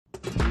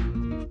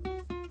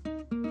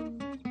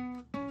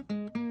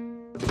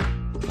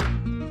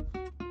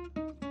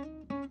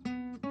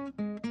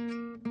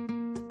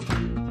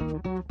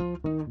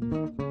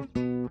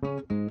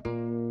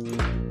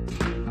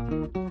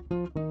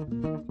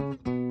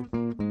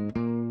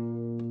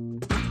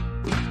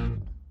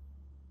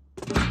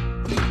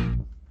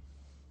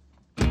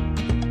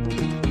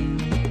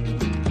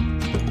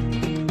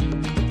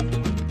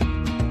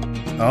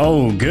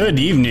Oh, good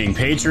evening,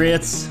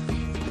 Patriots.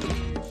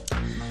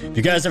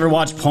 You guys ever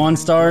watch Pawn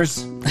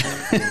Stars?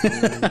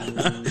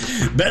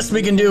 Best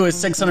we can do is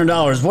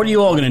 $600. What are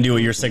you all going to do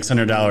with your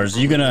 $600? What are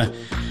you going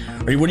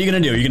to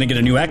do? Are you going to get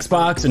a new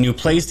Xbox, a new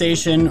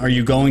PlayStation? Are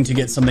you going to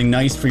get something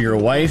nice for your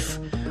wife?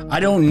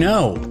 I don't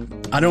know.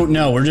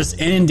 We're just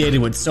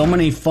inundated with so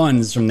many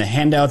funds from the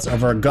handouts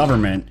of our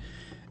government.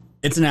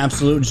 It's an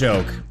absolute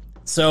joke.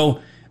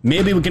 So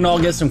maybe we can all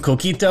get some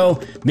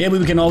coquito. Maybe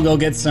we can all go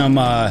get some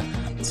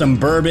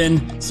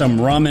bourbon, some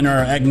rum in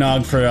our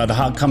eggnog for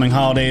the coming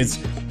holidays.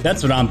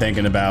 That's what I'm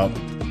thinking about.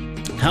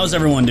 How's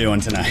everyone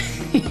doing tonight?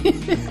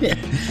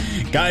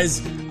 Guys,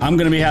 I'm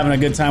going to be having a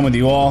good time with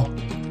you all.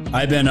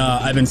 I've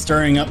been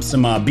stirring up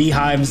some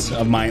beehives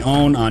of my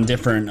own on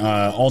different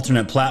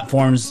alternate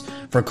platforms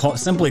for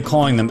simply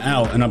calling them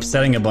out and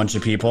upsetting a bunch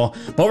of people.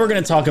 But we're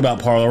going to talk about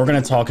Parler. We're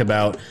going to talk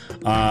about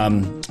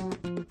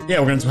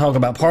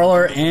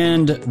Parler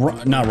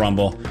and not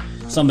Rumble,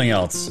 something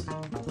else.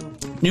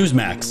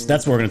 Newsmax.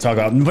 That's what we're going to talk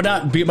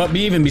about. But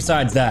even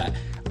besides that,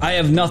 I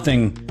have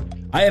nothing.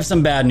 I have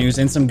some bad news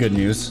and some good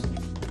news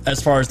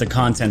as far as the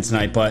content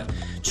tonight. But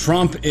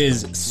Trump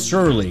is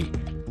surely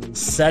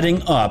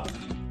setting up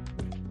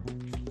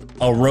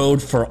a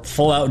road for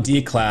full-out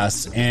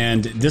D-class,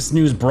 and this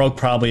news broke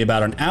probably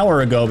about an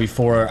hour ago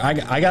before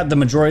I got the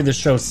majority of the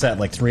show set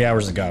like 3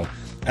 hours ago.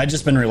 I've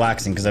just been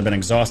relaxing because I've been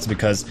exhausted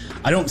because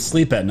I don't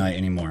sleep at night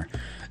anymore.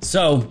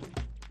 So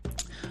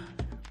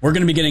we're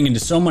going to be getting into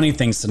so many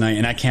things tonight,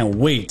 and I can't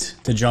wait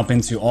to jump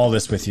into all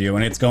this with you,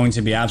 and it's going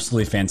to be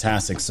absolutely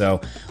fantastic. So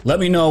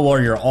let me know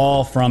where you're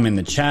all from in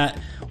the chat.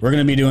 We're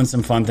going to be doing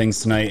some fun things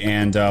tonight,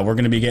 and we're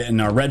going to be getting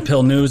our red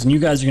pill news, and you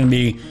guys are going to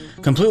be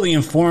completely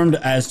informed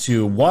as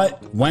to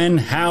what, when,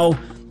 how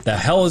the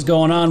hell is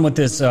going on with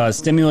this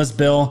stimulus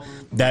bill.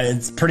 That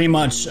it's pretty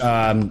much, you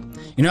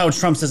know how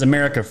Trump says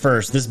America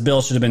first? This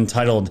bill should have been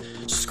titled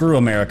Screw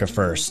America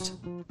First,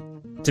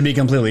 to be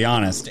completely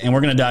honest. And we're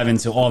going to dive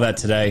into all that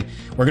today.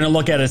 We're going to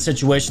look at a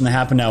situation that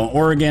happened out in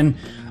Oregon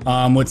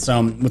with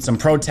some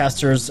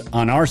protesters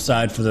on our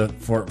side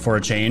for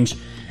a change.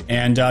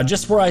 And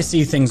just where I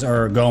see things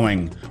are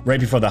going right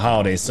before the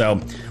holidays. So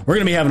we're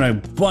going to be having a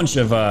bunch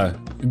of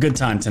good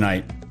time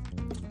tonight.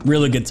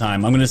 Really good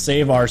time. I'm going to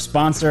save our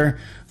sponsor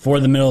for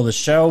the middle of the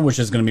show, which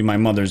is going to be my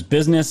mother's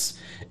business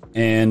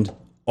and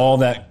all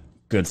that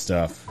good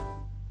stuff.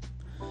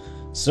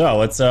 So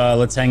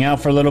let's hang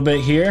out for a little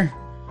bit here,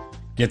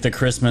 get the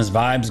Christmas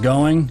vibes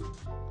going,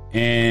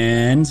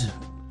 and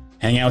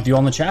hang out with you all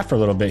in the chat for a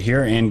little bit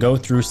here and go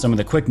through some of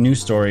the quick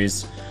news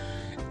stories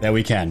that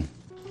we can.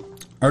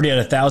 Already at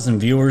 1,000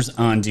 viewers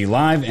on D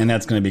Live, and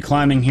that's going to be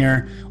climbing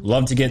here.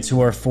 Love to get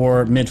to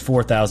our mid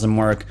 4,000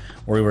 mark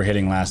where we were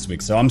hitting last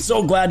week. So I'm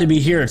so glad to be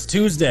here. It's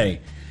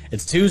Tuesday.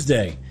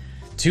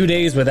 2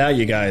 days without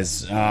you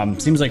guys.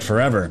 Seems like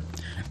forever,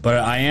 but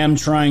I am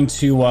trying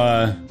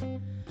to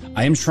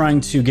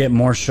get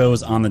more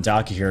shows on the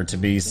docket here to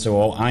be.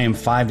 So I am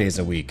 5 days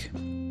a week.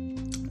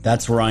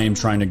 That's where I am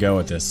trying to go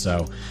with this.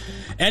 So,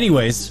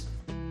 anyways.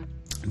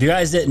 If you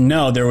guys didn't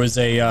know, there was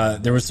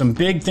some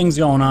big things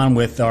going on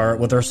with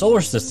our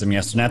solar system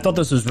yesterday. I thought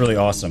this was really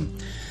awesome.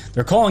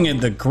 They're calling it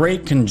the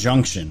Great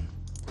Conjunction.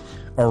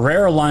 A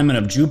rare alignment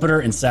of Jupiter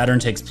and Saturn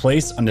takes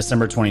place on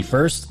December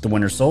 21st, the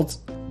winter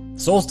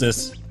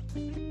solstice.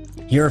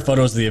 Here are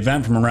photos of the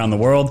event from around the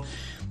world.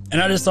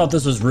 And I just thought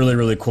this was really,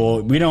 really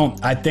cool.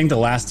 I think the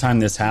last time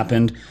this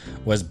happened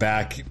was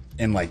back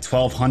in like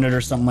 1200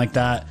 or something like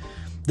that.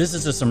 This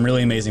is just some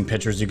really amazing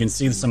pictures. You can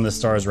see some of the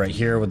stars right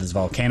here with this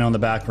volcano in the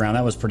background.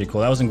 That was pretty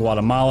cool. That was in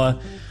Guatemala.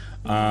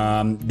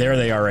 There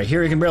they are right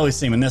here. You can barely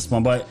see them in this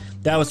one, but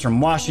that was from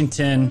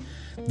Washington.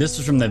 This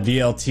was from the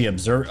VLT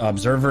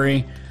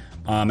Observatory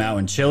out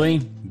in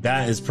Chile.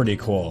 That is pretty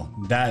cool.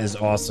 That is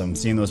awesome,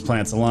 seeing those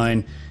planets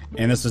align.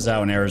 And this was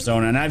out in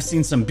Arizona. And I've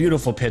seen some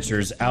beautiful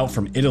pictures out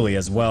from Italy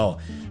as well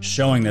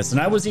showing this. And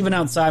I was even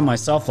outside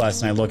myself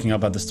last night looking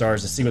up at the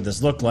stars to see what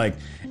this looked like.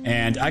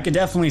 And I could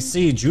definitely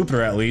see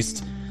Jupiter, at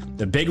least,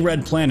 the big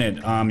red planet.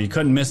 You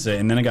couldn't miss it.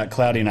 And then it got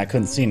cloudy and I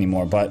couldn't see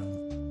anymore. But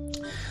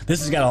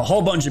this has got a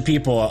whole bunch of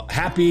people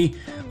happy.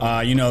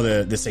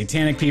 The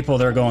satanic people,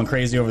 they're going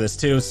crazy over this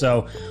too.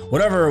 So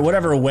whatever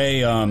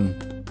way,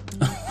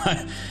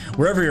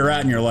 wherever you're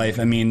at in your life,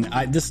 I mean,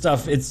 this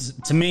stuff, it's,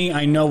 to me,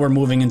 I know we're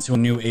moving into a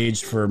new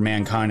age for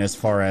mankind as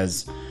far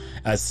as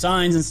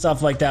signs and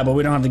stuff like that, but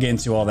we don't have to get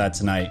into all that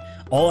tonight.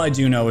 All I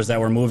do know is that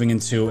we're moving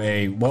into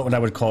what I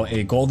would call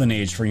a golden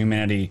age for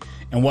humanity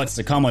and what's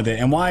to come with it,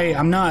 and why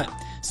I'm not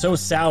so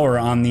sour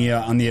on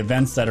the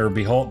events that are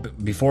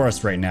before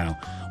us right now.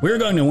 We're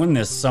going to win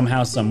this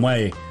somehow, some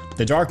way.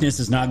 The darkness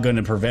is not going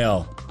to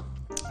prevail,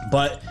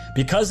 but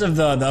because of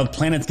the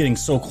planets getting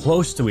so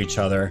close to each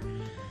other,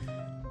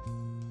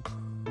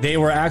 they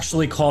were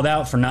actually called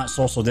out for not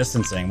social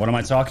distancing. What am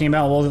I talking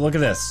about? Well, look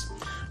at this.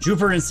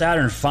 Jupiter and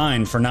Saturn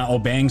fined for not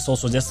obeying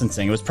social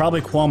distancing. It was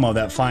probably Cuomo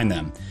that fined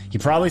them. He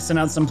probably sent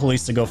out some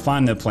police to go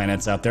find the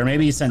planets out there.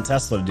 Maybe he sent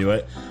Tesla to do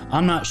it.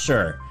 I'm not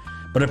sure.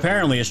 But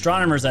apparently,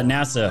 astronomers at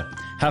NASA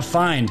have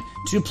found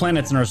 2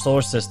 planets in our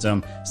solar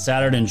system,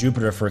 Saturn and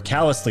Jupiter, for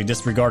callously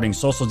disregarding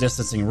social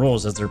distancing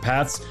rules as their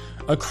paths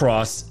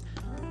across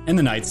in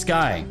the night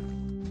sky.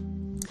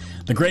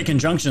 The great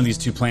conjunction of these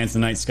 2 planets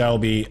in the night sky will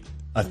be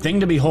a thing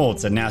to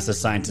behold, said NASA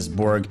scientist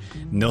Borg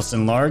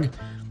Nilsen Larg.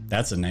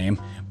 That's a name.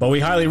 But we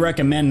highly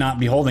recommend not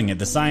beholding it.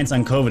 The science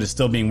on COVID is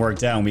still being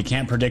worked out, and we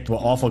can't predict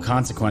what awful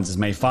consequences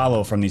may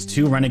follow from these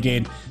 2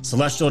 renegade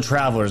celestial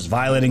travelers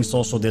violating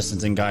social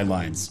distancing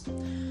guidelines.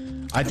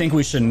 I think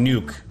we should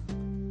nuke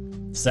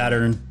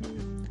Saturn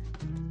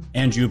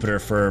and Jupiter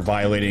for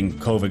violating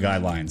COVID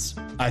guidelines.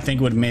 I think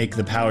it would make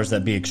the powers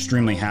that be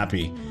extremely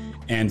happy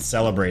and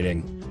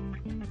celebrating.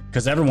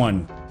 Because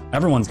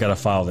everyone's got to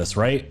follow this,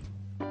 right?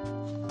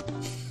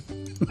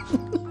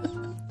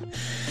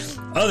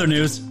 Other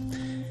news.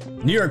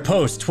 New York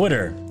Post,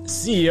 Twitter,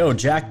 CEO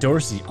Jack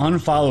Dorsey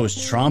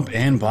unfollows Trump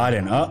and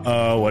Biden.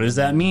 Uh-oh, what does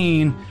that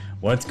mean?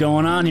 What's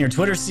going on here?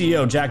 Twitter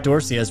CEO Jack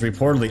Dorsey has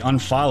reportedly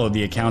unfollowed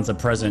the accounts of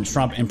President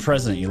Trump and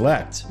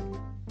President-elect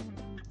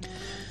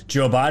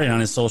Joe Biden on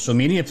his social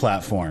media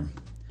platform.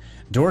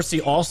 Dorsey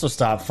also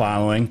stopped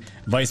following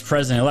Vice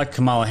President-elect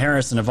Kamala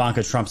Harris and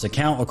Ivanka Trump's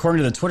account, according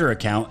to the Twitter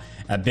account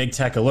at Big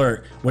Tech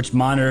Alert, which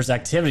monitors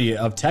activity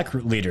of tech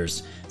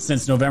leaders.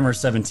 Since November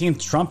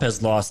 17th, Trump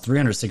has lost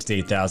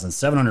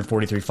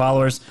 368,743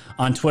 followers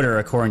on Twitter,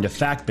 according to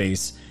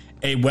FactBase,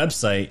 a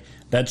website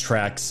that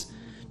tracks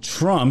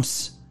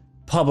Trump's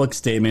public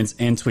statements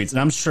and tweets. And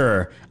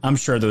I'm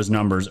sure those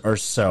numbers are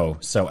so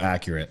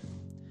accurate.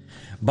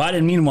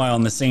 Biden, meanwhile,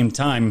 in the same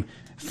time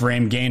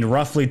frame, gained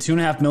roughly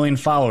 2.5 million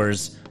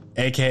followers,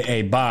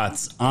 aka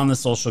bots, on the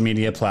social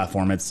media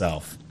platform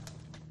itself.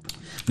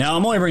 Now,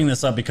 I'm only bringing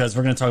this up because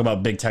we're going to talk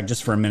about big tech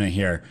just for a minute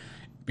here,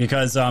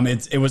 because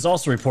it was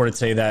also reported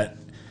today that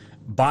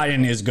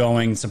Biden is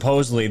going,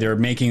 supposedly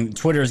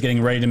Twitter is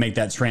getting ready to make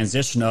that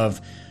transition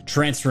of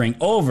transferring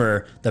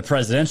over the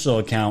presidential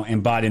account,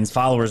 and Biden's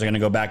followers are going to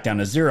go back down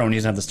to 0 and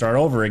he's going to have to start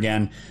over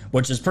again,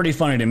 which is pretty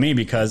funny to me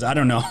because I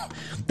don't know,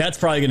 that's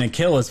probably going to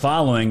kill his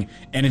following.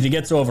 And if he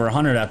gets over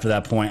 100 after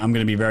that point, I'm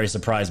going to be very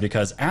surprised,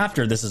 because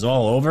after this is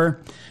all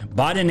over,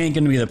 Biden ain't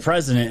going to be the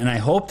president, and I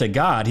hope to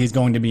God he's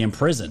going to be in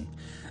prison.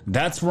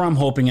 That's where I'm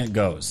hoping it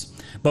goes.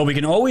 But we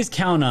can always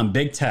count on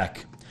big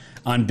tech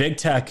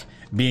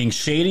being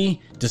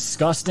shady,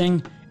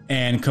 disgusting,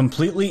 and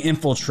completely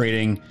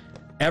infiltrating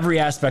every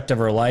aspect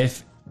of our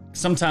life,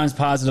 sometimes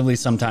positively,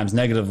 sometimes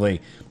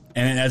negatively.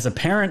 And as a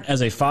parent,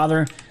 as a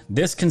father,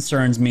 this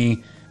concerns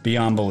me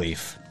beyond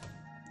belief.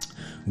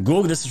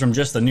 Google, this is from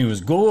Just the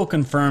News. Google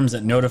confirms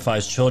it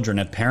notifies children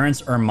if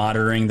parents are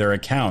monitoring their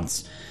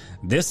accounts.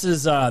 This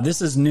is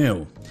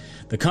new.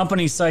 The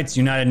company cites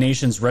United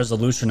Nations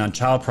resolution on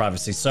child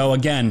privacy. So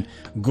again,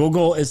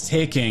 Google is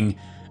taking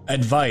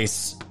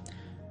advice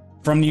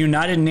from the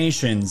United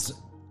Nations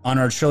on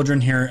our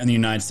children here in the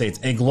United States,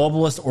 a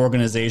globalist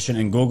organization,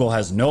 and Google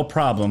has no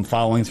problem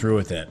following through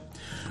with it.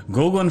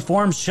 Google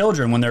informs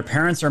children when their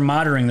parents are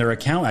monitoring their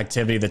account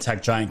activity, the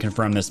tech giant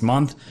confirmed this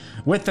month,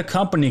 with the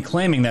company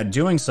claiming that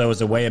doing so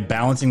is a way of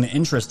balancing the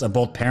interests of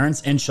both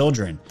parents and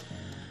children.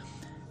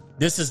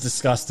 This is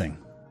disgusting.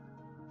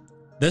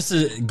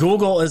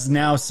 Google is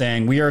now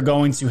saying we are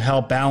going to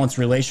help balance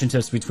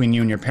relationships between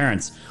you and your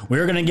parents.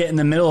 We're going to get in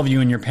the middle of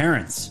you and your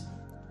parents.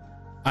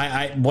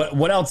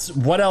 What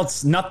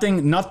else?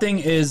 Nothing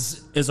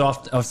is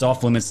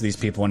off limits to these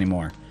people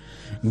anymore.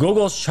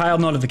 Google's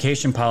child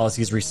notification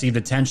policies received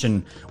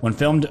attention when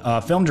film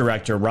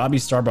director Robbie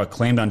Starbuck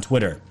claimed on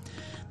Twitter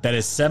that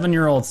his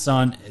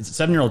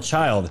 7-year-old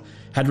child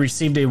had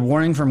received a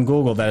warning from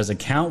Google that his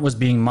account was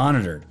being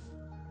monitored.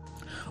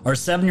 Our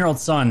 7-year-old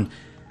son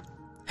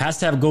has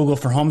to have Google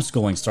for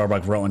homeschooling,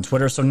 Starbuck wrote on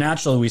Twitter, so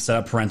naturally we set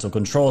up parental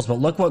controls, but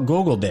look what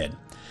Google did.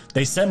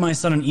 They sent my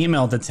son an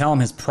email to tell him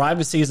his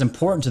privacy is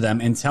important to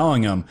them and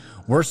telling him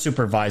we're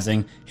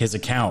supervising his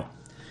account.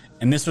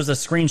 And this was a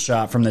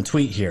screenshot from the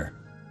tweet here.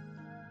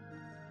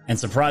 And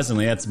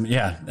surprisingly,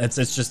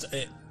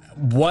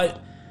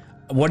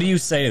 what do you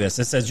say to this?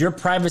 It says your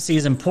privacy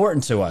is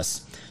important to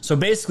us. So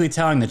basically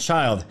telling the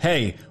child,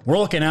 hey, we're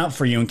looking out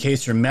for you in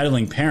case your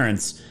meddling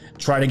parents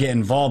try to get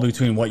involved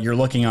between what you're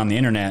looking on the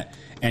internet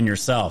and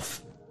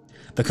yourself.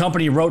 The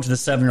company wrote to the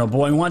 7-year-old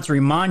boy and wants to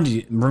remind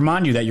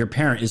you that your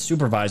parent is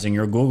supervising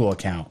your Google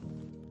account.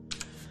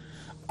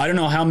 I don't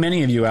know how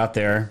many of you out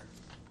there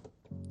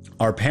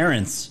are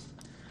parents,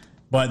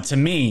 but to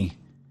me,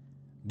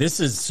 this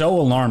is so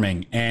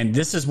alarming, and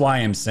this is why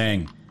I'm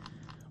saying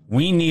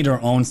we need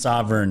our own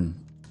sovereign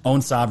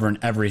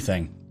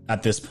everything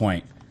at this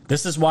point.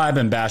 This is why I've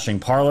been bashing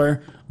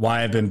Parler,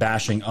 why I've been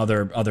bashing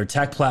other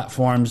tech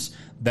platforms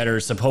that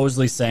are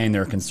supposedly saying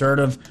they're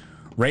conservative.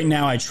 Right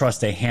now, I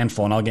trust a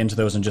handful, and I'll get into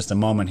those in just a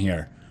moment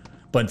here.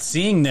 But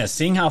seeing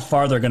how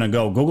far they're going to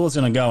go, Google's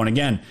going to go. And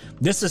again,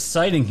 this is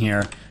citing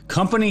here,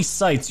 company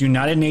cites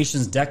United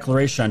Nations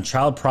Declaration on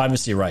Child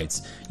Privacy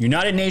Rights.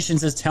 United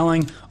Nations is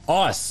telling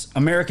us,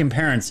 American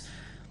parents,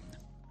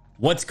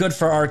 what's good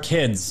for our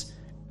kids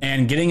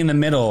and getting in the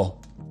middle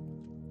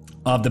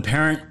of the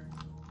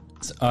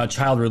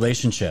parent-child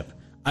relationship.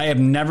 I have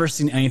never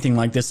seen anything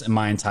like this in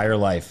my entire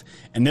life.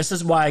 And this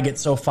is why I get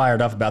so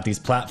fired up about these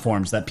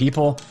platforms that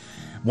people,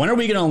 when are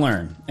we going to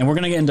learn? And we're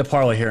going to get into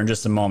Parler here in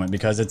just a moment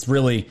because it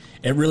really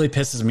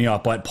pisses me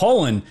off. But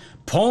Poland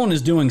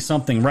is doing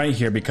something right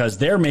here because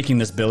they're making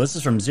this bill. This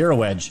is from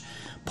Zero Edge.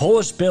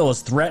 Polish bill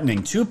is threatening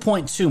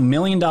 $2.2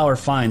 million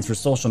fines for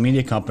social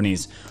media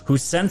companies who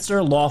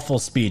censor lawful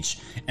speech.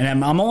 And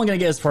I'm only going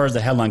to get as far as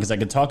the headline because I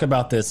could talk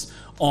about this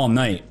all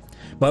night.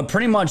 But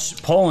pretty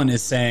much Poland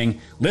is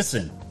saying,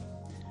 listen,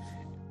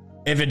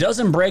 if it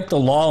doesn't break the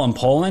law in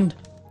Poland,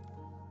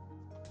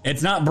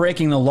 it's not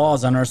breaking the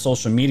laws on our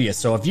social media.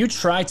 So if you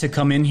try to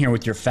come in here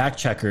with your fact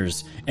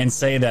checkers and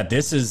say that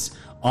this is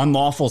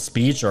unlawful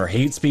speech or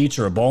hate speech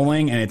or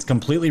bullying, and it's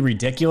completely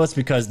ridiculous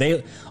because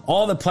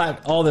all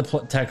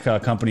the tech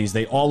companies,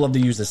 they all love to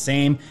use the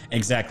same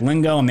exact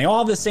lingo, and they all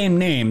have the same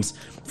names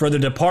for the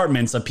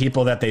departments of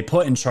people that they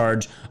put in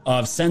charge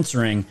of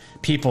censoring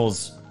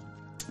people's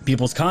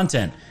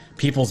content,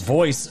 people's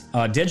voice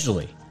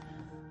digitally.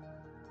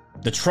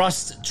 The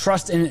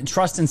trust in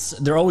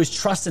they're always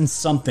trust in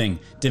something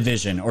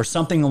division or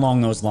something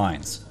along those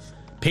lines.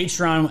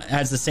 Patreon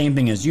has the same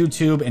thing as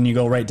YouTube, and you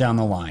go right down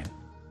the line.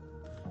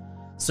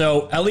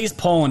 So at least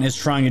Poland is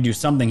trying to do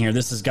something here.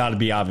 This has got to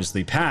be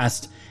obviously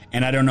passed,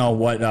 and I don't know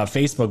what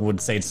Facebook would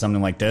say to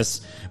something like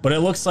this, but it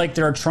looks like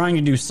they're trying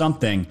to do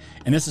something,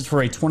 and this is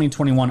for a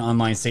 2021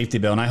 online safety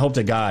bill, and I hope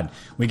to God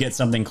we get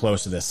something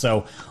close to this.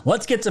 So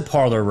let's get to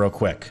Parler real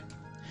quick,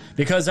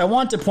 because I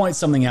want to point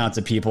something out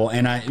to people,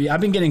 and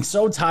I've been getting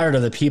so tired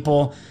of the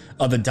people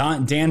of the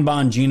Dan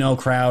Bongino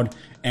crowd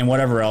and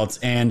whatever else,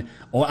 and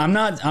I'm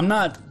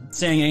not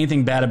saying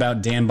anything bad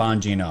about Dan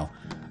Bongino.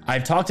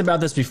 I've talked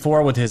about this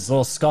before with his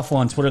little scuffle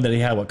on Twitter that he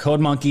had with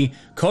CodeMonkey.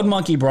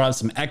 CodeMonkey brought up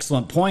some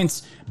excellent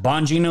points.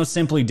 Bongino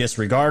simply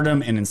disregarded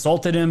him and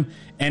insulted him,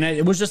 and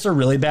it was just a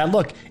really bad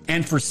look.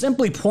 And for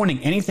simply pointing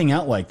anything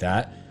out like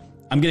that,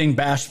 I'm getting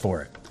bashed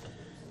for it.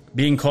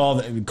 Being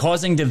called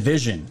causing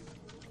division.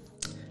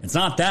 It's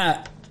not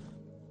that.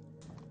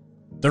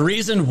 The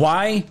reason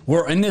why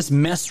we're in this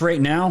mess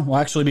right now,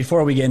 well, actually,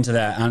 before we get into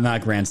that, on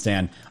that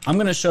grandstand, I'm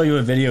going to show you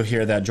a video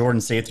here that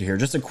Jordan saved here,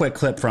 just a quick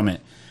clip from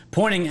it,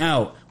 pointing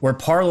out where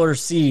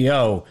Parler's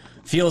CEO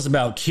feels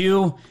about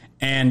Q,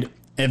 and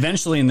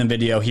eventually in the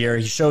video here,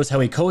 he shows how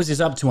he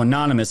cozies up to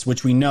Anonymous,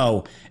 which we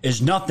know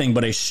is nothing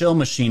but a shill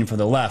machine for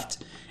the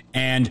left.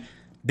 And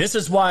this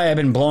is why I've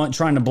been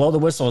trying to blow the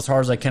whistle as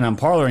hard as I can on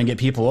Parler and get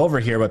people over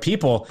here, but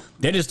people,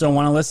 they just don't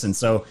want to listen.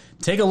 So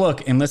take a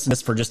look and listen to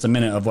this for just a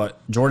minute of what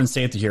Jordan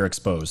Sather here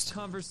exposed.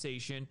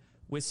 Conversation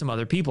with some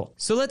other people.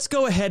 So let's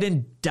go ahead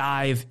and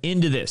dive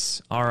into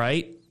this, all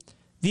right?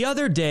 The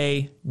other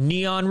day,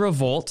 Neon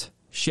Revolt,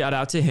 shout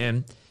out to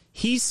him,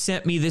 he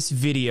sent me this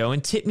video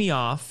and tipped me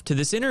off to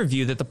this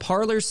interview that the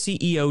Parler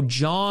CEO,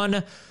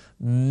 John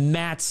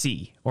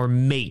Matze, or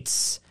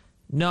Mates,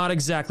 not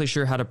exactly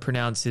sure how to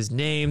pronounce his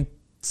name,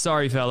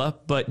 sorry fella,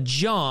 but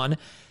John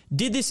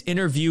did this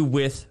interview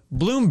with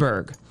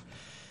Bloomberg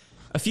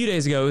a few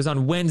days ago. It was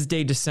on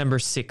Wednesday, December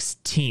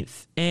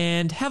 16th.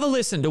 And have a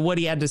listen to what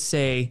he had to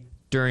say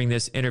during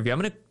this interview. I'm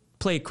going to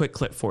play a quick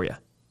clip for you.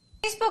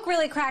 Facebook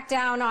really cracked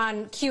down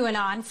on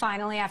QAnon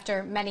finally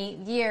after many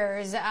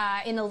years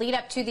in the lead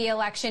up to the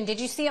election. Did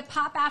you see a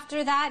pop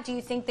after that? Do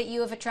you think that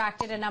you have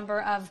attracted a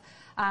number of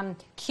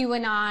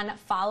QAnon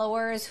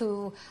followers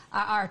who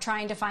are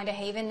trying to find a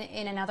haven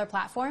in another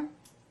platform?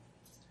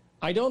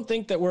 I don't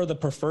think that we're the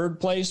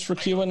preferred place for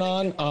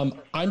QAnon.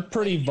 I'm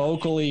pretty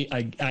vocally,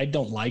 I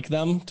don't like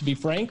them, to be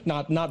frank,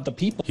 not the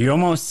people. He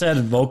almost said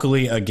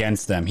vocally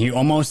against them. He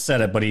almost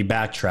said it, but he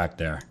backtracked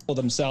there.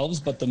 Themselves,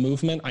 but the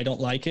movement, I don't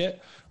like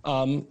it.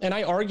 And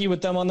I argue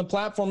with them on the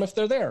platform if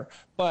they're there.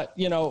 But,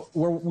 you know,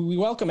 we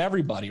welcome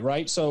everybody,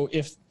 right? So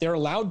if they're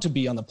allowed to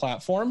be on the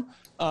platform,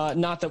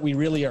 not that we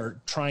really are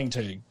trying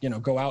to, you know,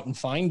 go out and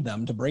find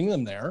them to bring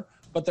them there,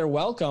 but they're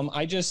welcome.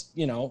 I just,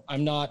 you know,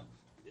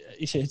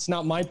 it's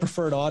not my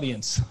preferred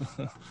audience.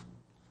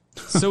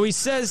 So he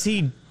says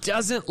he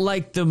doesn't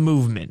like the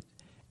movement,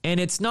 and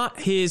it's not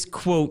his,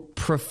 quote,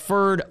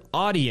 preferred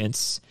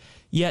audience,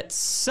 yet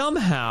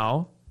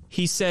somehow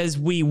he says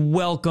we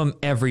welcome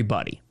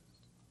everybody.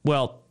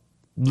 Well,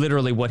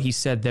 literally what he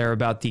said there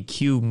about the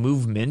Q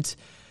movement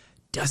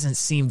doesn't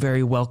seem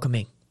very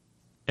welcoming.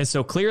 And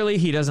so clearly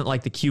he doesn't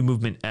like the Q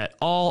movement at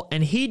all,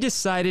 and he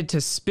decided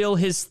to spill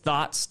his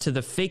thoughts to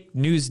the fake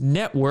news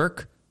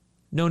network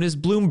known as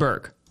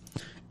Bloomberg.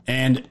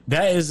 And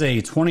that is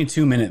a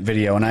 22-minute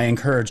video, and I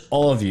encourage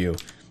all of you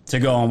to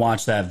go and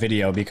watch that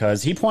video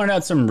because he pointed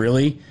out some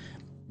really,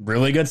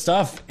 really good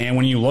stuff. And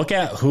when you look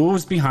at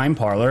who's behind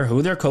Parler,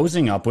 who they're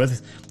cozying up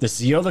with, the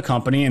CEO of the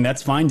company, and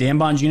that's fine. Dan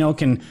Bongino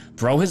can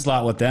throw his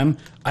lot with them.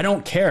 I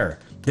don't care.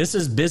 This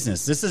is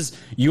business.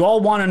 You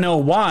all want to know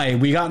why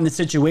we got in the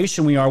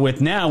situation we are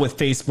with now with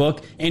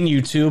Facebook and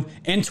YouTube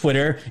and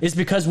Twitter is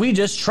because we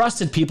just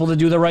trusted people to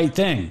do the right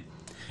thing.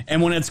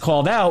 And when it's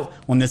called out,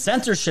 when the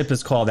censorship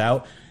is called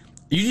out,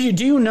 do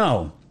you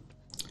know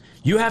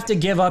you have to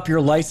give up your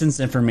license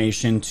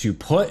information to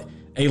put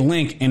a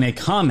link in a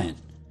comment?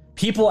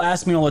 People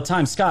ask me all the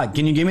time, Scott,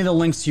 can you give me the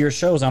links to your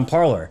shows on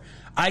Parler?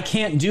 I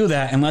can't do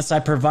that unless I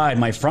provide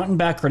my front and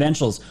back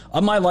credentials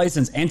of my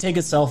license and take a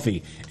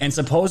selfie. And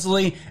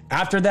supposedly,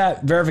 after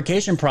that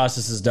verification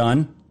process is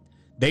done,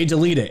 they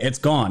delete it. It's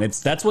gone.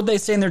 That's what they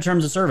say in their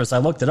terms of service. I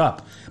looked it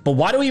up. But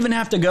why do we even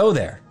have to go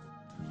there?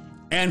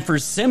 And for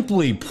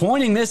simply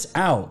pointing this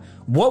out,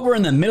 what we're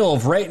in the middle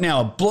of right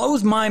now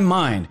blows my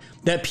mind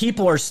that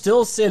people are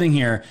still sitting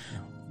here.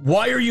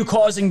 Why are you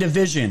causing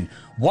division?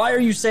 Why are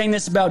you saying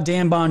this about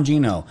Dan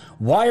Bongino?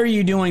 Why are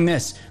you doing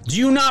this? Do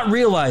you not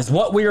realize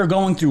what we are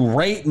going through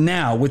right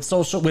now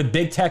with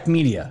big tech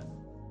media?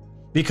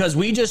 Because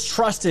we just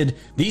trusted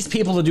these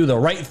people to do the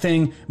right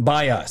thing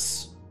by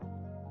us.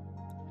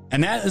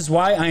 And that is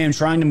why I am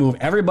trying to move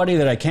everybody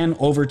that I can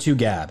over to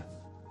Gab.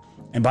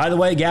 And by the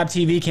way, Gab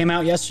TV came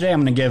out yesterday.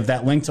 I'm going to give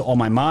that link to all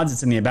my mods.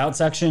 It's in the About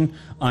section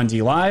on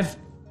DLive.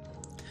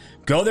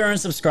 Go there and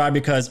subscribe,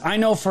 because I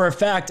know for a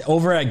fact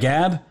over at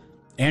Gab,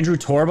 Andrew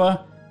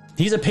Torba,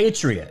 he's a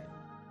patriot.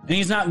 And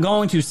he's not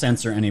going to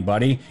censor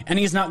anybody. And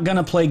he's not going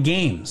to play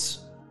games.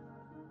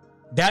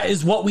 That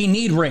is what we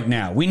need right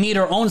now. We need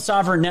our own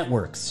sovereign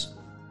networks.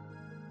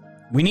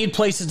 We need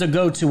places to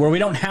go to where we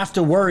don't have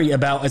to worry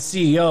about a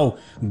CEO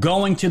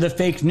going to the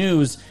fake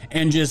news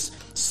and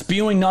just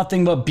spewing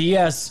nothing but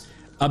BS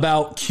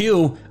about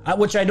Q,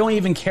 which I don't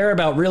even care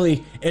about,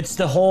 really. It's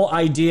the whole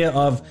idea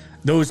of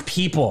those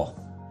people.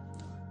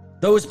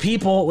 Those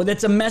people,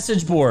 it's a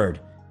message board.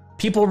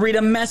 People read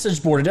a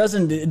message board.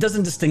 It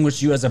doesn't distinguish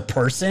you as a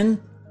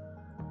person.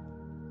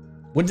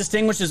 What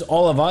distinguishes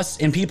all of us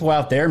and people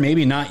out there,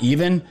 maybe not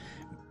even,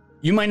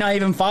 you might not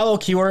even follow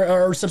Q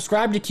or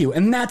subscribe to Q,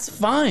 and that's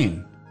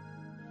fine.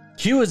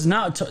 Q is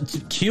not,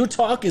 Q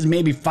talk is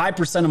maybe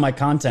 5% of my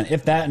content,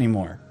 if that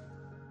anymore.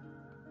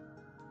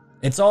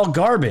 It's all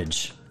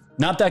garbage.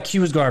 Not that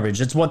Q is garbage.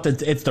 It's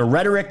it's the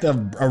rhetoric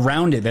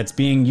around it that's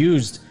being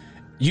used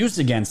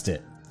against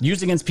it.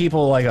 Used against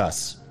people like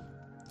us.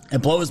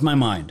 It blows my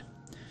mind.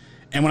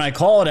 And when I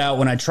call it out,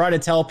 when I try to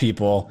tell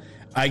people,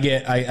 I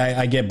get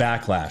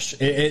backlash.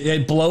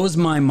 It blows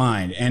my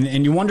mind.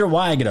 And you wonder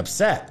why I get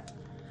upset.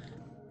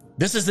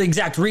 This is the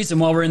exact reason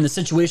why we're in the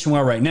situation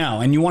we're right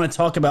now. And you want to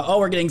talk about,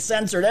 we're getting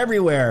censored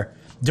everywhere.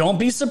 Don't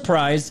be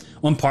surprised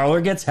when Parler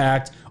gets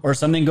hacked or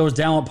something goes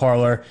down with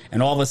Parler,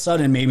 and all of a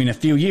sudden, maybe in a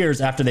few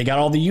years after they got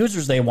all the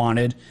users they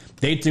wanted,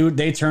 they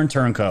turn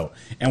turncoat.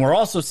 And we're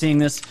also seeing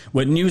this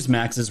with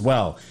Newsmax as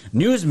well.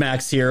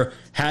 Newsmax here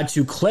had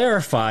to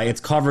clarify its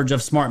coverage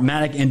of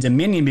Smartmatic and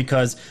Dominion,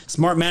 because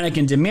Smartmatic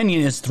and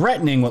Dominion is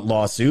threatening with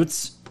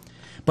lawsuits,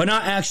 but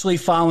not actually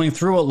following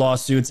through with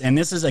lawsuits. And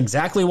this is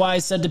exactly why I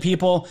said to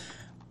people,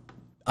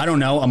 I don't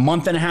know, a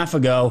month and a half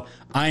ago,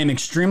 I am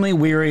extremely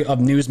weary of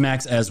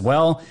Newsmax as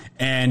well.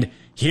 And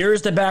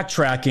here's the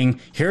backtracking.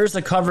 Here's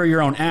the cover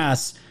your own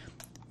ass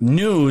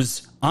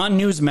news on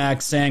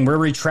Newsmax saying we're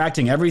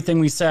retracting everything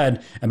we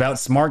said about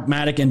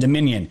Smartmatic and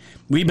Dominion.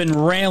 We've been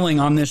railing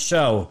on this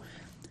show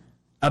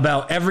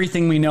about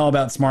everything we know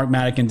about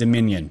Smartmatic and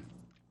Dominion.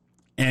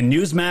 And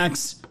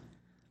Newsmax,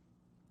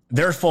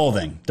 they're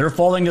folding. They're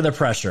folding to the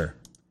pressure.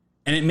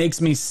 And it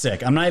makes me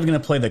sick. I'm not even going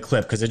to play the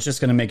clip because it's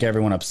just going to make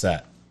everyone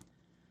upset.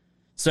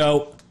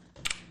 So,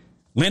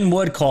 Lynn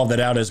Wood called it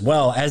out as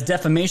well. As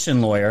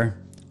defamation lawyer,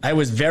 I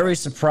was very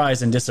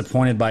surprised and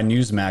disappointed by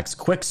Newsmax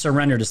quick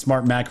surrender to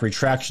Smartmatic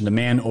retraction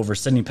demand over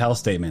Sidney Powell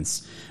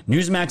statements.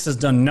 Newsmax has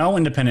done no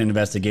independent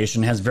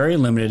investigation, has very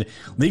limited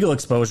legal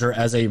exposure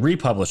as a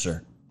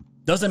republisher.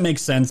 Doesn't make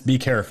sense. Be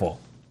careful.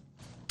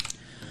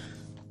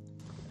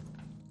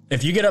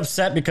 If you get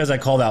upset because I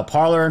called out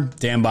Parler,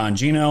 Dan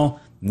Bongino,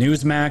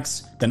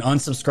 Newsmax, then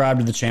unsubscribe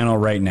to the channel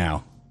right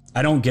now.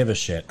 I don't give a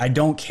shit. I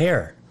don't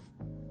care.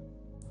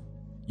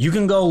 You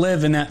can go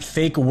live in that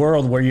fake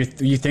world where you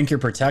think you're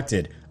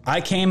protected. I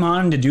came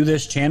on to do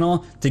this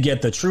channel to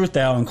get the truth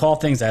out and call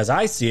things as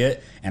I see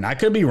it, and I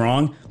could be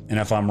wrong, and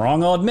if I'm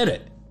wrong, I'll admit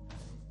it.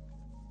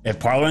 If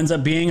Parler ends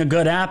up being a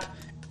good app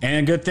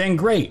and a good thing,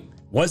 great.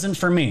 Wasn't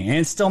for me, and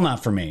it's still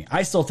not for me.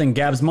 I still think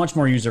Gab's much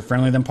more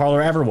user-friendly than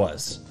Parler ever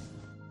was.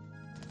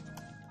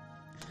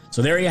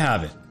 So there you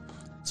have it.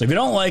 So if you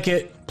don't like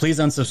it, please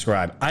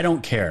unsubscribe. I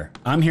don't care.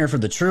 I'm here for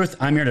the truth.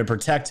 I'm here to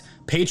protect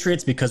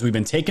patriots because we've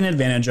been taken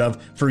advantage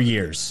of for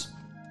years.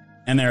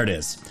 And there it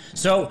is.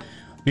 So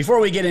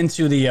before we get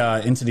into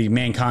the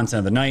main content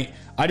of the night,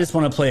 I just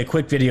want to play a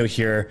quick video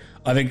here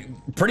of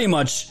pretty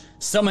much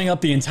summing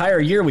up the entire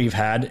year we've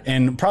had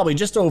in probably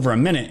just over a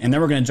minute. And then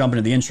we're going to jump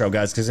into the intro,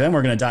 guys, because then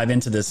we're going to dive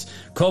into this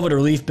COVID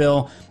relief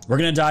bill. We're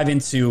going to dive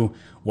into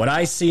what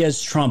I see as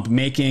Trump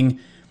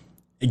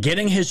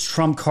getting his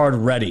Trump card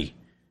ready.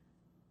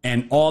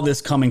 And all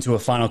this coming to a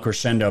final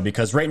crescendo,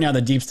 because right now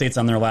the deep state's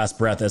on their last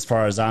breath as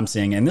far as I'm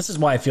seeing. And this is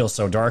why I feel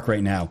so dark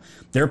right now.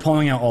 They're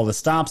pulling out all the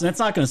stops, and it's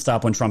not going to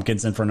stop when Trump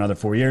gets in for another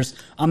 4 years.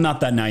 I'm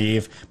not that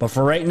naive. But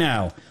for right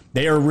now,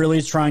 they are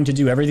really trying to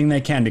do everything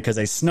they can, because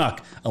they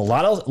snuck a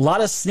lot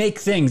of snake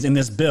things in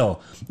this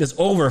bill. This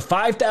over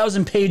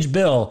 5,000 page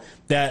bill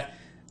that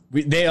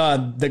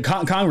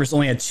Congress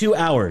only had 2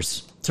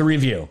 hours to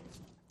review.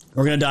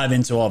 We're going to dive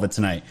into all of it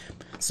tonight.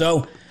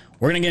 So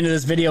We're going to get into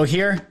this video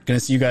here. Going to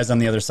see you guys on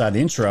the other side of the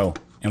intro,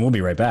 and we'll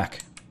be right back.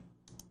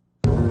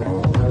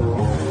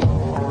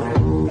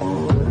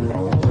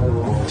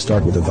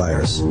 Start with a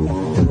virus,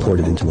 import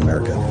it into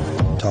America.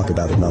 Talk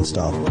about it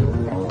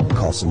nonstop.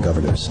 Call some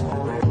governors.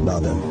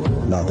 Not them.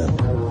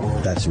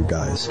 That's your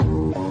guys.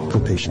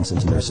 Put patients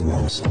into nursing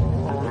homes.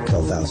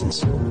 Kill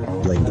thousands.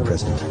 Blame the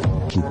president.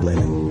 Keep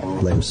blaming.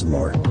 Blame some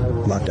more.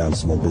 Lock down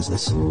small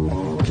business.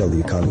 Kill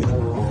the economy.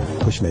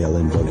 Push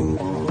mail-in voting.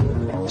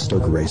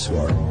 Stoke a race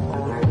war.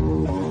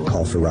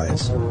 Call for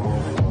riots.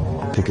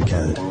 Pick a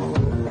candidate.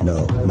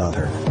 No, not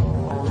her.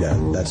 Yeah,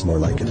 that's more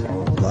like it.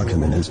 Lock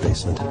him in his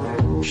basement.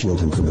 Shield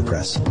him from the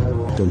press.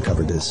 Don't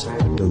cover this.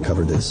 Don't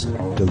cover this.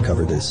 Don't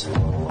cover this.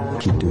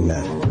 Keep doing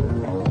that.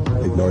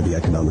 Ignore the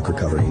economic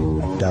recovery.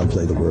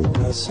 Downplay the world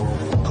peace.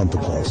 Pump the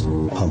pulse.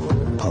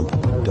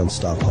 Pump. Don't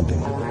stop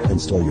pumping.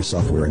 Install your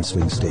software in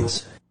swing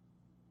states.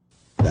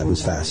 That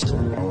was fast.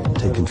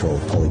 Take control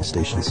of polling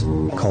stations.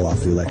 Call off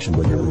the election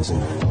when you're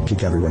losing.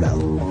 Kick everyone out.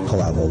 Pull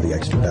out all the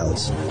extra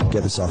ballots.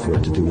 Get the software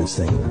to do its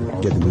thing.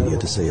 Get the media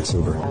to say it's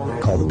over.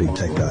 Call the big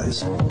tech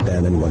guys.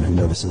 Ban anyone who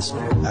notices.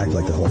 Act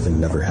like the whole thing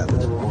never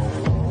happened.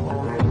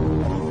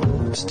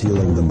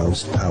 Stealing the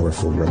most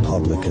powerful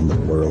republic in the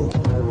world.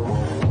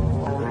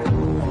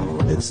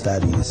 It's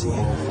that easy.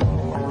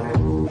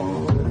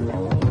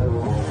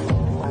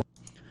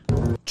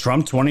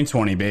 Trump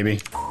 2020, baby.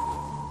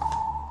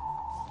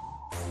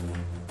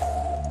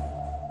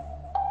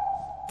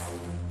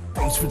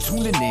 Thanks for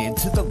tuning in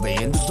to the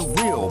land of the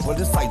real. But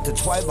it's like the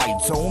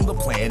Twilight Zone, the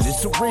plan is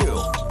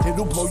surreal.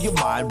 It'll blow your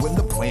mind when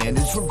the plan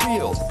is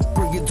revealed.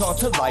 Bring it all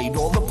to light,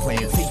 all the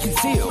plans they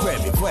conceal.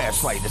 Grab your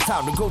flashlight, it's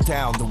time to go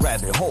down the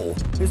rabbit hole.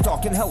 It's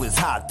dark and hell is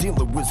hot,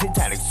 dealing with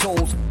satanic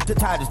souls. The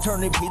tide is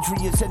turning,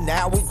 patriots are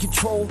now in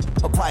control.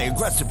 Apply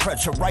aggressive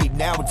pressure right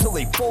now until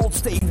they fold.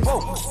 Stay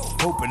woke,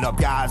 open up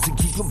your eyes and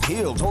keep them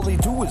peeled. All they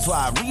do is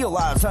lie,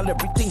 realize not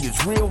everything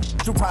is real.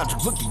 Through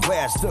Project Looking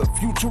Glass, the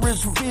future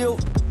is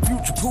revealed.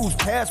 Future proves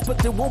past, but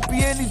there won't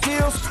be any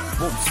deals.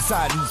 Woke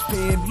society's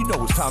spin, you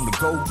know it's time to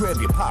go. Grab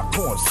your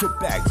popcorn, sit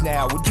back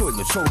now, enjoy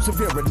the show.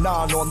 Severe and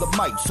non on the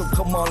mic, so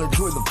come on,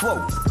 enjoy the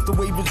flow. The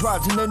wave is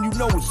rising and you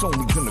know it's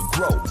only gonna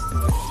grow.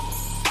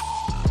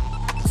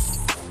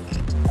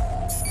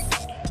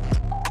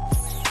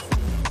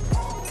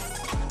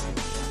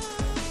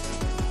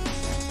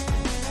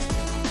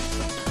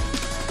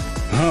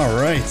 All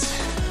right.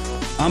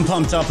 I'm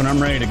pumped up and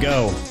I'm ready to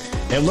go.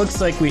 It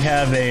looks like we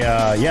have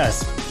a,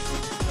 yes,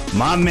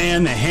 my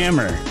man, the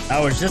Hammer. I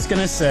was just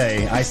going to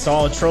say, I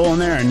saw a troll in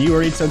there and you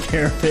already took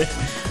care of it.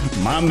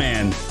 My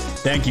man.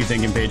 Thank you,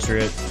 Thinking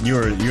Patriot.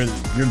 You're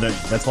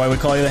that's why we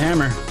call you the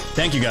Hammer.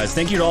 Thank you guys.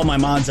 Thank you to all my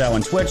mods out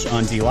on Twitch,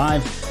 on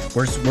DLive.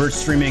 We're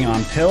streaming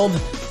on Pilled,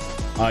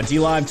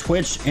 DLive,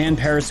 Twitch, and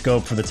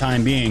Periscope for the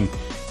time being.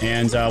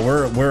 And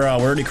we're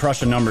already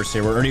crushing numbers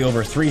here. We're already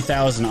over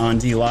 3,000 on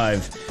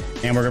DLive.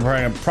 And we're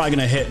probably going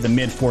to hit the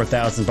mid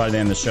 4,000 by the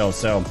end of the show.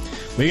 So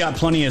we got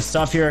plenty of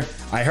stuff here.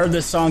 I heard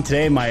this song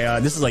today.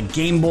 This is like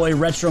Game Boy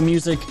retro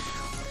music.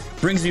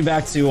 Brings me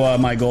back to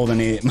my golden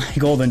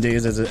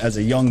days as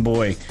a young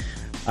boy.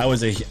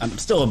 I'm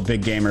still a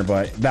big gamer,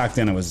 but back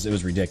then it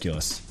was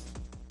ridiculous.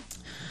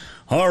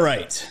 All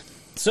right.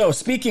 So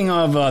speaking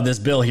of this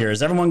bill here,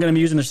 is everyone going to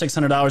be using their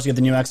 $600 to get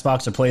the new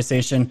Xbox or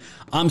PlayStation?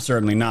 I'm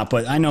certainly not,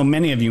 but I know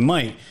many of you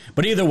might.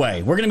 But either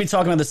way, we're going to be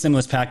talking about the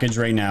stimulus package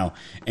right now.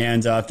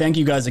 And thank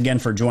you guys again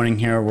for joining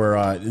here.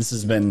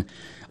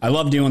 I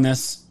love doing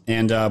this.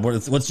 And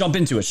let's jump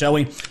into it, shall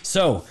we?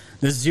 So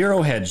the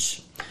Zero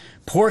Hedge,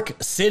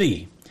 Pork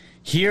City.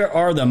 Here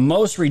are the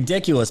most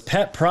ridiculous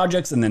pet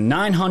projects in the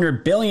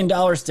 $900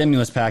 billion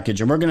stimulus package.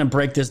 And we're going to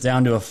break this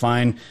down to a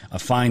fine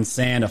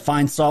sand, a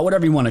fine salt,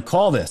 whatever you want to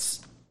call this.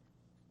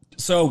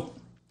 So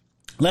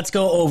let's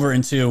go over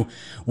into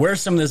where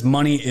some of this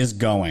money is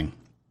going.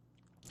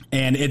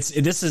 And if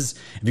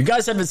you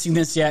guys haven't seen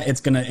this yet,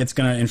 it's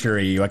gonna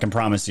infuriate you. I can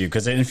promise you,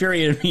 because it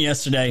infuriated me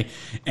yesterday,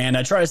 and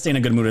I try to stay in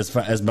a good mood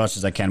as much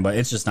as I can, but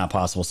it's just not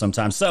possible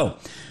sometimes. So,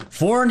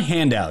 foreign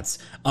handouts,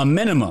 a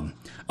minimum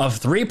of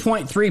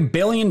 $3.3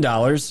 billion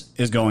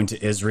is going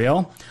to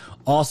Israel.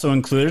 Also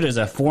included is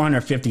a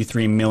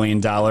 $453 million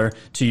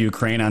to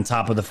Ukraine on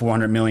top of the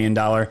 $400 million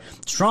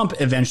Trump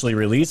eventually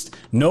released.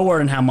 No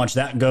word on how much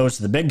that goes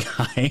to the big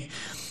guy.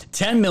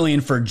 $10 million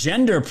for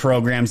gender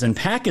programs in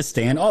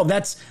Pakistan. Oh,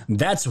 that's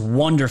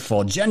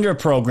wonderful. Gender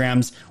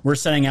programs we're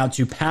sending out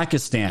to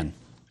Pakistan.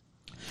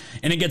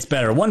 And it gets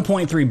better.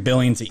 $1.3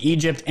 billion to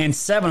Egypt and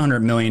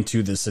 $700 million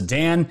to the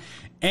Sudan.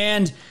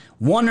 And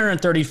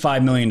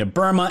 $135 million to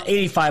Burma,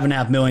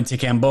 $85.5 million to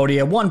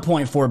Cambodia,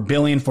 $1.4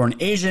 billion for an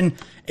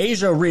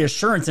Asia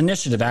Reassurance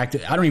Initiative Act.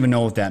 I don't even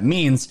know what that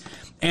means.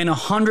 And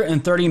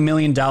 $130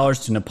 million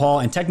to Nepal.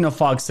 And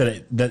Technofog said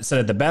it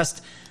the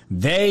best.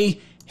 They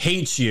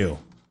hate you.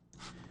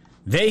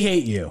 They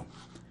hate you.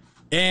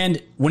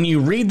 And when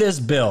you read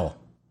this bill,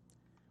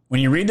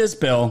 there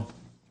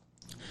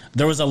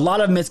was a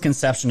lot of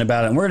misconception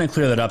about it. And we're going to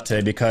clear that up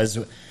today, because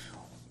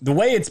the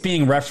way it's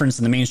being referenced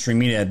in the mainstream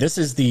media, this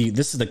is the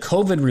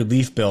COVID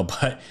relief bill,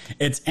 but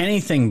it's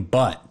anything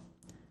but.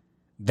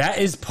 That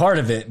is part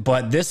of it,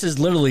 but this is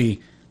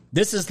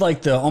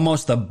like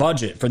almost the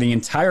budget for the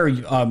entire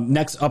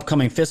next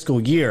upcoming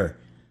fiscal year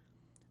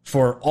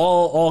for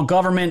all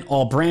government,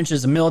 all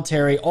branches of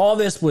military. All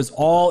this was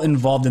all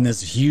involved in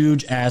this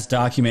huge ass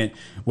document,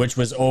 which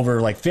was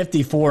over like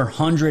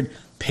 5,400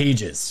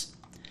 pages.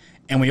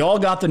 And we all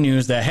got the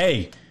news that,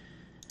 hey,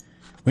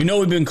 we know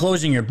we've been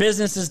closing your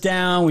businesses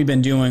down.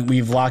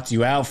 We've locked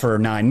you out for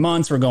 9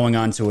 months. We're going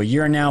on to a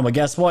year now. But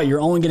guess what? You're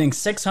only getting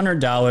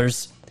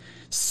 $600.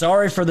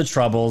 Sorry for the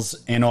troubles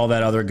and all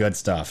that other good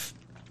stuff.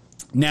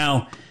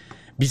 Now,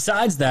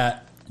 besides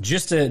that,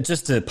 just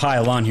to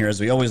pile on here, as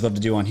we always love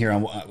to do on here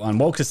on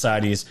Woke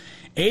Societies,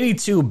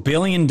 $82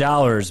 billion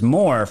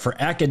more for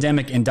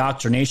academic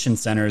indoctrination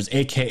centers,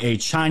 aka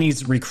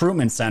Chinese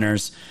recruitment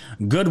centers.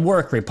 Good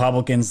work,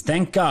 Republicans.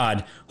 Thank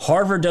God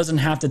Harvard doesn't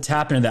have to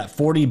tap into that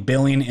 $40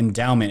 billion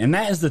endowment. And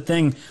that is the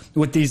thing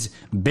with these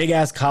big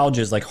ass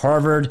colleges like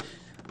Harvard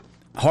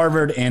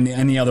and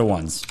the other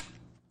ones.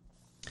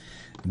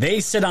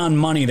 They sit on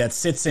money that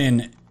sits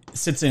in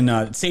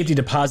safety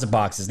deposit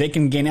boxes. They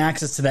can gain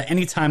access to that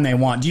anytime they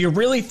want. Do you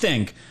really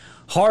think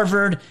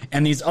Harvard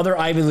and these other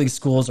Ivy League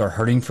schools are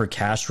hurting for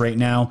cash right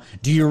now?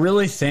 Do you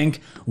really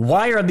think?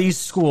 Why are these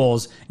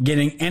schools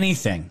getting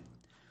anything?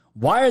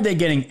 Why are they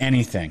getting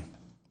anything?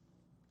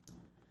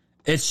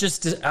 It's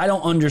just, I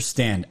don't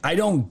understand. I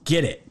don't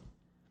get it.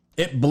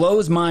 It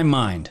blows my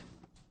mind.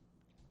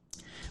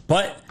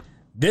 But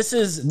this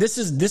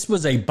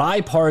was a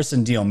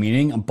bipartisan deal,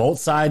 meaning both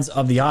sides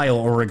of the aisle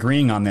are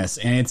agreeing on this,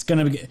 and it's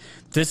going to be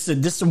this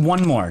is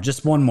one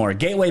more.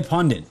 Gateway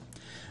Pundit.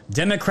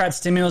 Democrat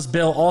stimulus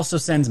bill also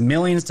sends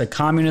millions to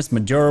communist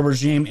Maduro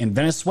regime in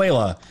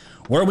Venezuela,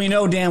 where we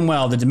know damn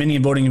well the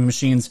Dominion voting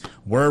machines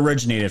were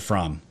originated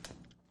from.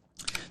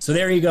 So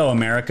there you go,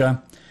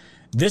 America.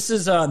 This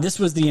was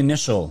the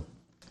initial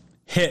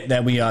hit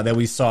that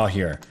we saw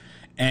here,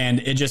 and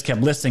it just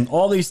kept listing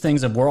all these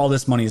things of where all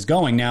this money is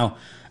going. Now,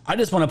 I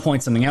just want to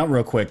point something out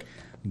real quick.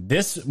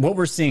 What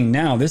we're seeing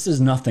now, this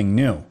is nothing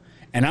new,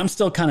 and I'm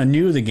still kind of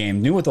new to the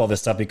game, new with all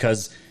this stuff,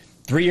 because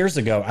 3 years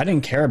ago, I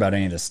didn't care about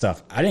any of this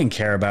stuff. I didn't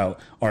care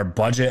about our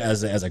budget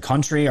as a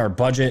country, our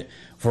budget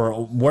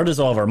for where does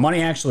all of our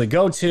money actually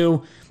go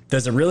to?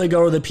 Does it really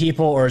go to the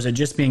people, or is it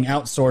just being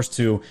outsourced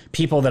to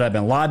people that have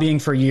been lobbying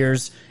for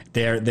years?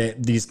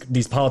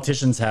 These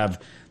politicians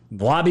have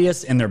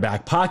lobbyists in their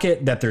back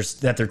pocket that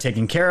they're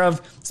taking care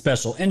of,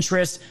 special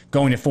interests,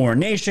 going to foreign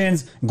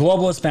nations,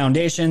 globalist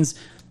foundations.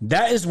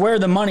 That is where a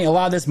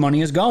lot of this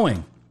money is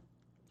going.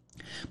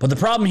 But the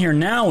problem here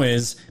now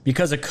is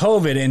because of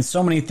COVID and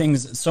so many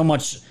things, so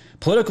much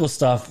political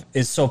stuff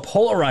is so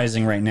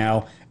polarizing right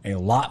now, a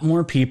lot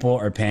more people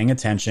are paying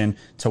attention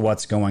to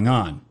what's going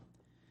on.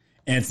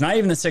 And it's not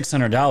even the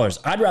 $600.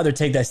 I'd rather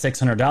take that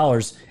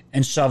 $600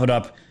 and shove it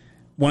up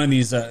one of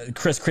these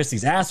Chris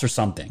Christie's ass or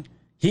something.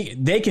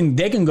 They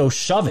can go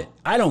shove it.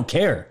 I don't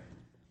care.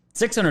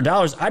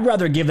 $600. I'd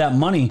rather give that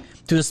money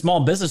to the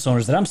small business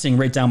owners that I'm seeing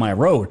right down my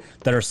road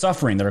that are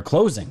suffering, that are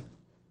closing.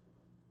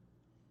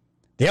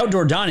 The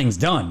outdoor dining's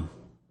done.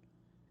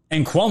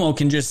 And Cuomo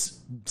can just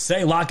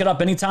say lock it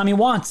up anytime he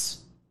wants.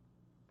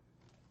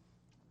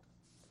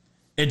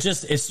 It's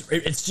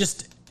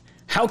just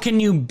how can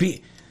you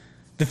be?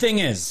 The thing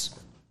is,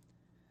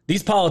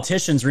 these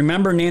politicians,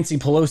 remember Nancy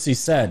Pelosi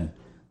said,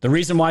 the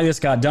reason why this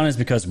got done is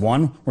because,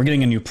 one, we're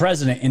getting a new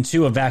president, and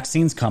two, a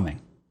vaccine's coming.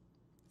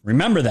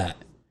 Remember that.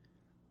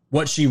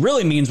 What she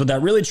really means, what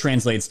that really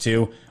translates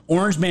to,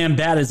 Orange Man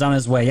Bad is on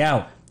his way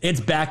out. It's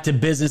back to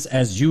business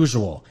as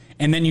usual.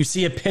 And then you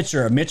see a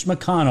picture of Mitch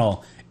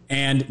McConnell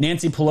and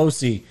Nancy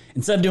Pelosi.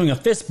 Instead of doing a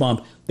fist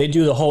bump, they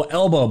do the whole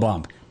elbow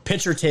bump.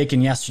 Picture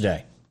taken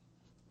yesterday.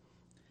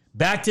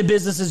 Back to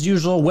business as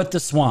usual with the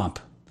swamp.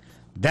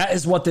 That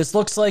is what this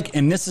looks like,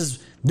 and this is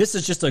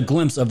just a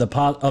glimpse of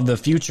the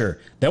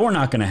future that we're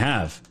not going to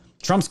have.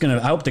 I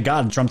hope to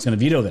God Trump's going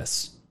to veto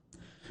this.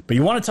 But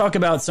you want to talk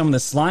about some of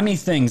the slimy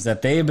things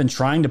that they have been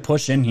trying to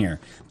push in here.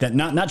 That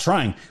not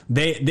trying.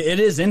 It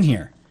is in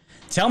here.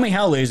 Tell me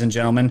how, ladies and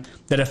gentlemen,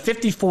 that a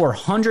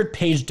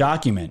 5,400-page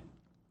document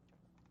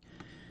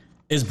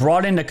is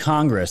brought into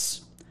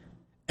Congress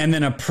and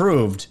then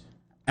approved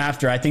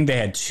after, I think they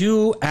had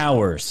 2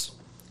 hours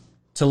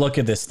to look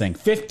at this thing.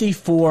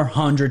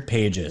 5,400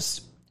 pages.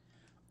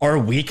 Are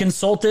we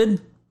consulted?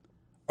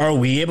 Are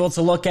we able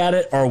to look at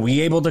it? Are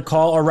we able to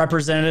call our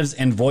representatives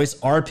and voice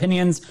our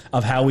opinions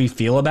of how we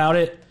feel about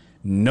it?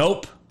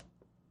 Nope.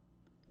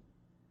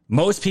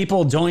 Most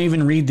people don't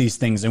even read these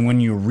things, and when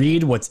you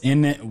read what's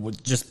in it, we're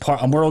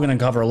going to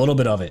cover a little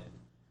bit of it.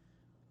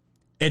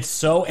 It's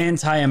so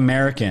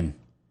anti-American,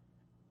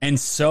 and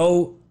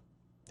so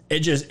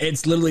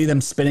it's literally them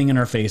spitting in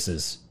our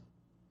faces.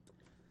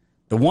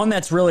 The one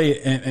that's really,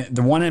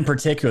 the one in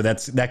particular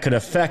that could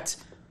affect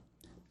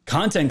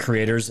content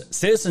creators,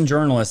 citizen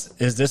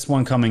journalists, is this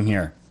one coming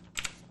here.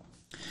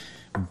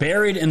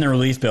 Buried in the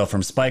relief bill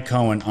from Spike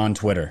Cohen on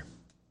Twitter.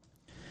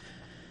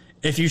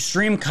 If you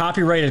stream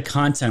copyrighted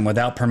content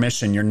without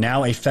permission, you're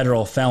now a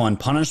federal felon,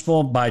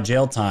 punishable by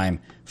jail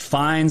time,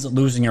 fines,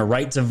 losing your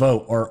right to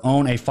vote or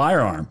own a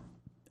firearm,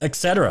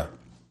 etc.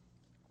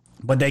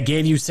 But they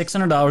gave you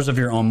 $600 of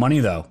your own money,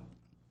 though.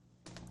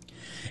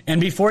 And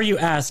before you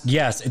ask,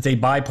 yes, it's a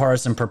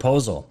bipartisan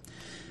proposal.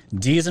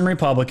 D's and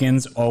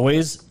Republicans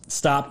always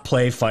stop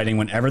play fighting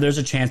whenever there's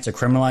a chance to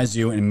criminalize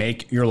you and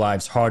make your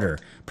lives harder.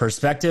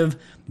 Perspective,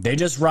 they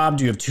just robbed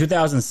you of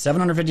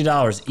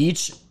 $2,750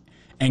 each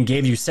and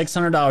gave you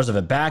 $600 of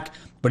it back.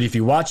 But if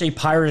you watch a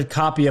pirated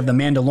copy of The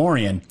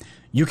Mandalorian,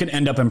 you can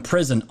end up in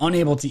prison,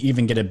 unable to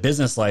even get a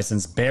business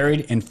license,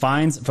 buried in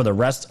fines for the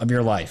rest of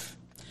your life.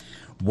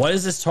 What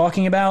is this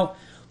talking about?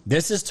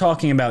 This is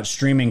talking about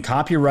streaming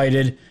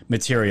copyrighted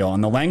material,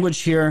 and the language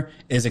here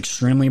is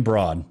extremely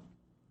broad.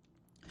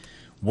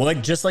 Well,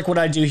 just like what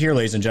I do here,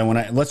 ladies and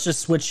gentlemen, let's just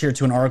switch here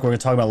to an article we're going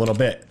to talk about a little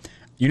bit.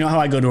 You know how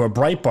I go to a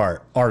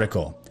Breitbart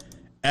article,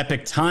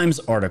 Epic Times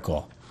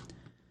article.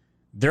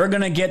 They're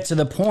going to get to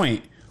the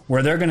point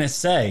where they're going to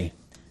say,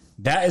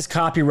 that is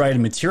copyrighted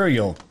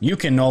material. You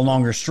can no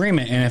longer stream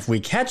it, and if we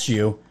catch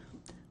you,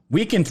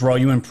 we can throw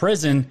you in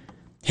prison,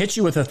 hit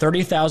you with a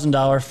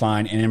 $30,000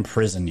 fine, and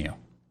imprison you.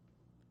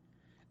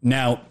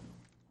 Now,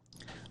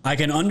 I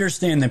can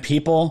understand the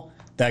people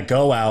that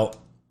go out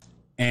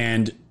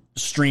and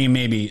stream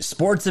maybe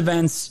sports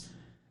events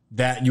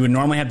that you would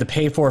normally have to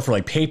pay for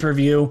like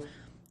pay-per-view,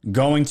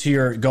 going to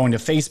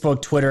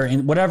Facebook, Twitter,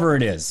 and whatever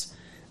it is.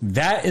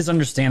 That is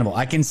understandable.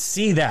 I can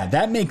see that.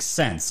 That makes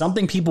sense.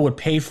 Something people would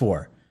pay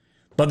for.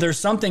 But there's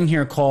something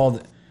here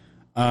called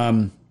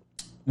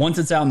once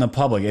it's out in the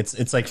public,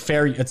 it's like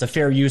it's a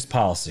fair use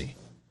policy.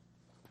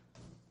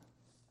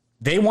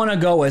 They want to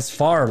go as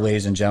far,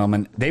 ladies and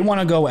gentlemen. They want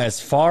to go as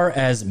far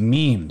as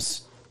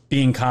memes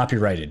being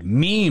copyrighted.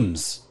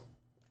 Memes.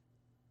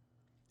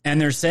 And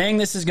they're saying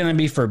this is going to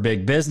be for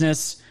big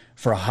business,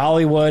 for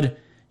Hollywood.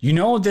 You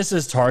know what this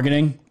is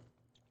targeting?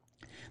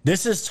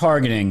 This is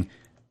targeting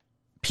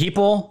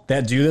people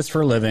that do this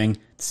for a living,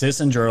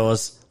 citizen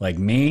journalists like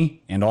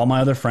me and all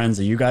my other friends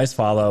that you guys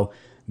follow.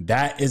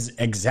 That is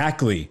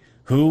exactly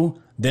who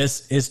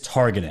this is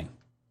targeting.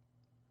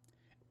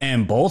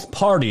 And both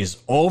parties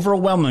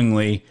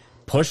overwhelmingly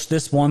push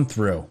this one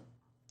through.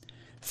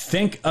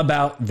 Think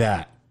about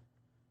that.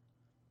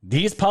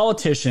 These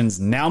politicians,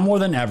 now more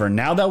than ever,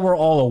 now that we're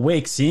all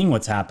awake seeing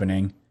what's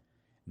happening,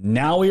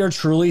 now we are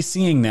truly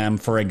seeing them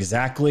for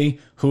exactly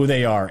who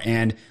they are.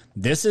 And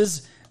this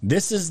is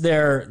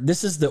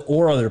the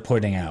aura they're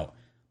putting out.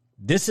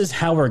 This is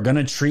how we're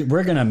going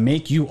to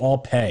make you all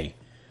pay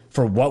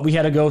for what we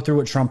had to go through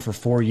with Trump for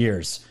 4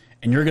 years.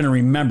 And you're going to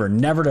remember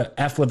never to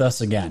F with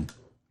us again.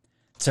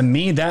 To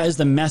me, that is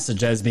the message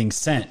that is being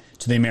sent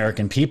to the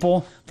American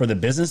people for the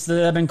businesses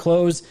that have been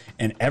closed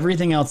and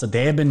everything else that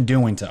they have been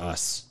doing to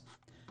us.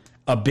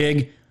 A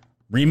big,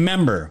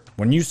 remember,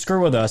 when you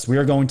screw with us, we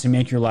are going to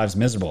make your lives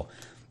miserable.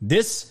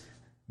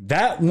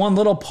 That one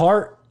little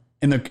part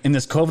in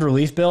this COVID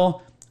relief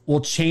bill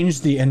will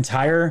change the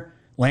entire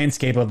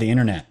landscape of the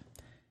internet.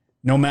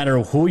 No matter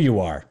who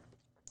you are.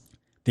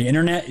 The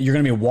internet, you're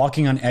going to be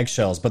walking on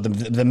eggshells.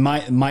 But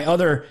my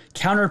other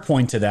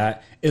counterpoint to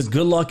that is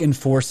good luck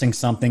enforcing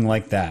something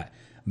like that.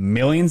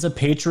 Millions of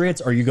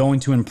patriots, are you going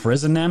to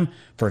imprison them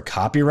for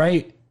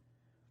copyright?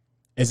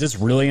 Is this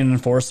really an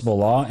enforceable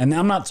law? And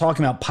I'm not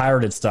talking about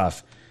pirated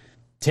stuff,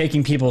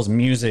 taking people's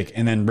music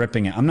and then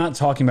ripping it. I'm not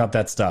talking about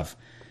that stuff.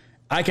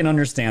 I can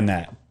understand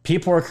that.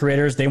 People are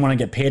creators. They want to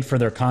get paid for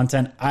their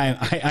content.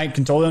 I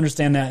can totally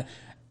understand that,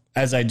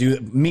 as I do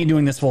me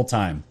doing this full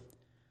time.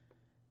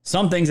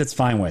 Some things it's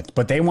fine with,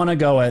 but they want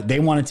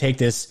to take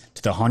this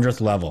to the 100th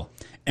level.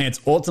 And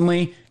it's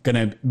ultimately going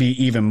to be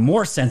even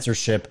more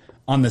censorship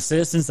on the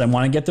citizens that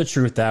want to get the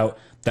truth out,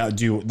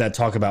 that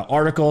talk about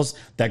articles,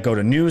 that go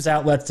to news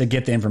outlets to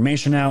get the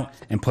information out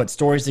and put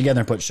stories together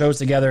and put shows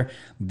together.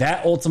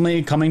 That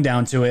ultimately, coming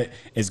down to it,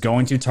 is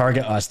going to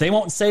target us. They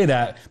won't say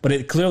that, but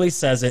it clearly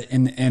says it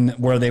in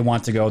where they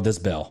want to go with this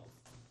bill.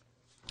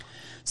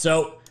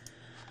 So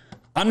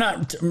I'm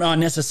not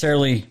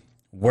necessarily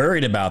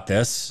worried about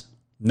this.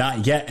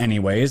 Not yet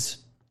anyways,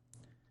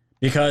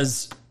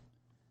 because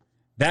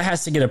that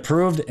has to get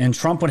approved and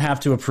Trump would have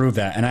to approve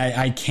that. And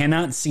I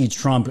cannot see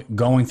Trump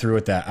going through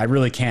with that. I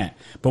really can't.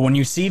 But when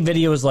you see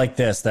videos like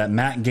this that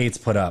Matt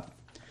Gaetz put up,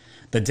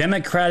 the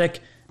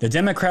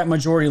Democrat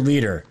majority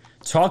leader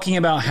talking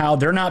about how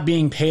they're not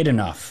being paid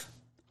enough.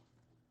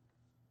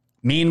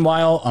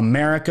 Meanwhile,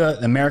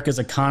 America's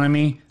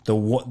economy,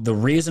 the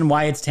reason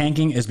why it's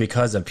tanking is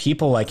because of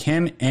people like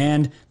him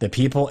and the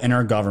people in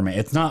our government.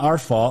 It's not our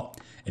fault.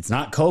 It's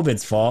not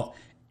COVID's fault.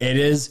 It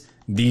is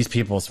these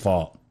people's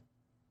fault.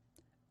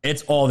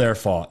 It's all their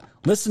fault.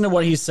 Listen to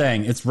what he's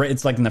saying. It's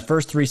like in the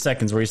first 3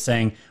 seconds where he's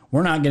saying,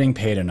 we're not getting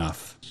paid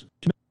enough.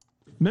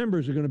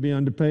 Members are going to be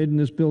underpaid in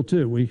this bill,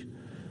 too. We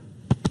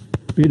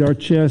beat our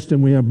chest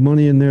and we have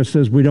money in there that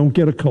says we don't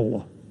get a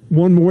COLA.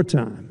 One more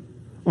time.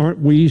 Aren't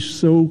we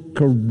so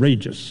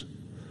courageous?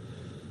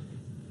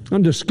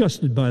 I'm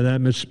disgusted by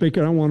that, Mr.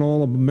 Speaker. I want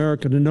all of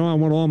America to know. I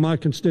want all my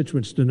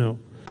constituents to know.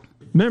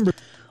 Members.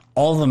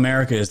 All of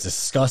America is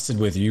disgusted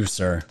with you,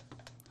 sir.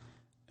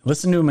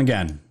 Listen to him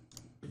again.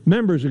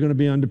 Members are going to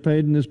be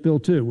underpaid in this bill,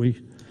 too.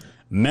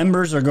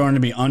 Members are going to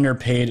be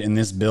underpaid in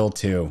this bill,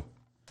 too.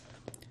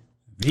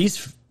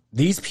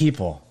 These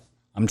people,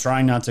 I'm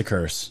trying not to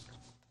curse.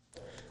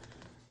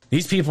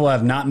 These people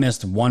have not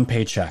missed one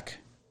paycheck.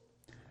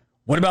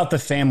 What about the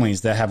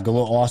families that have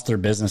lost their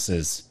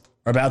businesses,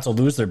 are about to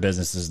lose their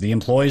businesses, the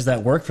employees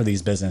that work for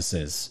these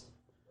businesses?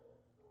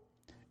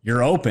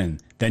 You're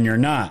open, then you're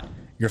not.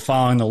 You're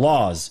following the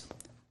laws.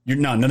 They're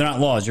not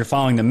laws. You're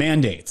following the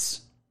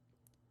mandates.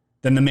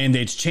 Then the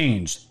mandates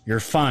change.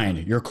 You're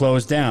fined. You're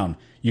closed down.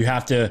 You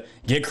have to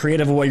get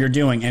creative with what you're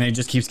doing, and it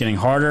just keeps getting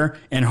harder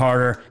and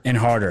harder and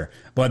harder.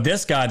 But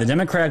this guy, the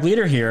Democratic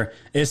leader here,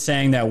 is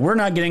saying that we're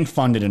not getting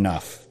funded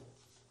enough.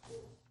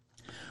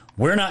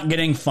 We're not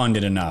getting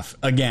funded enough.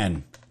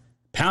 Again,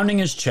 pounding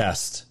his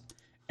chest.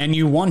 And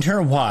you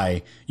wonder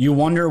why. You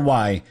wonder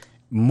why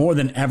more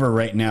than ever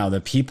right now, the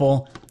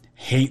people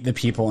hate the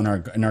people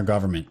in our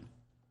government.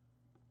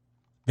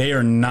 They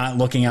are not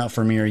looking out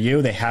for me or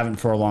you. They haven't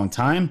for a long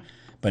time.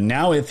 But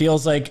now it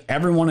feels like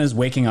everyone is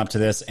waking up to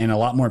this and a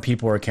lot more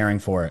people are caring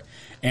for it.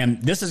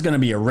 And this is going to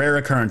be a rare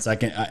occurrence. I'm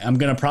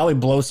going to probably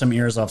blow some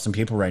ears off some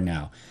people right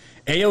now.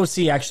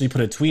 AOC actually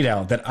put a tweet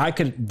out that I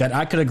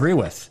could agree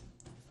with.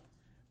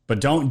 But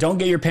don't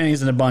get your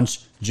pennies in a bunch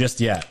just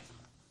yet.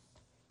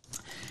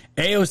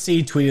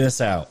 AOC tweeted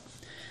this out.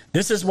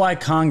 This is why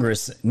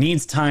Congress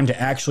needs time to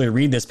actually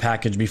read this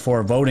package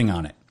before voting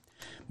on it.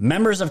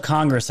 Members of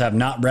Congress have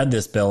not read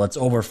this bill. It's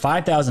over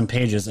 5,000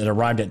 pages. It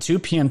arrived at 2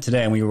 p.m.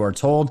 today, and we were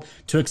told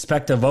to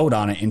expect a vote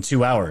on it in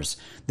 2 hours.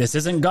 This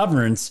isn't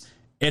governance.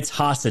 It's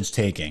hostage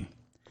taking.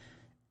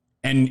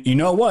 And you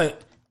know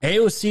what?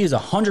 AOC is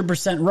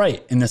 100%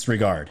 right in this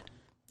regard.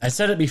 I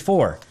said it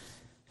before.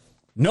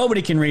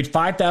 Nobody can read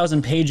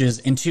 5,000 pages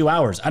in 2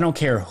 hours. I don't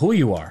care who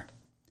you are.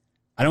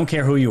 I don't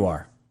care who you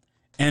are.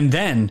 And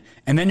then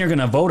you're going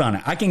to vote on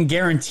it. I can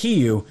guarantee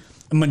you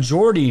a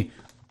majority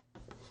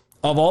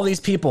of all these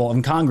people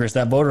in Congress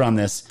that voted on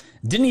this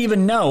didn't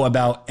even know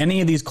about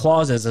any of these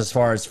clauses as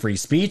far as free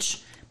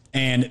speech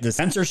and the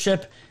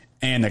censorship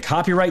and the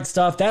copyright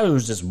stuff. That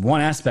was just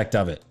one aspect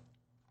of it.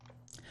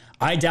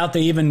 I doubt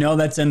they even know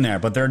that's in there,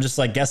 but they're just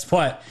like, guess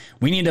what?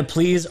 We need to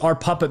please our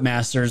puppet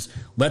masters.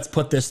 Let's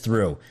put this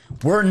through.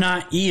 We're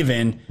not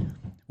even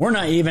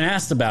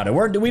asked about it.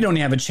 We don't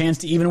have a chance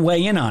to even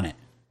weigh in on it.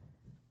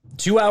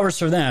 2 hours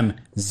for them,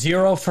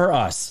 0 for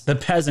us, the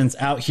peasants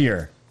out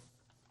here.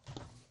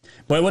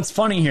 But what's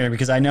funny here,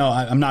 because I know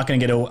I'm not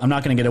going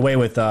to get away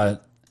with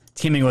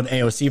teaming with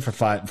AOC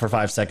for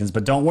 5 seconds,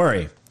 but don't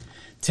worry.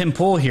 Tim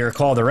Pool here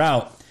called her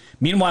out.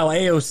 Meanwhile,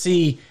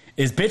 AOC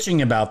is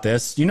bitching about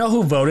this. You know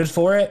who voted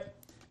for it?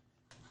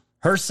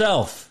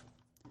 Herself.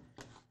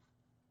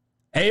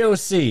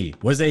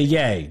 AOC was a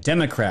yay,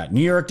 Democrat,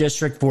 New York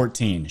District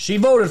 14. She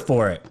voted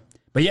for it,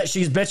 but yet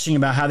she's bitching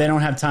about how they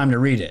don't have time to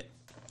read it.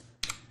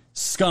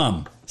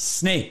 Scum.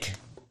 Snake.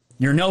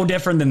 You're no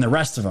different than the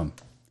rest of them.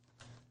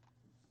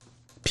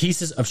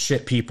 Pieces of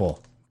shit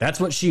people. That's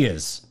what she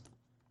is.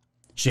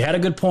 She had a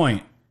good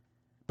point,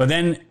 but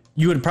then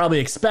you would probably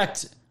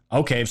expect,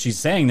 okay, if she's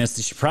saying this,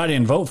 she probably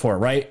didn't vote for it,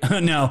 right?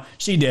 No,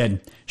 she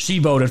did. She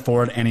voted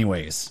for it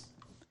anyways.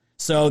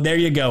 So there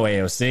you go,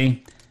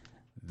 AOC.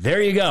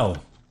 There you go.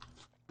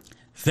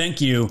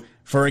 Thank you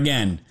for,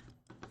 again,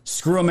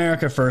 screw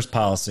America first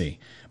policy.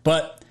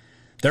 But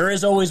there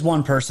is always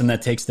one person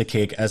that takes the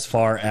cake as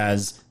far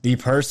as the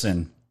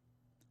person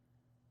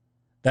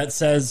that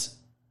says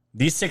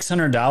these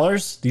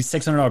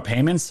 $600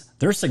 payments,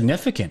 they're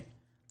significant.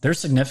 They're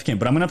significant.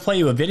 But I'm going to play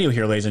you a video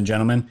here, ladies and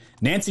gentlemen.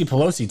 Nancy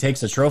Pelosi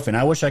takes a trophy, and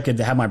I wish I could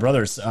have my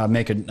brothers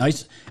make a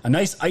nice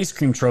ice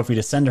cream trophy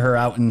to send to her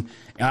out in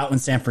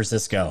San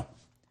Francisco.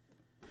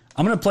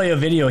 I'm going to play a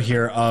video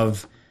here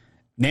of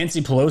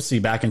Nancy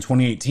Pelosi back in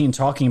 2018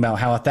 talking about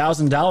how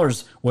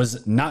 $1,000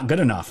 was not good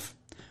enough,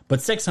 but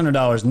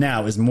 $600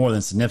 now is more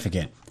than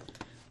significant.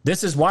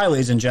 This is why,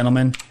 ladies and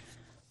gentlemen,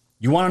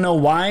 you want to know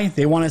why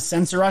they want to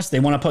censor us? They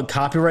want to put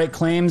copyright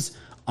claims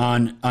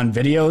on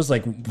videos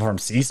like from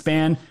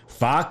C-SPAN,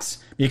 Fox,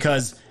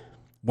 because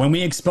when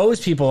we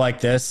expose people like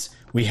this,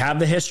 we have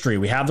the history,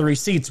 we have the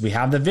receipts, we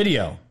have the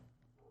video.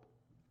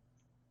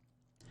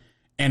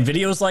 And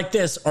videos like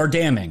this are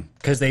damning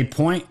because they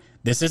point,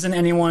 this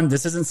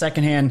isn't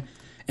secondhand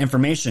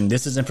information.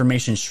 This is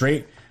information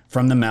straight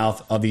from the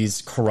mouth of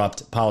these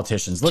corrupt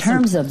politicians.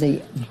 Listen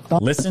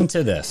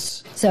to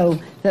this.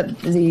 So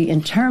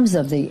in terms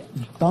of the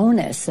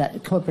bonus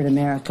that corporate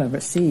America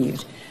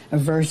received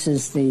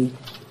versus the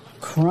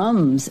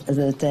crumbs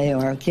that they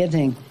are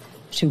giving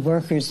to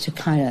workers to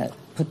kind of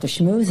put the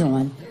schmooze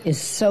on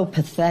is so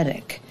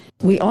pathetic.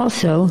 We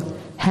also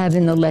have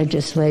in the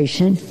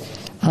legislation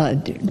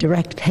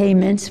direct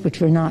payments,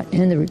 which were not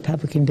in the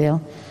Republican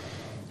bill,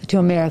 to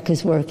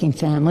America's working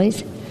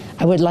families.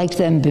 I would like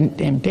them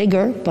been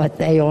bigger, but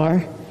they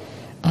are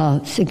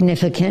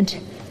significant,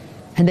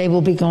 and they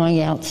will be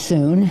going out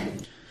soon.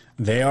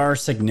 They are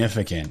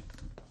significant.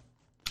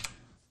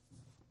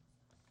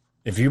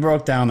 If you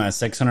broke down that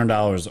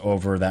 $600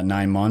 over that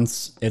 9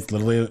 months, it's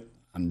literally,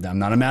 I'm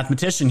not a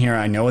mathematician here.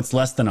 I know it's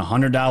less than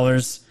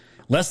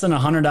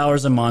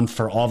 $100 a month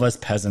for all of us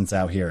peasants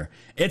out here.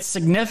 It's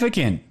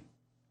significant.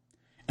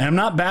 And I'm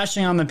not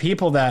bashing on the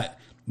people that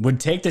would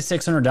take the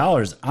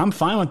 $600. I'm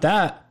fine with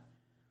that.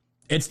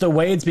 It's the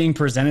way it's being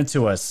presented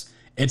to us.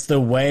 It's the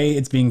way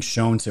it's being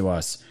shown to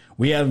us.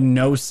 We have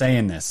no say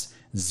in this.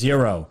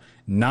 0.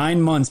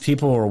 9 months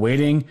people were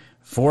waiting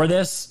for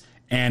this,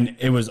 and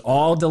it was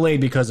all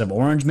delayed because of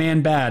Orange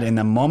Man bad. And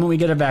the moment we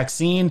get a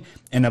vaccine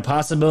and the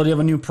possibility of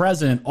a new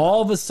president,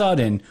 all of a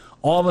sudden,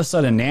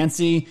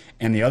 Nancy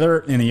and the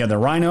other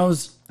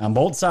rhinos on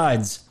both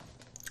sides,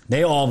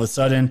 they all of a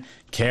sudden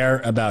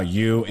care about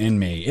you and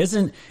me.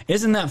 Isn't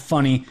that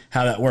funny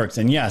how that works?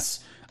 And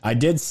yes, I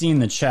did see in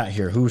the chat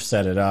here who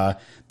said it.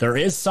 There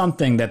is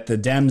something that the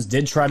Dems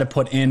did try to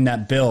put in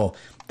that bill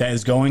that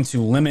is going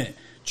to limit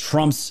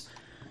Trump's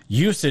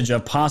usage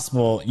of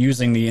possible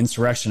using the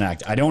Insurrection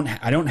Act. I don't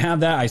have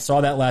that. I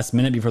saw that last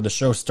minute before the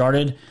show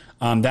started.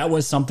 That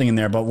was something in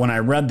there. But when I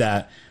read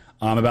that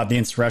about the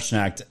Insurrection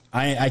Act,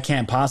 I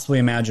can't possibly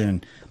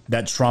imagine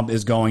that Trump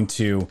is going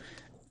to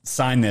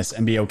sign this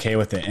and be okay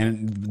with it.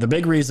 And the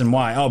big reason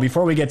why,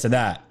 before we get to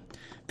that,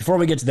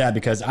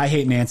 because I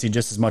hate Nancy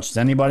just as much as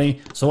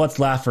anybody, so let's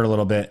laugh for a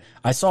little bit.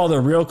 I saw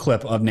the real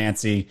clip of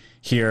Nancy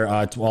here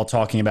while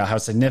talking about how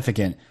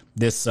significant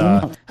this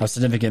I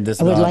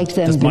would like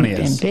them this money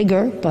to is. be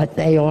bigger, but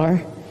they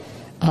are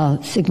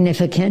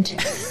significant,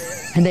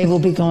 and they will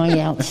be going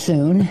out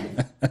soon.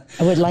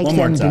 I would like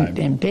them to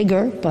be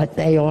bigger, but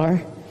they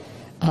are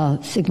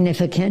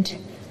significant,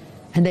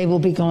 and they will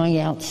be going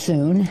out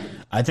soon.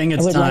 I think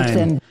it's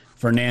time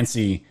for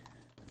Nancy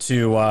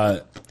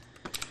to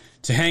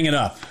hang it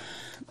up.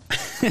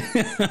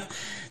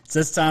 It's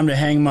just time to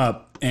hang them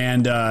up,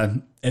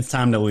 and it's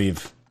time to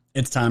leave.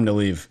 It's time to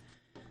leave.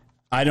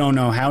 I don't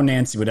know how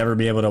Nancy would ever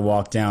be able to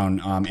walk down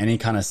any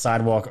kind of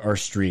sidewalk or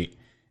street,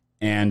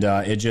 and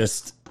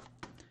this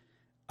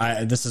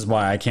is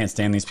why I can't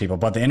stand these people.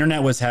 But the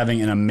internet was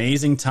having an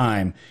amazing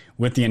time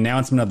with the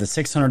announcement of the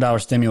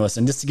 $600 stimulus.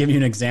 And just to give you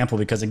an example,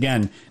 because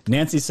again,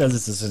 Nancy says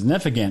this is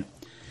significant.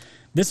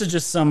 This is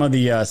just some of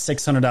the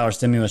 $600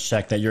 stimulus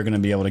check that you're going to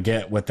be able to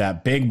get with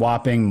that big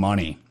whopping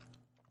money.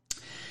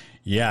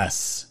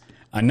 Yes,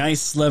 a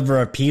nice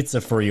sliver of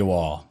pizza for you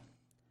all.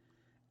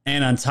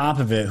 And on top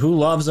of it, who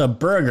loves a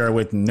burger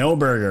with no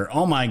burger?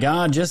 Oh my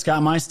God, just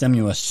got my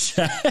stimulus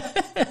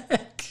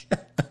check.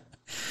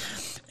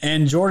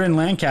 And Jordan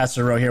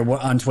Lancaster wrote here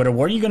on Twitter,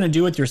 what are you going to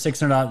do with your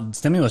 $600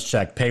 stimulus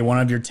check? Pay one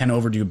of your 10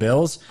 overdue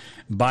bills,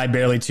 buy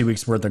barely 2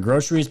 weeks worth of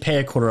groceries, pay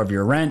a quarter of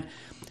your rent? ?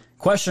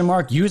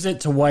 Use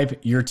it to wipe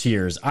your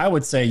tears. I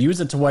would say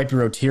use it to wipe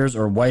your own tears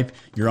or wipe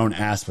your own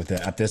ass with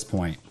it at this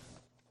point.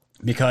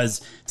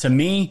 Because to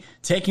me,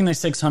 taking the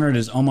 600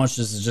 is almost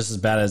just as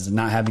bad as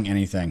not having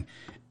anything.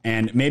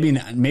 And maybe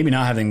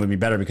not having would be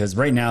better, because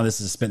right now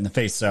this is a spit in the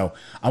face. So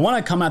I want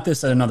to come at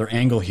this at another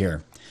angle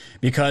here,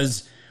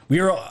 because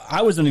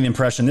I was under the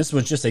impression this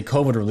was just a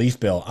COVID relief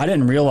bill. I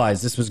didn't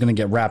realize this was going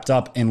to get wrapped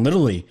up in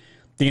literally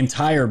the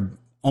entire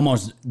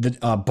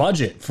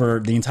budget for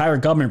the entire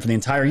government for the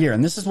entire year.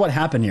 And this is what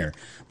happened here.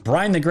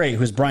 Brian the Great,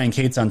 who's Brian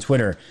Cates on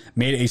Twitter,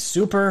 made a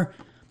super,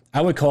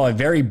 I would call a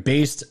very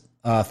based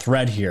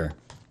thread here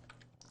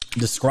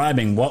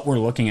describing what we're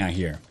looking at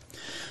here.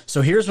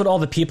 So here's what all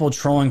the people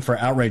trolling for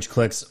outrage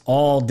clicks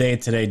all day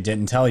today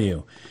didn't tell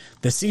you.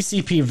 The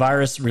CCP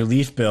virus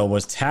relief bill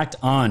was tacked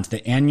on to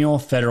the annual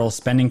federal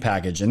spending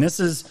package. And this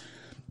is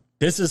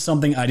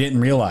something I didn't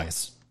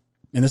realize.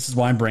 And this is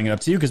why I'm bringing it up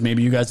to you, because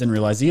maybe you guys didn't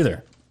realize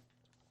either.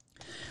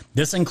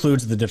 This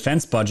includes the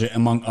defense budget,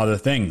 among other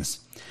things.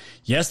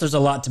 Yes, there's a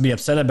lot to be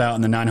upset about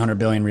in the $900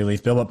 billion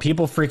relief bill, but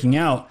people freaking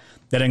out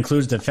that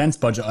includes defense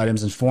budget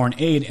items and foreign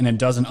aid and a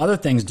dozen other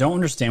things don't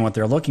understand what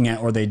they're looking at,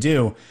 or they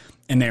do,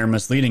 and they are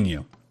misleading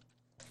you.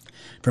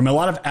 From a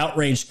lot of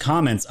outraged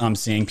comments I'm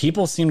seeing,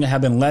 people seem to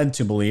have been led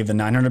to believe the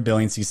 $900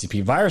 billion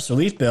CCP virus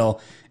relief bill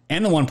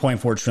and the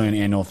 $1.4 trillion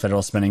annual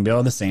federal spending bill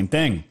are the same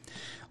thing,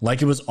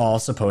 like it was all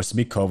supposed to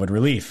be COVID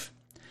relief.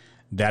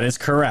 That is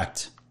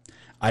correct.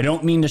 I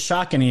don't mean to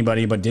shock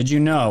anybody, but did you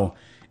know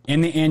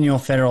in the annual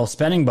federal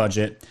spending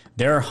budget,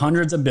 there are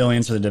hundreds of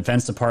billions for the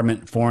Defense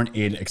Department, foreign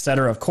aid,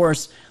 etc. Of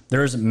course,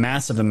 there's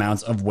massive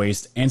amounts of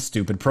waste and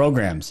stupid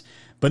programs,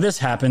 but this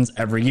happens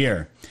every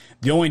year.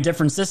 The only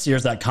difference this year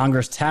is that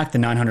Congress tacked the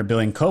 $900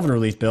 billion COVID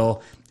relief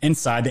bill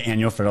inside the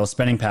annual federal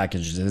spending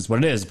package. It is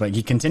what it is, but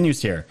he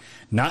continues here.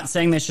 Not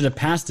saying they should have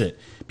passed it.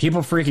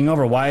 People freaking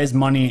over, why is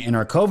money in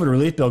our COVID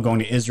relief bill going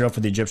to Israel for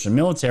the Egyptian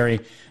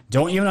military?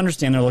 Don't even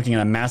understand they're looking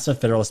at a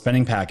massive federal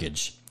spending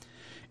package.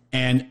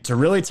 And to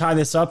really tie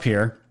this up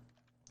here,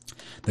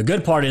 the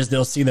good part is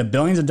they'll see the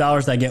billions of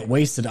dollars that get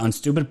wasted on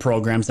stupid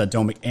programs that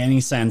don't make any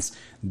sense.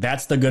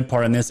 That's the good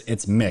part in this.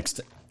 It's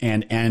mixed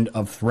and end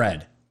of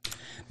thread.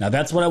 Now,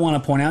 that's what I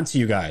want to point out to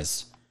you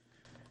guys.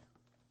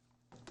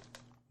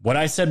 What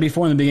I said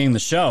before in the beginning of the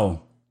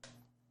show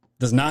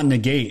does not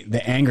negate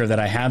the anger that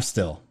I have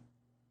still.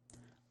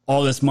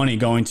 All this money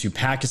going to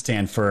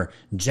Pakistan for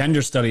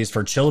gender studies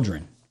for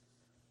children.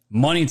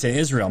 Money to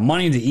Israel,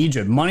 money to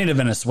Egypt, money to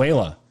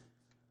Venezuela.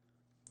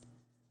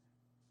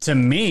 To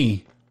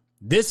me,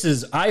 this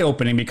is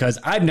eye-opening because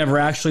I've never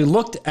actually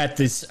looked at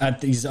these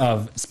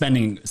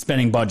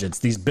spending budgets,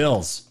 these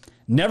bills.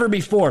 Never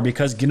before,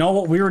 because you know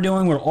what we were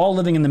doing? We're all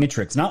living in the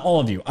matrix. Not all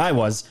of you. I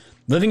was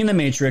living in the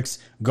matrix,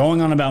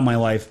 going on about my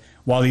life,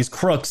 while these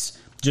crooks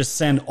just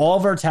send all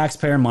of our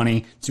taxpayer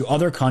money to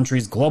other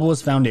countries,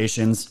 globalist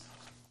foundations,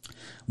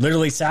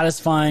 literally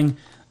satisfying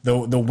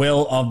the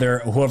will of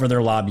whoever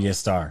their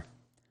lobbyists are.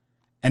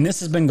 And this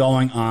has been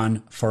going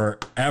on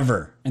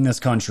forever in this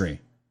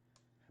country.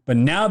 But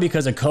now,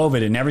 because of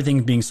COVID and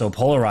everything being so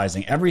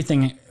polarizing,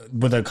 everything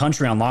with the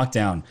country on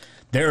lockdown,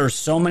 there are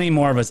so many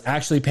more of us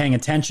actually paying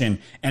attention.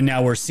 And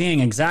now we're seeing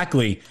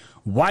exactly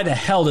why the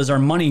hell does our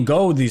money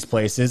go to these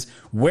places?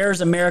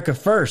 Where's America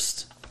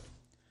first?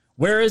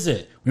 Where is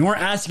it? We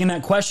weren't asking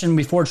that question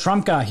before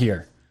Trump got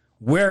here.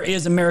 Where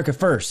is America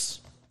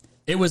first?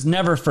 It was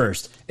never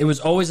first. It was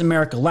always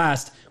America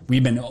last.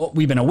 We've been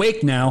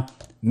awake now.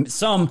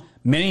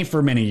 Many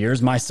for many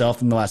years,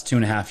 myself in the last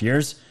 2.5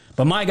 years.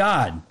 But my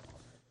God,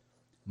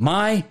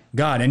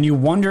 and you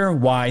wonder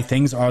why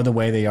things are the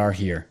way they are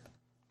here.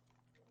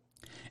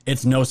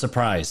 It's no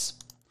surprise.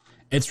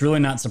 It's really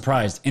not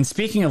surprised. And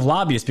speaking of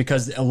lobbyists,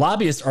 because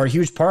lobbyists are a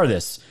huge part of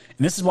this,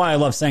 and this is why I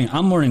love saying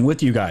I'm learning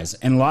with you guys,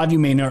 and a lot of you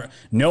may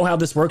know how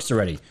this works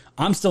already.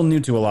 I'm still new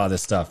to a lot of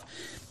this stuff.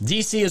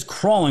 DC is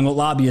crawling with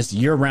lobbyists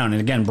year round.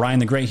 And again, Brian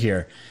the Great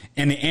here.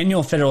 And the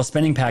annual federal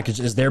spending package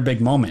is their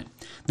big moment.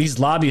 These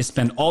lobbyists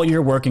spend all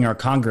year working our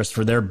Congress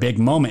for their big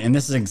moment. And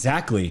this is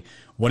exactly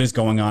what is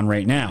going on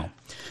right now.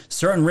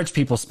 Certain rich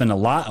people spend a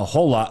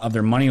whole lot of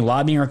their money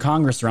lobbying our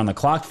Congress around the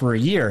clock for a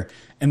year,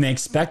 and they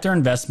expect their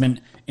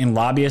investment in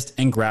lobbyists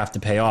and graft to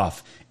pay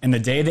off. And the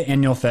day the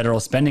annual federal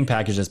spending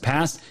package is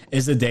passed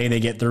is the day they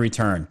get the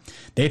return.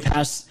 They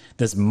pass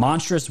this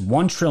monstrous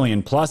 $1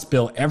 trillion plus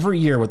bill every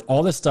year with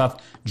all this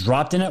stuff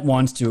dropped in at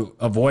once to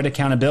avoid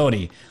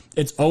accountability.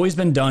 It's always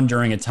been done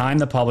during a time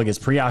the public is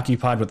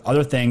preoccupied with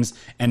other things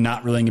and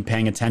not really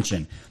paying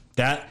attention.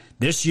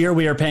 This year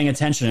we are paying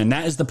attention, and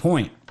that is the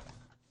point.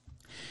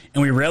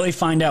 And we rarely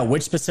find out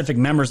which specific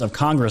members of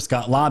Congress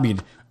got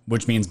lobbied,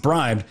 which means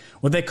bribed,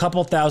 with a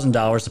couple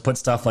 $1,000s to put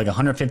stuff like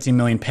 $150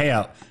 million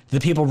payout to the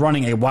people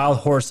running a wild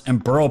horse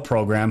and borough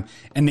program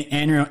and the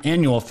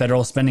annual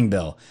federal spending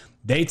bill.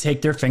 They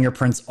take their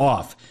fingerprints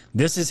off.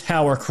 This is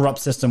how our corrupt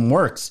system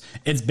works.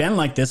 It's been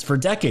like this for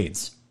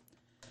decades.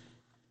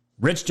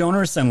 Rich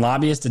donors send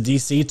lobbyists to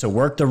D.C. to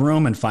work the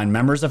room and find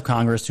members of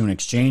Congress who, in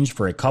exchange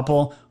for a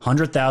couple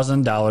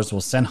 $100,000, will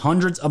send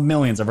hundreds of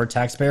millions of our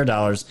taxpayer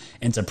dollars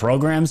into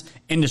programs,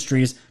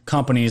 industries,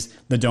 companies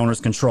the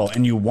donors control.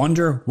 And you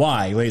wonder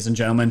why, ladies and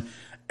gentlemen,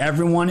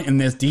 everyone in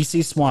this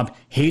D.C. swamp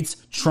hates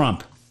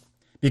Trump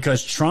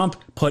because Trump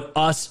put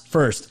us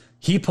first.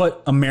 He put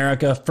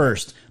America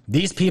first.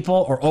 These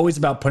people are always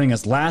about putting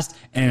us last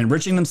and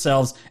enriching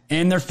themselves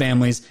and their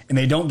families, and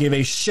they don't give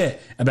a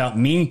shit about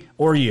me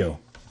or you.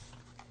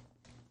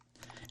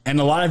 And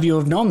a lot of you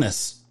have known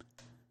this.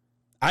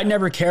 I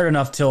never cared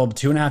enough till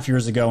 2.5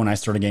 years ago when I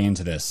started getting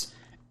into this.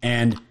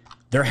 And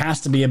there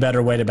has to be a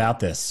better way about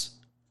this.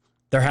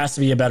 There has to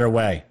be a better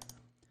way.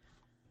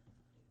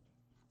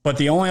 But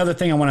the only other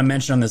thing I want to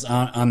mention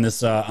on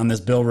this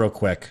bill real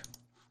quick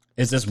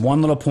is this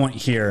one little point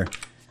here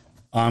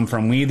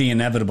from We the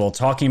Inevitable,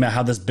 talking about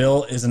how this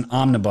bill is an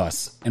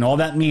omnibus. And all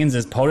that means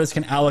is POTUS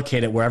can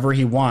allocate it wherever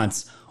he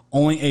wants.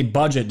 Only a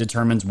budget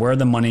determines where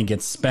the money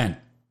gets spent.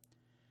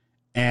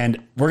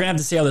 And we're going to have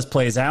to see how this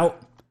plays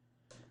out.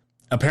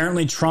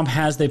 Apparently, Trump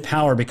has the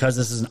power because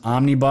this is an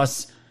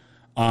omnibus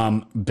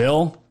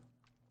bill.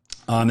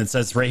 It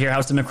says right here,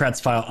 House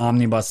Democrats file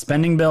omnibus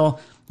spending bill.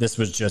 This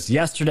was just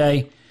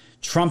yesterday.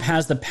 Trump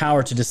has the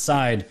power to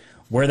decide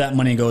where that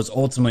money goes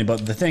ultimately.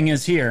 But the thing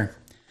is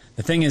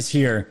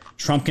here,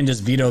 Trump can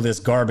just veto this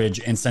garbage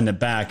and send it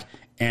back.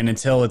 And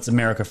until it's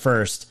America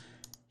first,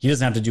 he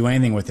doesn't have to do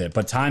anything with it.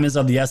 But time is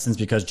of the essence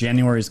because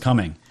January is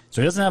coming.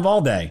 So he doesn't have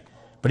all day.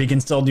 But he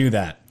can still do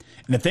that.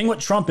 And the thing with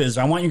Trump is,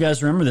 I want you guys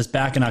to remember this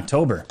back in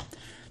October.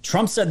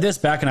 Trump said this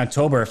back in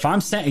October, if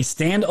I'm sent a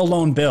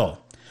standalone bill,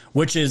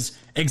 which is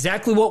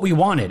exactly what we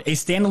wanted, a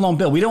standalone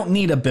bill. We don't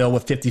need a bill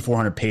with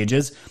 5,400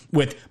 pages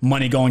with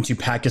money going to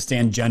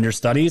Pakistan gender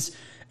studies.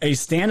 A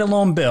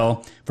standalone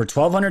bill for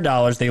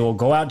 $1,200. They will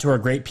go out to our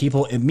great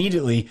people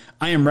immediately.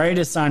 I am ready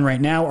to sign right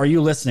now. Are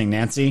you listening,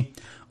 Nancy?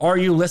 Are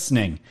you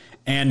listening?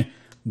 And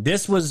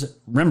this was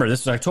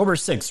October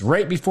 6th,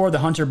 right before the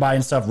Hunter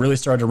Biden stuff really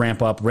started to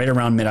ramp up, right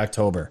around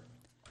mid-October.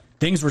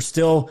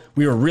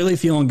 We were really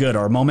feeling good.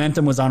 Our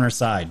momentum was on our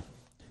side.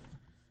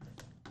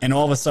 And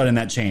all of a sudden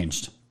that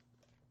changed.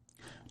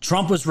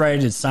 Trump was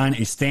ready to sign a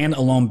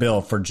standalone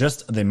bill for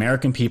just the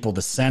American people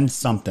to send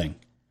something.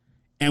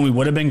 And we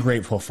would have been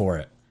grateful for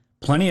it.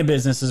 Plenty of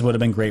businesses would have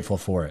been grateful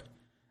for it.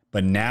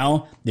 But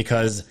now,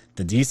 because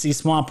the DC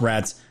swamp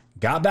rats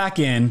got back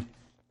in,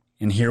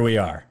 and here we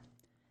are.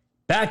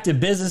 Back to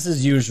business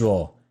as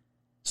usual.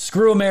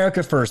 Screw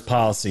America first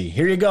policy.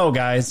 Here you go,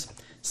 guys.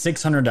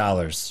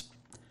 $600.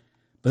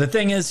 But the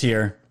thing is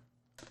here,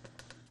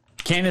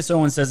 Candace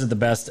Owens says it the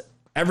best.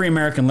 Every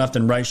American left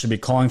and right should be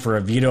calling for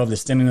a veto of the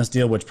stimulus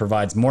deal, which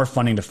provides more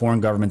funding to foreign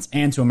governments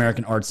and to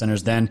American art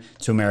centers than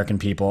to American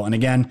people. And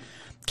again,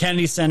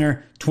 Kennedy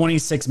Center,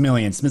 $26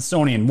 million.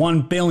 Smithsonian,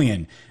 $1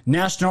 billion.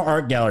 National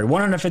Art Gallery,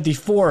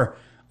 $154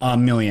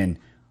 million.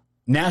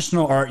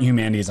 National Art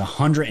Humanities,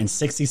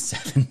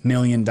 $167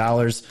 million.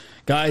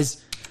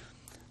 Guys,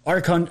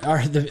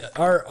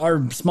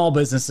 our small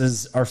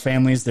businesses, our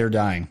families, they're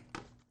dying.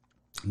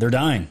 They're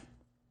dying.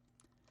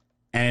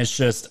 And it's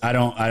just, I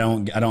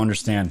don't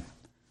understand.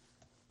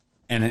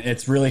 And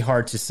it's really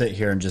hard to sit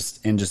here and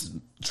just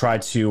try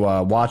to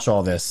watch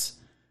all this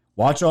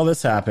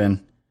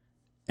happen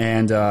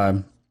and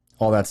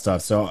all that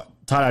stuff. So,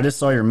 Todd, I just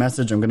saw your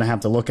message. I'm going to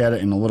have to look at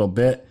it in a little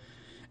bit,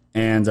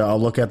 and I'll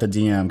look at the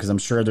DM because I'm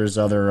sure there's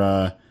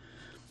other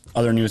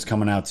news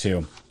coming out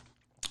too.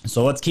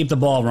 So let's keep the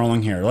ball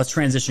rolling here. Let's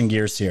transition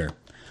gears here.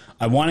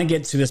 I want to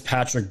get to this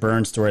Patrick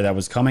Byrne story that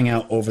was coming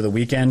out over the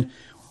weekend.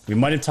 We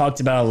might have talked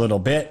about it a little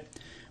bit,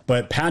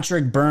 but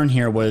Patrick Byrne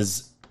here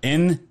was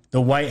in the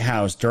White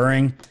House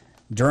during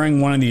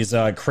one of these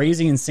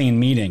crazy, insane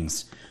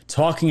meetings,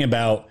 talking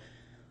about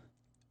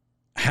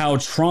how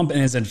Trump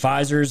and his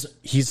advisors,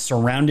 he's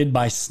surrounded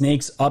by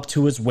snakes up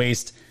to his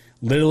waist.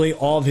 Literally,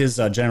 all of his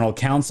general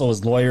counsel,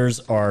 his lawyers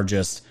are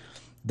just,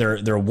 they're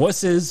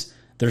wusses.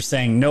 They're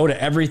saying no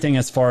to everything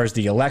as far as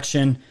the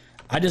election.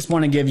 I just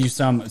want to give you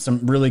some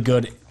really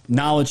good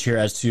knowledge here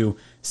as to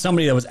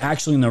somebody that was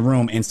actually in the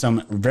room and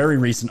some very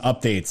recent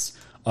updates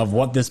of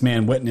what this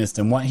man witnessed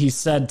and what he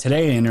said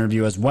today in an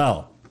interview as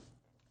well.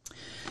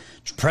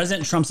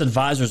 President Trump's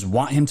advisors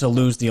want him to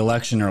lose the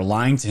election or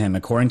lying to him,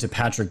 according to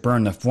Patrick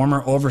Byrne, the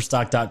former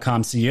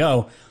Overstock.com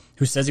CEO,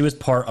 who says he was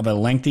part of a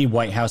lengthy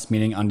White House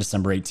meeting on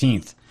December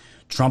 18th.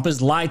 Trump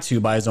is lied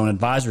to by his own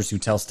advisors who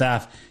tell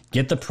staff,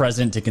 get the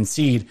president to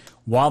concede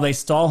while they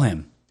stall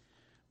him.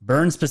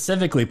 Byrne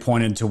specifically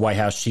pointed to White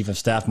House Chief of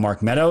Staff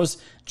Mark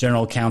Meadows,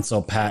 General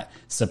Counsel Pat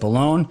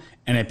Cipollone,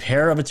 and a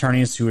pair of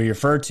attorneys who he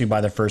referred to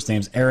by their first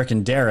names Eric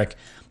and Derek.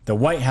 The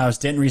White House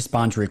didn't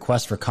respond to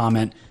requests for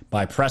comment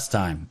by press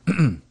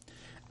time.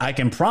 I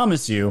can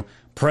promise you,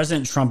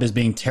 President Trump is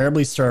being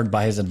terribly served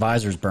by his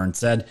advisors, Byrne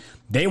said.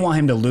 They want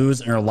him to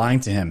lose and are lying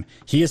to him.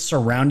 He is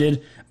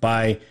surrounded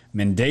by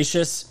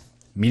mendacious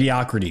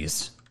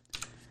mediocrities.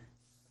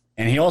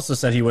 And he also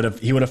said he would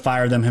have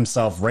fired them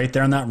himself right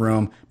there in that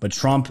room, but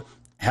Trump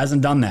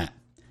hasn't done that.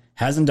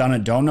 Hasn't done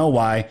it, don't know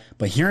why,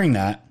 but hearing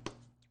that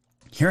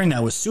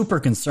was super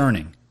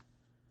concerning.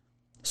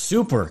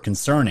 Super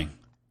concerning.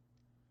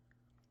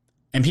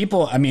 And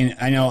people, I mean,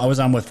 I know I was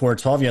on with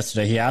 412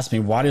 yesterday. He asked me,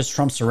 why does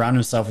Trump surround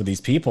himself with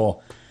these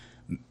people?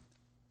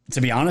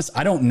 To be honest,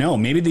 I don't know.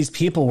 Maybe these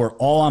people were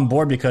all on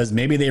board because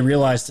maybe they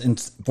realized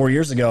 4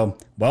 years ago,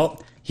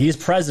 well, he's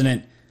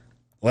president.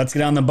 Let's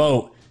get on the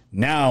boat.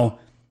 Now,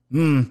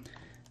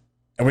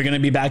 are we going to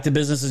be back to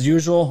business as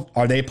usual?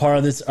 Are they part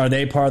of this? Are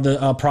they part of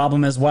the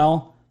problem as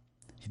well?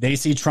 They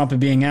see Trump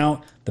being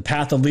out, the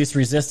path of least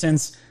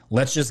resistance.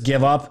 Let's just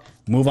give up,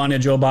 move on to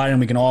Joe Biden.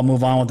 We can all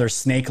move on with their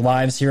snake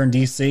lives here in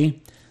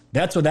D.C.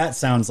 That's what that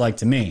sounds like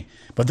to me.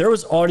 But there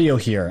was audio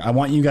here. I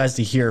want you guys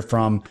to hear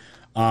from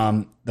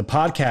the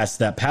podcast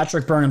that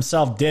Patrick Byrne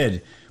himself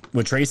did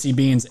with Tracy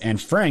Beans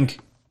and Frank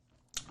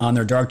on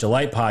their Dark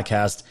Delight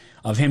podcast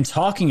of him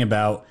talking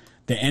about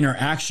the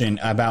interaction,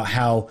 about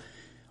how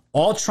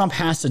all Trump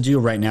has to do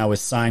right now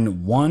is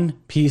sign one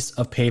piece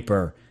of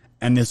paper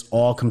and this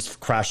all comes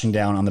crashing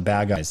down on the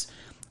bad guys.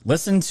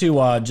 Listen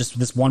to just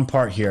this one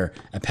part here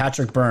at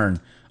Patrick Byrne,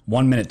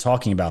 1 minute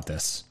talking about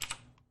this.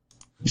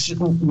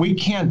 We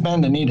can't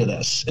bend the knee to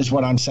this, is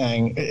what I'm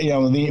saying. You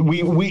know,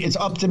 it's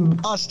up to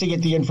us to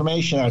get the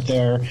information out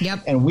there.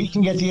 Yep. And we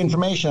can get the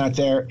information out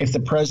there if the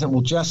president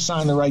will just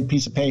sign the right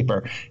piece of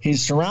paper.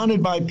 He's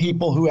surrounded by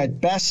people who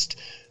at best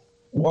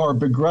or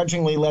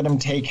begrudgingly let him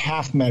take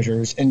half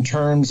measures in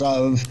terms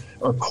of,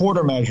 or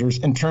quarter measures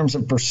in terms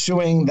of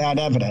pursuing that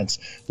evidence.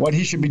 What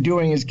he should be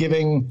doing is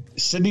giving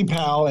Sidney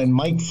Powell and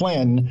Mike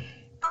Flynn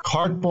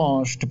carte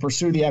blanche to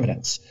pursue the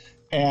evidence.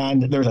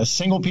 And there's a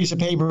single piece of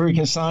paper he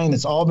can sign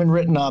that's all been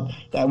written up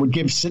that would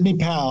give Sidney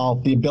Powell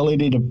the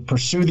ability to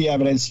pursue the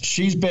evidence.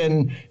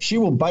 She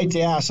will bite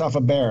the ass off a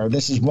bear.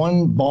 This is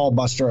one ball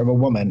buster of a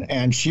woman,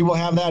 and she will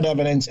have that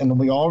evidence, and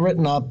it'll be all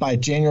written up by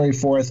January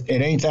 4th.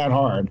 It ain't that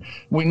hard.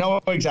 We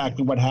know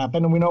exactly what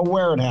happened, and we know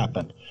where it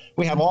happened.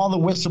 We have all the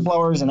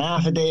whistleblowers and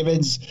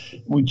affidavits.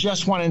 We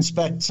just want to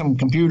inspect some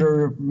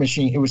computer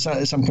machine. It was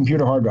some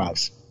computer hard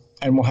drives,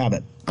 and we'll have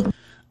it.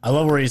 I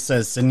love where he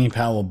says Sidney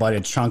Powell will bite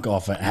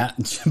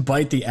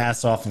bite the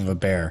ass off of a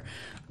bear.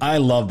 I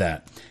love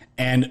that.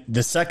 And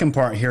the second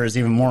part here is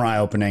even more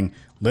eye-opening.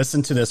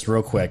 Listen to this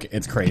real quick.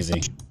 It's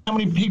crazy. How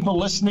many people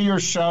listen to your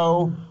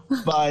show,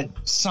 but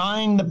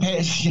sign the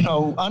page,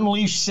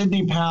 unleash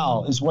Sidney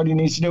Powell is what he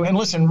needs to do. And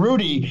listen,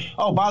 Rudy,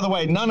 oh, by the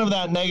way, none of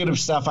that negative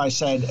stuff I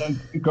said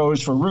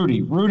goes for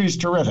Rudy. Rudy's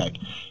terrific,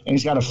 and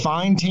he's got a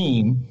fine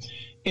team.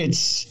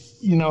 It's,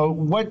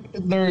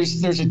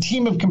 there's a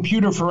team of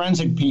computer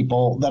forensic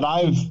people that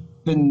I've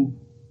been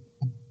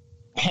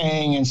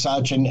paying and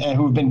such, and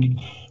who've been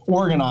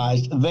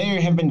organized.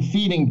 They have been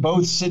feeding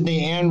both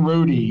Sidney and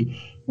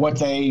Rudy what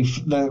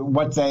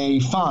they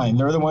find.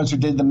 They're the ones who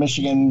did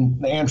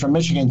the Antrim,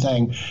 Michigan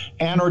thing,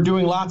 and are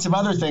doing lots of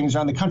other things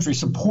around the country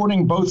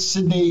supporting both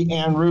Sidney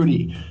and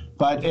Rudy.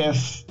 But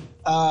if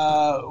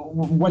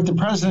what the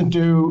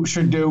president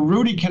should do,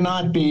 Rudy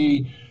cannot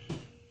be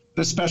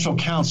the special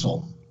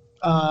counsel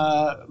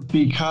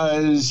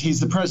because he's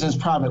the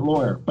president's private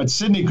lawyer. But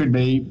Sidney could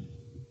be,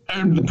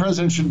 and the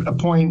president should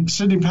appoint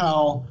Sidney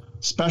Powell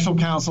special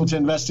counsel to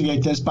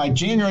investigate this. By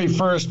January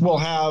 1st, we'll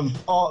have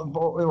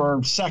or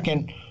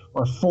 2nd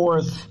or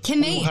 4th.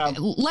 We'll have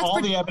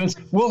all the evidence.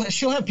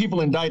 She'll have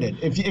people indicted.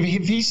 If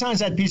he signs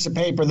that piece of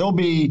paper, there'll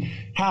be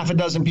half a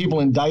dozen people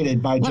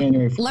indicted by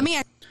January 1st. Let me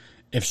ask.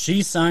 If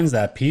he signs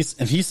that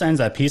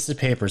piece of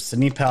paper,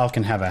 Sidney Powell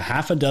can have a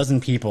half a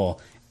dozen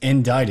people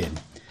indicted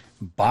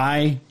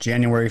by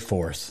January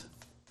 4th.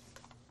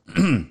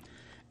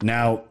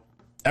 Now,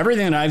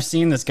 everything that I've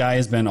seen, this guy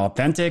has been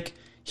authentic.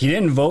 He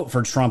didn't vote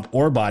for Trump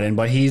or Biden,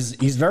 but he's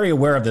very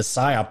aware of the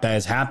psyop that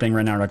is happening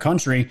right now in our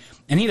country,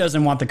 and he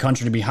doesn't want the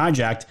country to be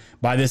hijacked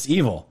by this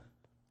evil.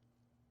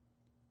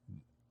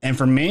 And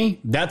for me,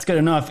 that's good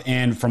enough.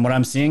 And from what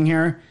I'm seeing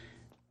here,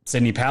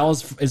 Sidney Powell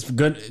is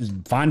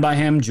good, fine by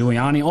him,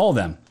 Giuliani, all of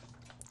them.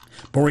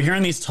 But we're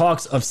hearing these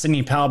talks of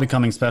Sidney Powell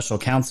becoming special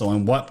counsel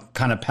and what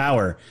kind of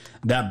power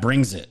that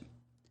brings it.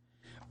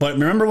 But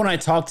remember when I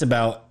talked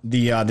about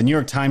the New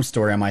York Times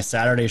story on my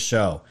Saturday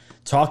show,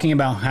 talking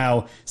about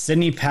how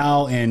Sidney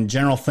Powell and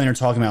General Flynn are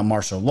talking about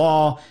martial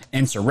law,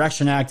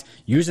 Insurrection Act,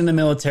 using the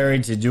military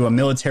to do a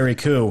military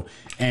coup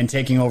and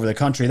taking over the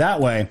country that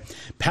way.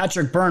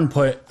 Patrick Byrne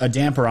put a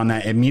damper on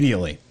that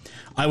immediately.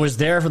 I was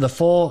there for the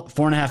full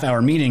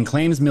 4.5-hour meeting.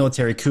 Claims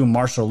military coup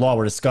martial law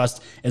were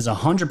discussed as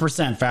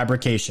 100%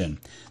 fabrication.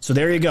 So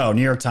there you go,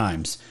 New York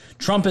Times.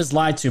 Trump is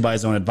lied to by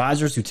his own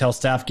advisors who tell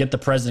staff get the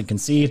president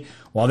concede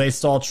while they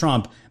stall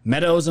Trump.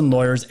 Meadows and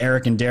lawyers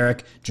Eric and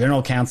Derek,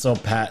 general counsel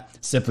Pat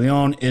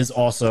Cipollone is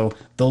also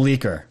the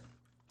leaker.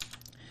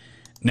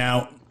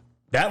 Now,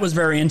 that was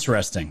very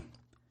interesting.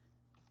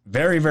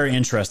 Very, very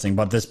interesting.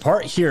 But this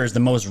part here is the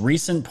most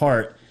recent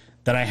part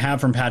that I have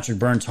from Patrick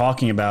Byrne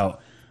talking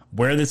about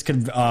where this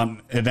could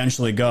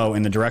eventually go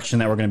in the direction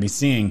that we're going to be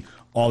seeing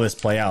all this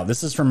play out.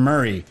 This is from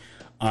Murray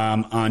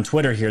on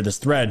Twitter here, this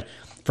thread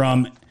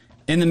from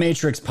In the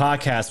Matrix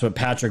podcast with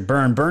Patrick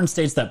Byrne. Byrne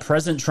states that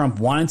President Trump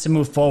wanted to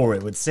move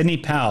forward with Sidney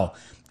Powell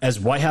as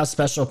White House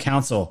special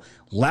counsel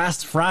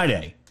last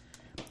Friday,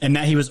 and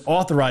that he was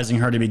authorizing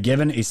her to be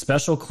given a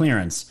special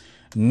clearance.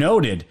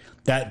 Noted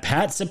that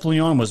Pat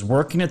Cipollone was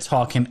working to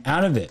talk him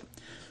out of it.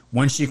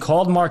 When she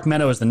called Mark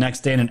Meadows the next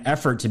day in an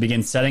effort to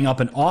begin setting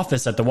up an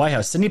office at the White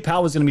House, Sidney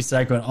Powell was going to be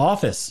setting up an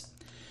office.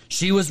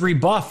 She was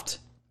rebuffed.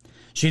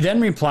 She then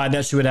replied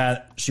that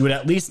she would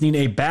at least need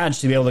a badge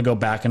to be able to go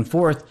back and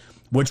forth,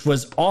 which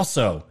was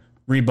also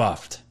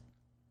rebuffed.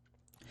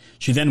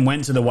 She then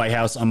went to the White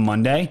House on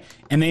Monday,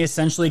 and they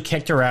essentially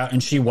kicked her out,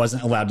 and she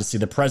wasn't allowed to see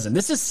the president.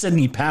 This is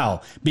Sidney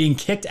Powell being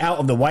kicked out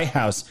of the White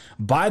House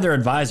by their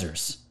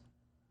advisors.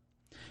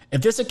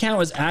 If this account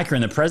was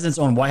accurate and the president's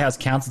own White House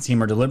counsel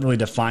team are deliberately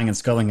defying and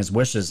sculling his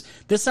wishes,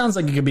 this sounds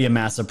like it could be a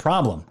massive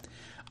problem.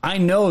 I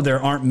know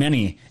there aren't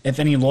many, if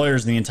any,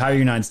 lawyers in the entire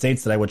United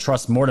States that I would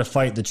trust more to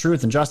fight the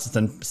truth and justice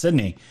than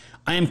Sidney.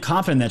 I am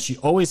confident that she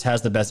always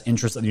has the best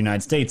interests of the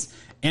United States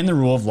and the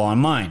rule of law in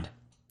mind,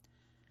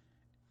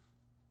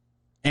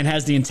 and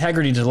has the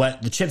integrity to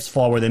let the chips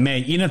fall where they may,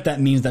 even if that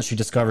means that she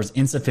discovers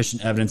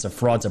insufficient evidence of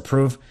fraud to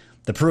prove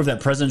that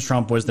President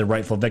Trump was the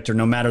rightful victor.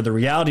 No matter the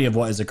reality of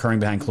what is occurring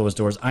behind closed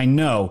doors, I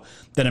know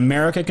that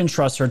America can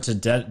trust her to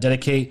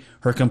dedicate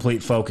her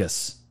complete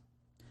focus.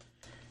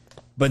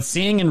 But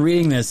seeing and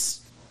reading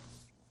this,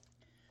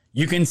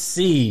 you can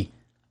see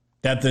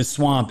that the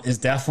swamp is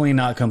definitely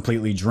not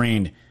completely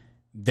drained.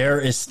 There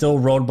is still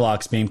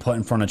roadblocks being put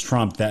in front of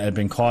Trump that have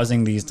been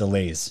causing these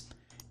delays.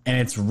 And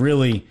it's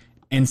really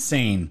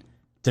insane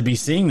to be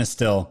seeing this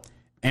still.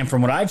 And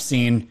from what I've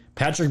seen,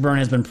 Patrick Byrne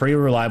has been pretty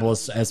reliable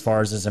as far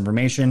as this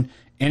information,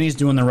 and he's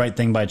doing the right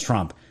thing by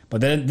Trump.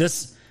 But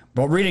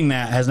reading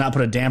that has not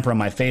put a damper on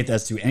my faith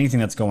as to anything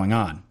that's going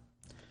on.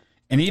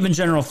 And even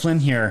General Flynn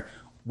here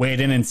weighed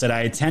in and said,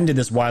 I attended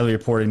this widely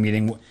reported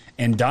meeting,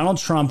 and Donald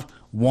Trump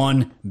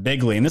won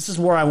bigly. And this is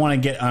where I want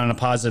to get on a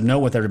positive note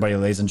with everybody,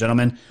 ladies and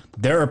gentlemen.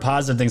 There are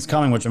positive things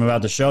coming, which I'm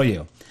about to show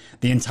you.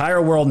 The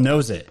entire world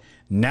knows it.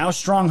 Now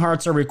strong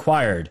hearts are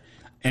required.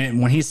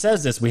 And when he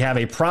says this, we have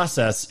a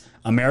process.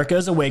 America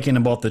is awakened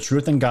to both the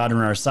truth and God on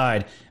our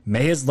side.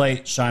 May his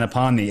light shine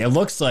upon thee. It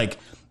looks like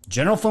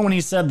General Flynn, when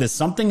he said this,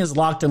 something is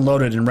locked and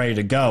loaded and ready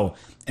to go.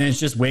 And it's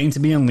just waiting to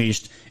be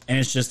unleashed. And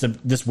it's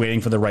just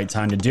waiting for the right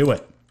time to do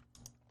it.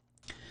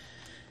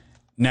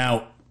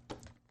 Now,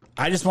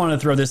 I just wanted to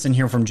throw this in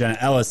here from Jenna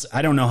Ellis.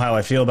 I don't know how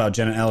I feel about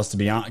Jenna Ellis, to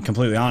be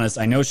completely honest.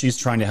 I know she's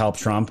trying to help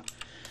Trump.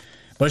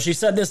 But she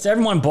said this to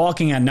everyone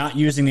balking at not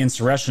using the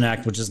Insurrection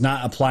Act, which is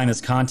not applying this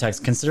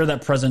context. Consider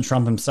that President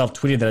Trump himself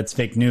tweeted that it's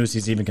fake news.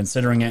 He's even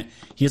considering it.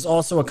 He is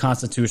also a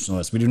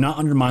constitutionalist. We do not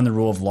undermine the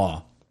rule of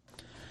law.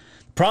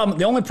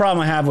 The only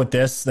problem I have with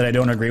this that I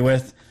don't agree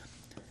with,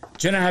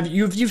 Jenna,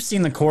 you've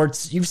seen the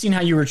courts. You've seen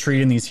how you were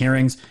treated in these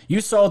hearings.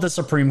 You saw what the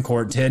Supreme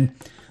Court did.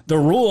 The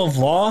rule of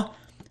law.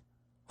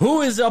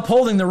 Who is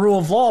upholding the rule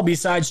of law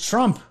besides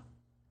Trump?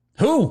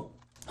 Who?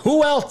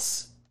 Who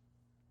else?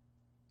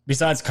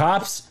 Besides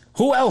cops?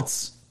 Who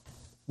else?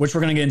 Which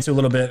we're going to get into a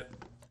little bit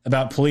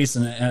about police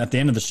at the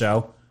end of the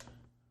show.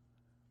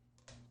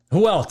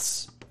 Who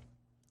else?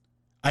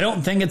 I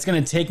don't think it's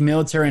going to take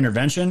military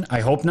intervention.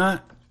 I hope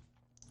not.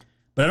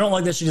 But I don't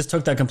like that she just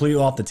took that completely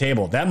off the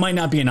table. That might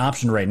not be an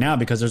option right now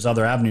because there's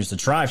other avenues to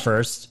try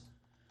first.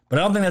 But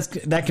I don't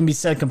think that can be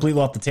said completely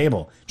off the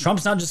table.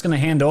 Trump's not just going to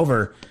hand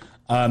over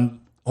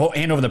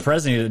the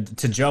president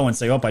to Joe and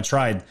say, "Oh, I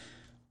tried.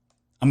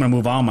 I'm going to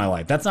move on with my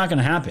life." That's not going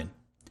to happen.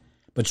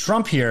 But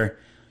Trump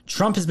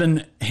has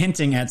been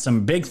hinting at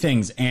some big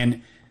things,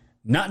 and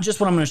not just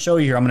what I'm going to show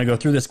you here. I'm going to go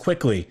through this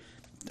quickly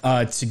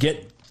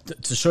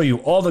to show you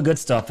all the good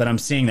stuff that I'm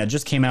seeing that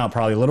just came out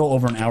probably a little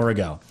over an hour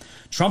ago.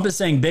 Trump is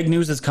saying big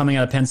news is coming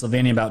out of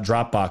Pennsylvania about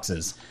drop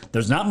boxes.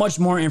 There's not much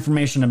more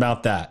information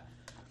about that.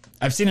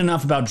 I've seen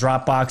enough about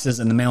drop boxes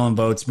and the mail-in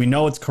votes. We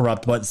know it's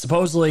corrupt, but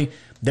supposedly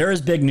there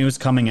is big news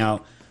coming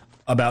out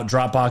about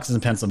drop boxes in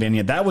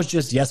Pennsylvania. That was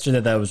just yesterday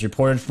that was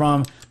reported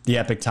from the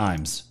Epic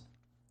Times.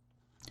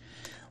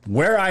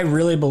 Where I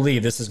really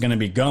believe this is going to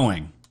be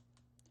going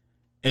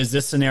is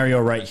this scenario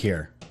right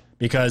here.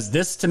 Because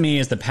this, to me,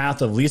 is the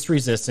path of least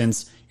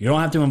resistance. You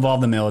don't have to involve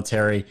the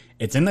military.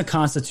 It's in the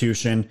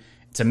Constitution.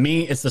 To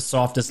me, it's the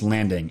softest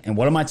landing. And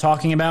what am I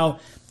talking about?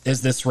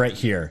 Is this right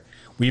here.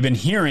 We've been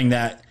hearing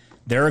that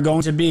there are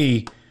going to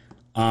be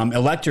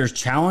electors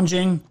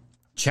challenging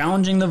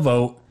the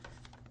vote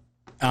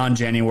on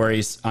January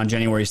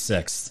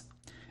 6th.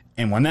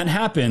 And when that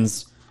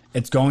happens,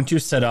 it's going to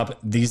set up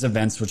these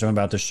events, which I'm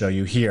about to show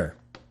you here.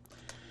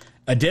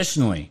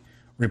 Additionally,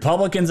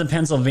 Republicans in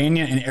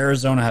Pennsylvania and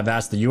Arizona have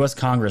asked the U.S.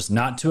 Congress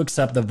not to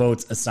accept the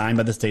votes assigned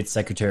by the state's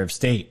Secretary of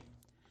State.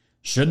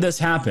 Should this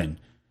happen,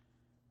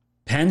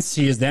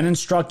 he is then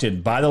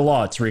instructed by the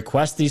law to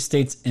request these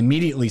states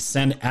immediately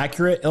send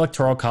accurate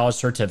Electoral College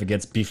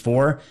certificates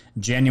before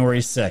January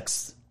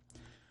 6th.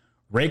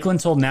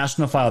 Raiklan told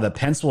National File that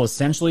Pence will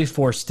essentially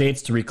force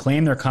states to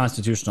reclaim their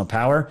constitutional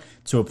power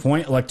to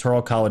appoint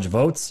Electoral College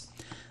votes.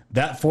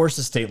 That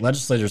forces state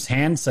legislators'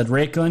 hand, said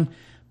Raiklan.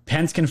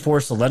 Pence can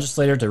force the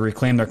legislator to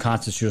reclaim their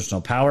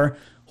constitutional power,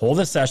 hold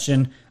a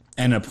session,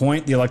 and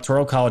appoint the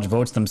Electoral College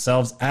votes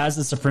themselves, as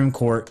the Supreme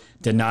Court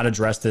did not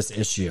address this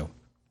issue.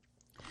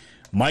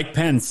 Mike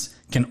Pence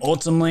can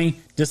ultimately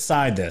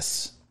decide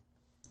this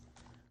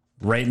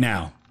right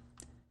now.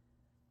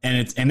 And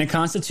it's in the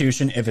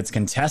Constitution. If it's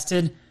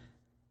contested,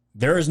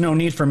 there is no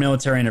need for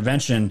military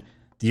intervention.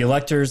 The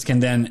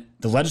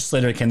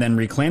legislator can then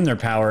reclaim their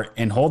power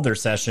and hold their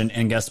session.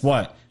 And guess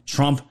what?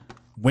 Trump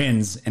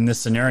wins in this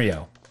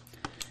scenario.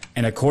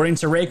 And according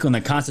to Raiklan,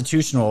 the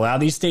Constitution will allow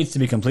these states to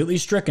be completely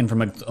stricken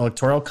from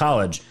Electoral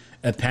College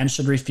if Pence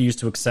should refuse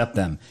to accept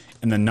them.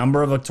 And the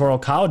number of Electoral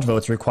College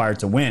votes required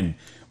to win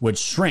would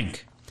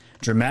shrink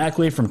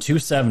dramatically from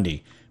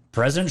 270.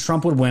 President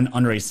Trump would win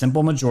under a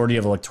simple majority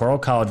of Electoral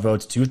College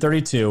votes,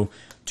 232,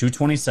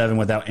 227,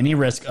 without any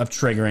risk of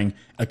triggering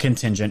a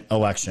contingent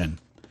election.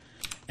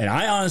 And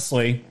I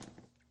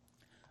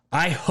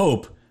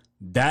hope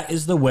that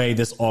is the way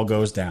this all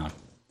goes down.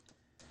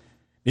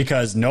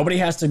 Because nobody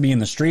has to be in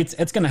the streets.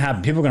 It's going to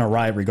happen. People are going to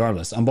riot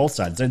regardless on both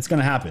sides. It's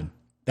going to happen.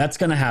 That's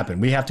going to happen.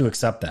 We have to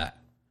accept that.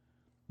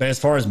 But as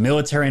far as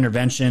military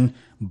intervention,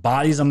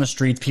 bodies on the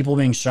streets, people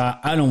being shot,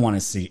 I don't want to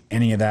see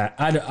any of that.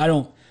 I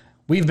don't.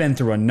 We've been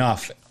through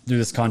enough through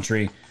this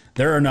country.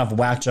 There are enough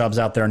whack jobs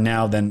out there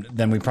now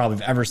than we probably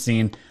have ever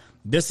seen.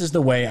 This is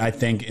the way I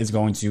think is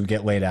going to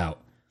get laid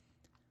out.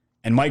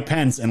 And Mike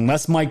Pence,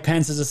 unless Mike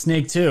Pence is a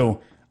snake too,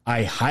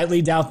 I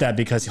highly doubt that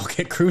because he'll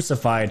get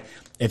crucified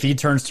if he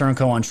turns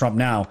turncoat on Trump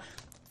now.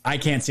 I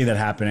can't see that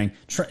happening.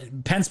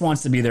 Pence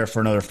wants to be there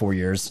for another 4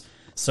 years.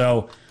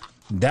 So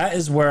that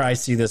is where I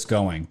see this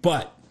going.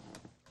 But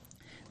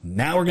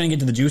now we're going to get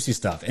to the juicy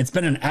stuff. It's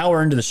been an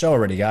hour into the show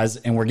already, guys,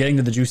 and we're getting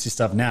to the juicy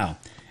stuff now.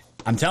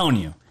 I'm telling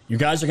you, you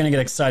guys are going to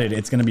get excited.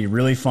 It's going to be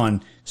really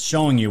fun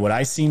showing you what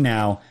I see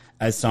now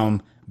as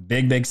some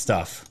big, big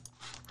stuff.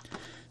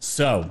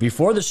 So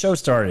before the show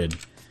started,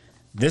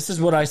 this is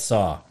what I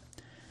saw.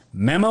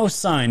 Memo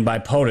signed by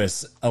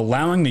POTUS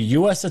allowing the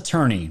U.S.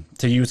 attorney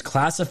to use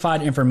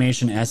classified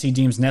information as he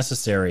deems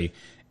necessary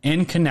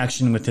in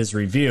connection with his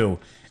review,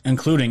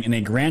 including in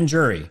a grand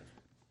jury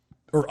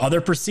or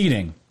other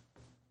proceeding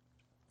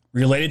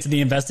related to the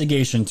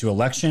investigation to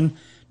election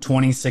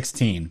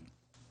 2016.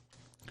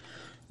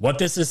 What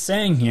this is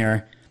saying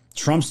here,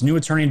 Trump's new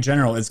attorney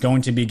general is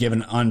going to be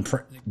given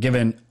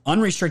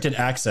unrestricted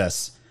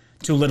access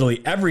to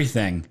literally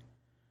everything.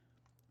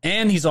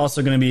 And he's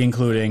also going to be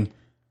including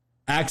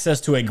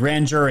access to a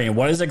grand jury. And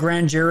what is a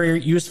grand jury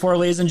used for,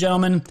 ladies and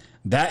gentlemen?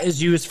 That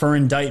is used for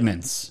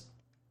indictments.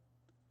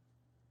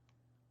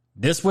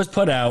 This was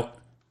put out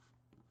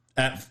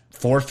at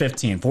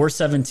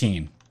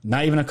 4:17,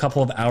 not even a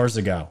couple of hours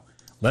ago.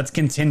 Let's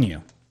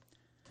continue.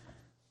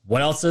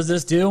 What else does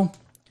this do?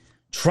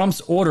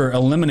 Trump's order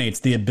eliminates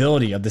the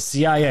ability of the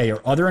CIA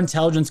or other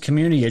intelligence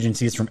community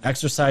agencies from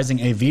exercising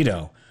a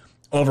veto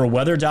over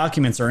whether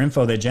documents or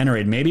info they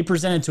generate may be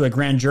presented to a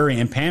grand jury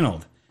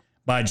impaneled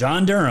by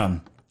John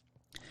Durham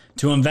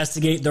to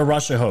investigate the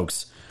Russia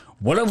hoax.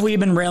 What have we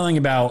been railing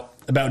about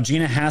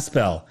Gina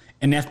Haspel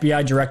and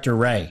FBI Director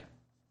Wray?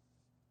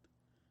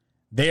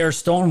 They are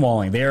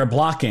stonewalling. They are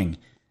blocking.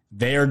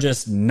 They are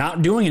just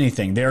not doing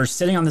anything. They are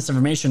sitting on this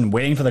information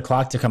waiting for the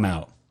clock to come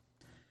out.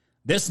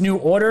 This new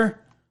order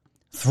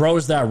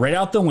throws that right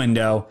out the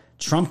window.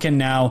 Trump can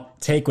now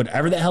take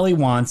whatever the hell he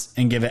wants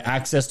and give it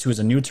access to his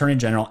new attorney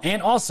general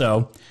and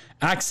also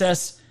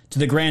access to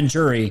the grand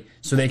jury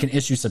so they can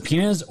issue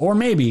subpoenas or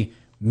maybe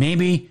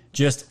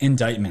just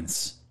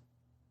indictments.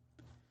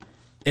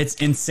 It's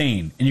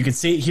insane. And you can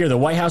see it here. The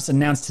White House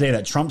announced today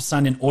that Trump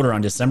signed an order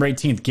on December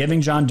 18th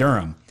giving John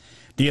Durham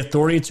the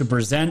authority to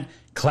present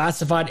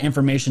classified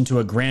information to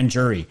a grand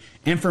jury,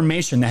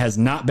 information that has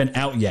not been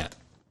out yet,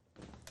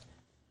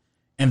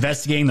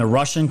 investigating the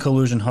Russian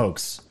collusion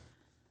hoax.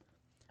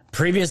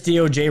 Previous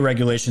DOJ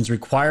regulations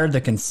required the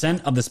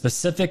consent of the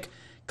specific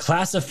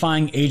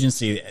classifying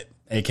agency,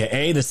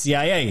 aka the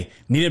CIA,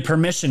 needed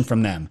permission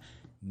from them.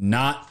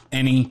 Not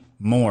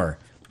anymore.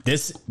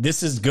 This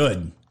is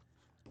good.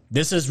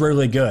 This is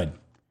really good.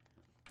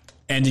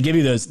 And to give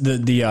you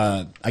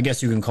the I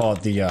guess you can call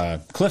it the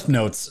cliff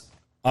notes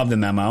of the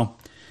memo,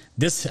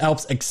 this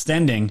helps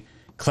extending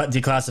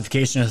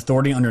declassification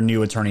authority under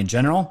new Attorney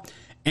General.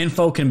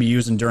 Info can be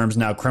used in Durham's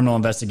now criminal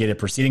investigative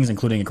proceedings,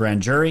 including a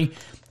grand jury.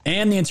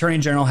 And the Attorney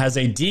General has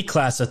a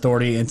declass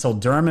authority until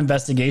Durham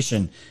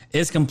investigation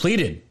is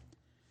completed,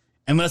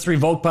 unless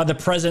revoked by the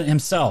president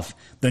himself.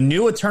 The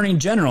new Attorney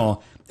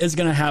General is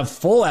going to have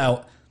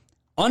full-out,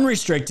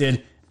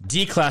 unrestricted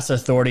declass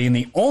authority, and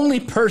the only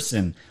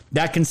person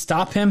that can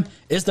stop him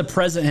is the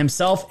president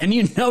himself. And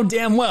you know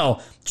damn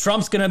well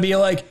Trump's going to be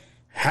like,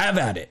 have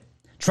at it.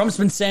 Trump's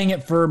been saying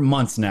it for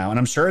months now, and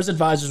I'm sure his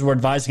advisors were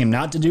advising him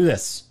not to do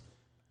this.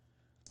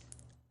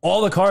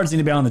 All the cards need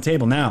to be on the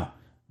table now.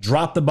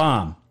 Drop the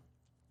bomb.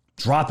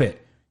 Drop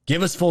it.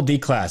 Give us full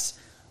declass.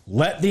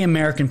 Let the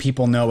American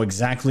people know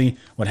exactly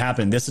what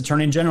happened. This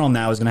Attorney General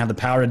now is going to have the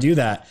power to do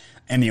that.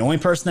 And the only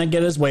person that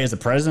gets his way is the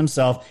president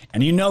himself.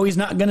 And you know he's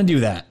not going to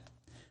do that.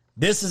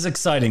 This is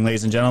exciting,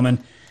 ladies and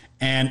gentlemen.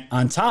 And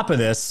on top of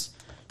this,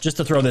 just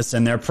to throw this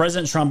in there,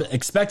 President Trump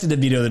expected to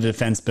veto the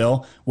defense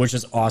bill, which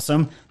is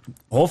awesome.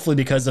 Hopefully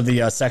because of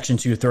the Section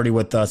 230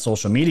 with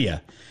social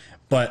media.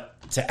 But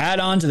to add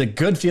on to the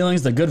good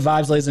feelings, the good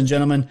vibes, ladies and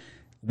gentlemen,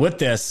 with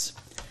this,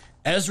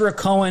 Ezra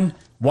Cohen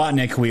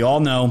Watnick, we all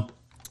know,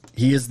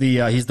 he's the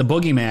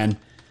boogeyman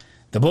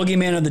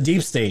of the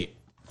deep state.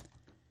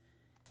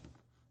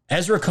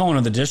 Ezra Cohen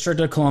of the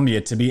District of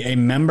Columbia to be a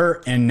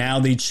member and now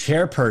the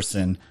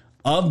chairperson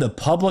of the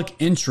Public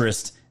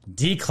Interest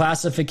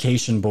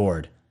Declassification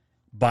Board.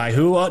 By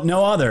who?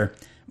 No other.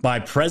 By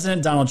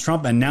President Donald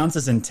Trump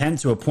announces intent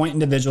to appoint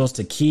individuals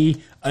to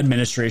key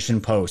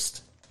administration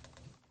posts.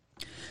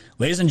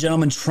 Ladies and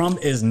gentlemen, Trump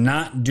is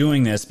not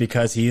doing this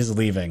because he is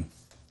leaving.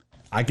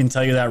 I can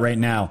tell you that right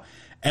now.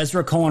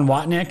 Ezra Cohen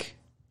Watnick,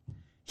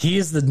 he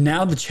is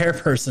now the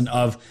chairperson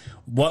of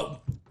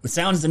what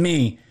sounds to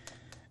me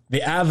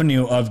the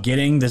avenue of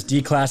getting this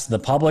declass to the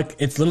public.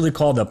 It's literally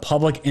called the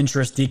Public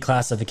Interest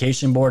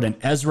Declassification Board. And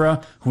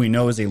Ezra, who we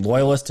know is a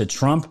loyalist to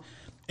Trump,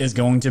 is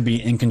going to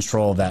be in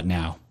control of that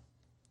now.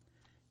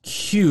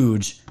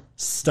 Huge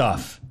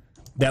stuff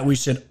that we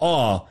should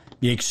all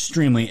be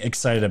extremely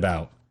excited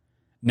about.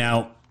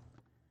 Now,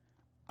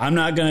 I'm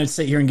not going to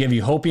sit here and give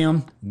you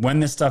hopium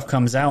when this stuff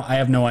comes out. I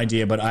have no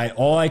idea, but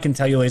all I can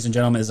tell you, ladies and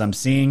gentlemen, is I'm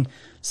seeing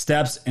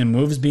steps and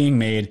moves being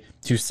made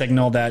to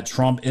signal that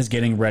Trump is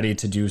getting ready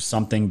to do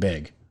something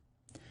big.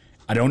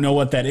 I don't know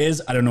what that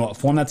is. I don't know what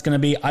form that's going to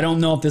be. I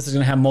don't know if this is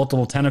going to have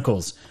multiple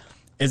tentacles.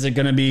 Is it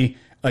going to be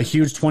a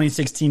huge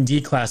 2016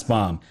 D-class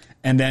bomb?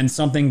 And then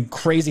something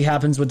crazy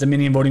happens with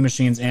Dominion voting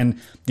machines and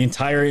the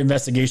entire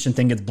investigation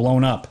thing gets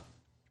blown up.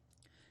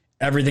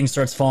 Everything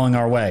starts falling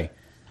our way.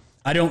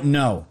 I don't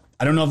know.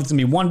 I don't know if it's going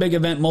to be one big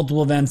event,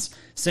 multiple events,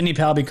 Sidney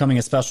Powell becoming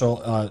a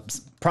special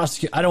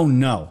prosecutor. I don't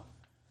know.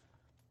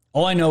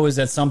 All I know is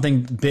that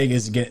something big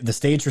the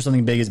stage for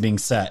something big is being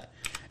set.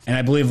 And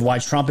I believe why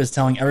Trump is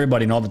telling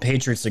everybody and all the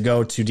patriots to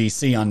go to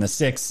D.C. on the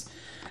 6th.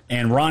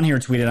 And Ron here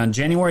tweeted, on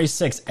January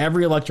 6th,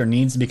 every elector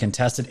needs to be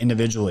contested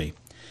individually.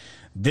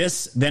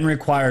 This then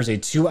requires a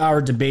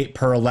 2-hour debate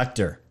per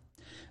elector.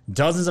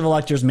 Dozens of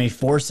electors may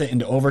force it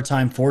into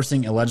overtime,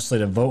 forcing a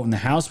legislative vote in the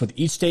House, with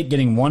each state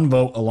getting one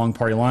vote along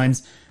party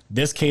lines.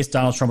 This case,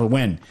 Donald Trump would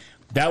win.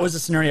 That was the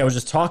scenario I was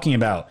just talking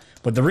about.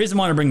 But the reason I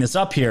want to bring this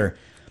up here,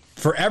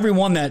 for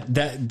everyone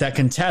that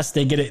contests,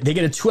 they get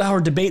a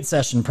 2-hour debate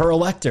session per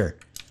elector.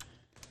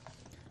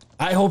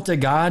 I hope to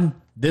God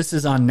this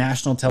is on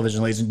national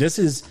television, ladies. This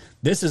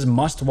is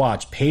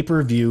must-watch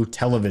pay-per-view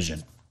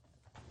television.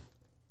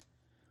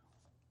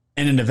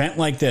 In an event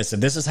like this,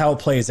 if this is how it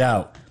plays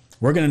out,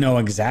 we're going to know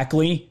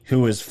exactly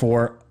who is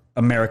for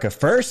America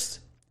first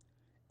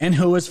and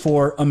who is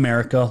for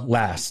America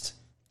last.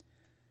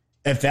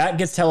 If that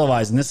gets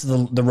televised and this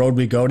is the road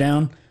we go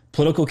down,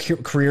 political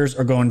careers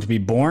are going to be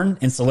born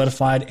and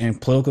solidified,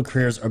 and political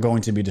careers are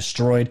going to be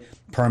destroyed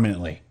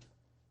permanently.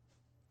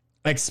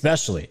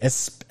 Especially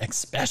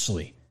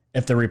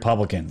if the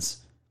Republicans.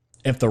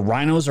 If the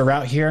rhinos are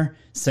out here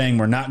saying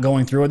we're not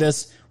going through with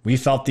this, we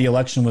felt the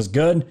election was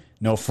good,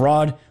 no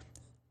fraud,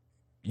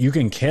 you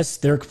can kiss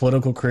their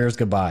political careers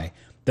goodbye.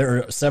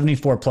 There are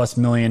 74 plus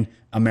million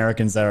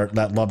Americans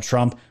that love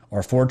Trump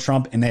or for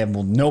Trump, and they have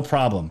no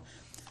problem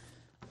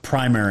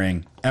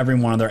primarying every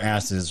one of their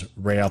asses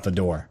right out the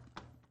door.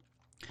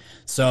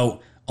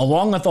 So,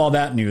 along with all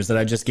that news that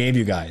I just gave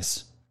you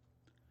guys,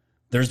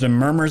 there's been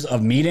murmurs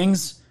of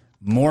meetings,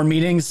 more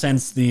meetings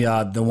since the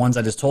ones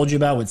I just told you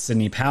about with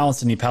Sidney Powell.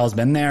 Sidney Powell's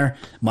been there.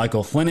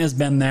 Michael Flynn has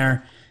been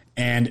there.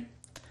 And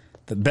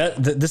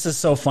this is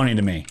so funny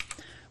to me.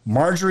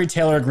 Marjorie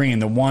Taylor Greene,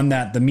 the one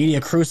that the media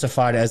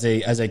crucified as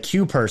a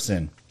Q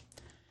person,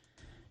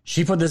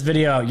 she put this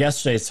video out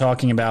yesterday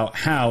talking about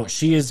how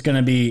she is going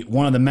to be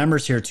one of the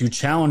members here to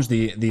challenge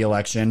the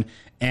election,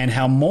 and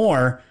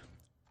how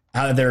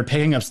they're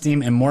picking up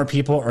steam and more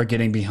people are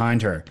getting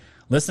behind her.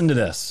 Listen to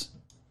this.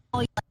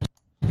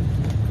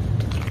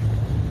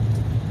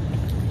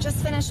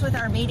 Just finished with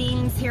our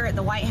meetings here at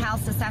the White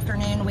House this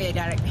afternoon. We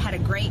had a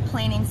great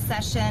planning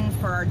session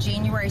for our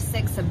January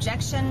 6th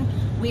objection.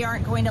 We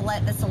aren't going to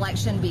let this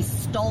election be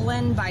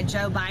stolen by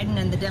Joe Biden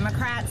and the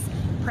Democrats.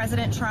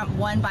 President Trump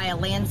won by a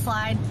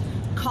landslide.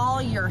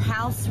 Call your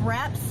House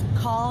reps,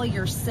 call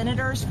your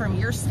senators from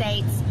your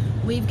states.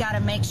 We've got to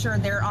make sure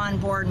they're on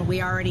board, and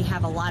we already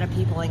have a lot of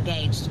people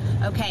engaged.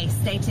 Okay,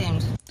 stay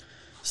tuned.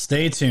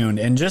 Stay tuned.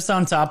 And just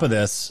on top of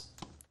this,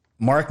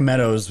 Mark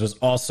Meadows was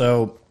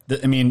also,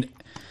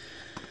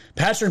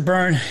 Patrick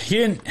Byrne,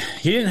 he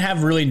didn't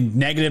have really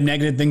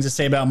negative things to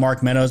say about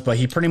Mark Meadows, but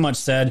he pretty much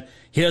said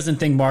he doesn't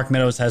think Mark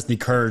Meadows has the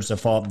courage to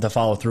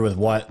follow through with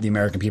what the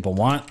American people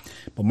want.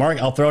 But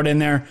I'll throw it in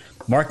there.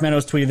 Mark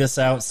Meadows tweeted this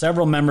out.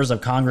 Several members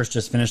of Congress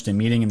just finished a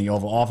meeting in the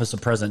Oval Office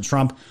of President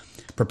Trump,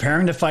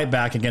 preparing to fight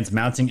back against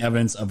mounting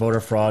evidence of voter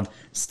fraud.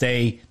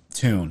 Stay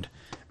tuned.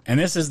 And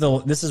this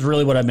is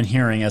really what I've been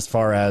hearing as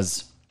far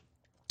as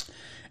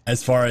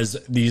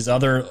these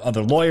other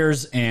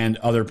lawyers and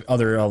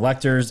other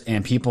electors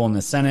and people in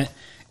the Senate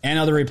and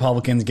other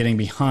Republicans getting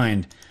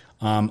behind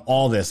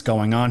all this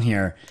going on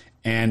here.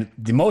 And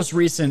the most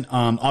recent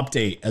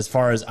update, as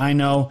far as I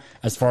know,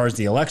 as far as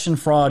the election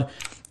fraud,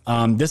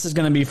 this is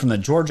going to be from the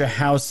Georgia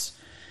House.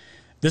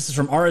 This is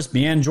from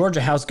RSBN.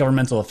 Georgia House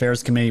Governmental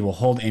Affairs Committee will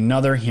hold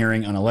another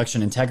hearing on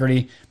election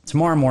integrity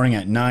tomorrow morning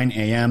at 9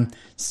 a.m.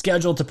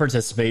 Scheduled to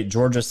participate,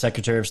 Georgia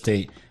Secretary of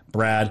State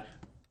Brad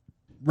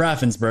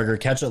Raffensperger.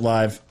 Catch it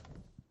live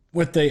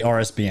with the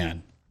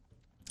RSBN.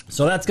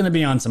 So that's going to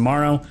be on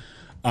tomorrow.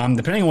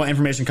 Depending on what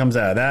information comes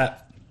out of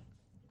that,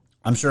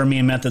 I'm sure me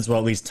and Methods will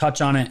at least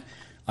touch on it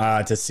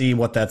to see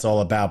what that's all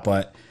about.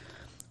 But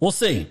we'll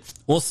see.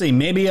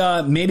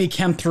 Maybe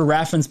Kemp threw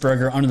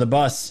Raffensperger under the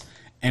bus,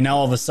 and now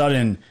all of a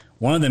sudden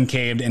one of them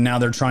caved, and now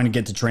they're trying to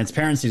get to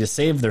transparency to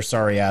save their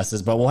sorry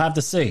asses. But we'll have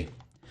to see.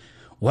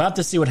 We'll have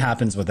to see what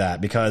happens with that,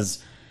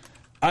 because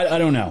I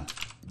don't know.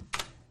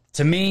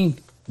 To me,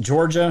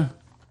 Georgia,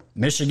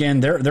 Michigan,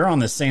 they're on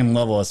the same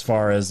level as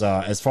far as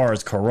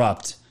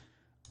corrupt.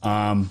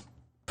 But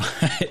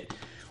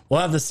we'll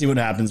have to see what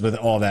happens with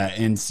all that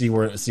and see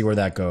where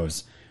that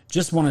goes.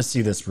 Just want to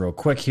see this real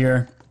quick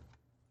here.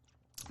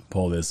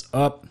 Pull this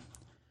up.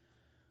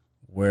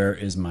 Where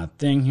is my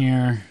thing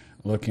here?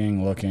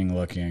 Looking.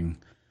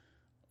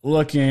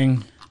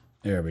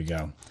 There we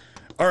go.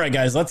 All right,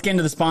 guys, let's get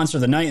into the sponsor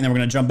of the night, and then we're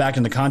going to jump back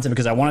into the content,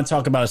 because I want to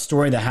talk about a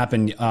story that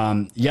happened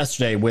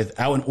yesterday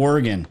out in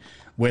Oregon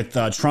with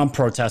Trump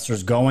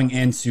protesters going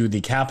into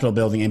the Capitol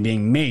building and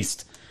being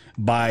maced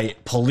by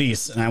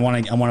police. And I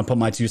want to put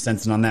my 2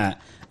 cents in on that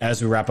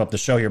as we wrap up the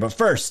show here. But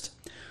first,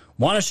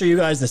 want to show you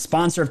guys the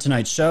sponsor of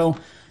tonight's show.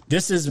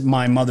 This is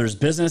my mother's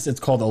business. It's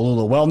called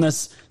Alula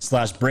Wellness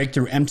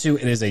 /Breakthrough M2.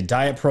 It is a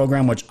diet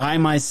program which I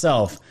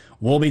myself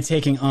will be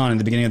taking on in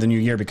the beginning of the new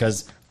year,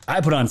 because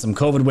I put on some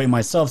COVID weight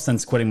myself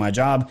since quitting my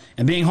job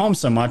and being home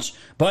so much.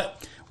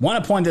 But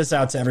want to point this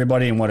out to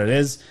everybody and what it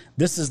is.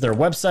 This is their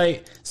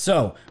website.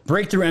 So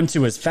Breakthrough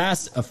M2 is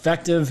fast,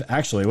 effective.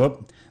 Actually,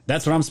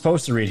 that's what I'm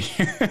supposed to read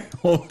here.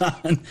 Hold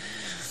on.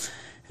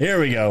 Here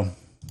we go.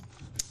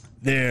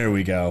 There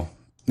we go.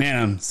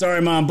 Man, I'm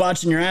sorry, Mom,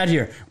 botching your ad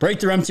here.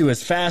 Breakthrough M2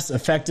 is fast,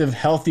 effective,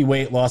 healthy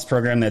weight loss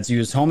program that's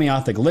used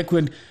homeopathic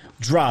liquid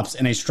drops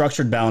in a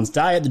structured, balanced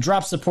diet. The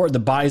drops support the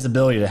body's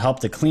ability to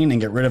help to clean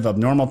and get rid of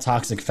abnormal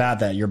toxic fat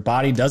that your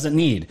body doesn't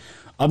need.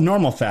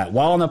 Abnormal fat.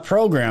 While on the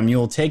program, you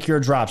will take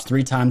your drops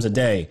 3 times a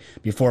day.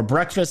 Before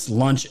breakfast,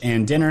 lunch,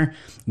 and dinner,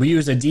 we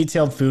use a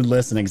detailed food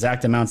list and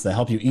exact amounts that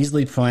help you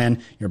easily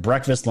plan your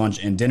breakfast,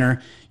 lunch, and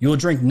dinner. You will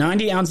drink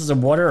 90 ounces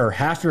of water, or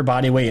half your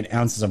body weight in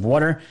ounces of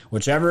water,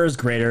 whichever is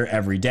greater,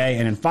 every day.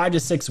 And in 5 to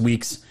 6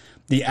 weeks,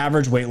 the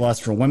average weight loss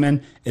for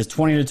women is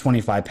 20 to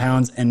 25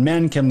 pounds, and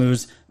men can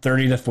lose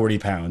 30 to 40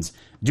 pounds.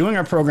 Doing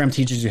our program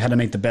teaches you how to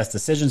make the best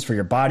decisions for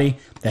your body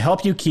to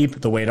help you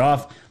keep the weight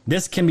off.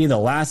 This can be the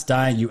last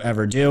diet you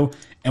ever do,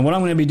 And what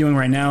I'm going to be doing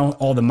right now,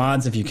 all the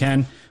mods, if you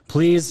can,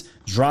 please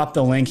drop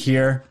the link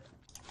here.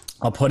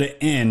 I'll put it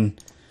in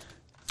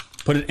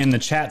the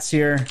chats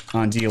here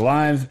on D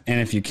Live, and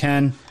if you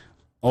can,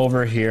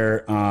 over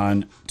here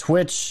on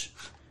Twitch.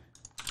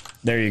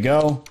 There you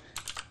go.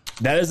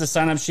 That is the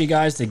sign-up sheet,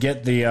 guys, to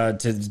get the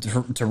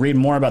to read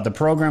more about the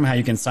program, how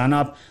you can sign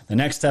up, the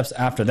next steps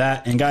after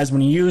that. And guys,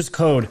 when you use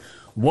code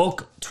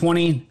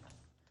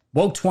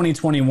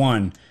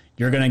WOKE2021,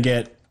 you're going to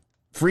get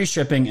free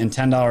shipping and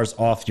 $10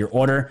 off your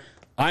order.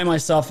 I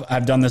myself,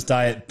 I've done this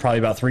diet probably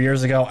about 3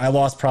 years ago. I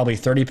lost probably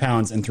 30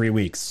 pounds in 3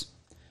 weeks.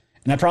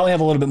 And I probably have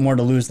a little bit more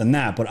to lose than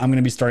that, but I'm going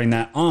to be starting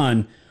that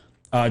on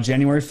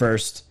January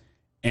 1st.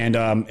 And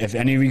if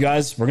any of you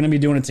guys, we're going to be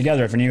doing it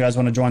together if any of you guys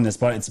want to join this.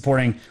 But it's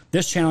supporting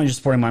this channel. You're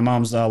supporting my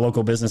mom's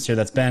local business here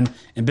that's been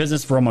in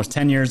business for almost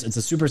 10 years. It's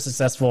a super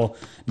successful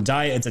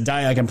diet. It's a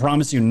diet I can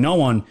promise you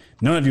none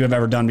of you have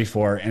ever done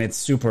before. And it's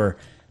super,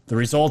 the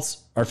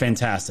results are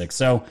fantastic.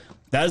 So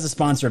that is the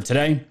sponsor of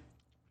today.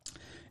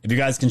 If you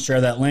guys can share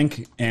that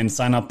link and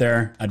sign up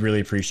there, I'd really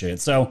appreciate it.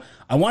 So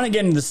I want to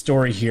get into the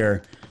story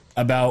here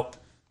about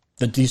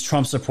these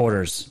Trump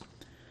supporters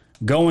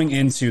going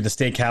into the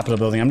state capitol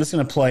building. I'm just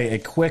going to play a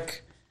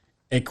quick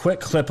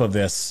clip of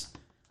this,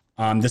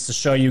 just to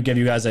show you, give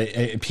you guys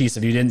a piece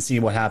if you didn't see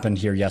what happened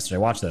here yesterday.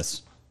 Watch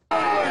this.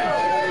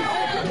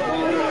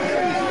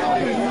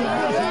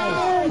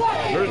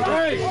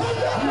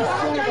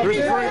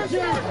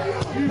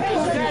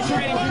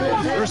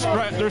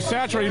 They're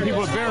saturating people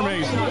with bear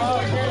mace.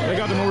 They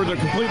got them over there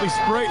completely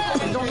sprayed.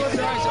 Don't look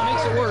nice, it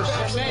makes it worse.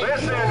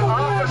 Listen,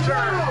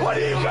 officer, what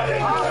are you gonna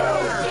do?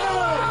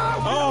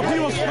 Oh,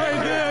 people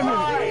sprayed them.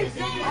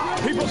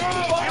 People.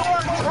 You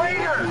are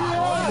traitors.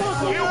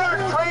 You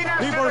are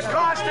traitors to the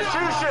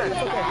Constitution.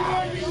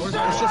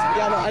 It's just,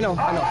 yeah, I know.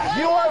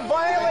 You are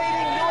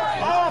violating your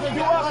oath to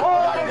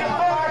uphold and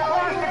defend the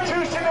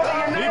Constitution of the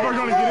United States. People are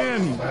going to get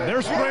in. They're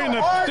spraying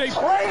the state.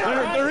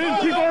 They're in.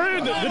 People are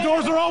in. The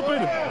doors are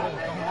open.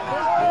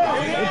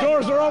 The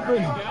doors are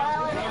open.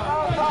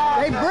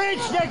 They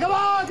breached it. Come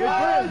on,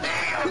 guys.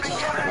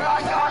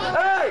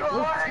 Hey,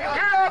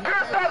 get up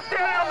here, stop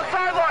standing on the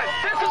sidelines.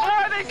 This is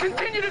why they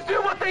continue to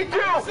do what they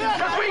do.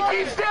 Because we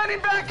keep standing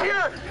back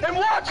here and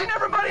watching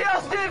everybody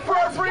else stand for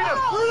our freedom.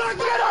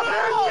 Get up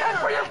here and stand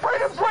for your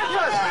freedoms with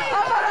us.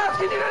 I'm not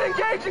asking you to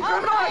engage in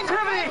criminal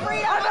activity.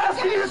 I'm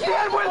asking you to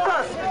stand with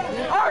us.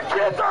 Our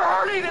kids are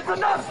hurting. It's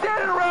enough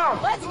standing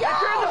around. Let's go. If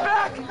you're in the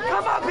back,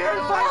 come up here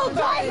and fight. I'll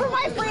die for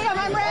my freedom.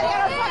 I'm ready.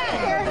 I don't fucking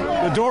care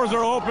anymore. The doors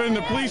are open.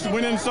 The police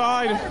went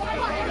inside. I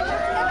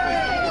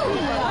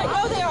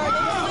know they are. They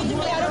just leave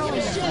me. I don't give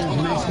a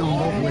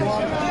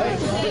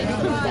shit.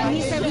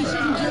 He said we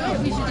shouldn't do it.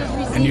 We should just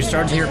receive. And you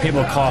start to hear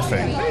people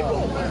coughing.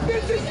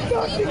 This is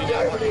fucking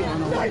Germany,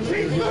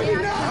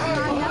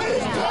 1939.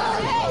 It's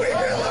time. We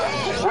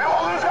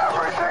will lose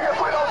everything if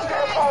we don't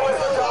stand for it.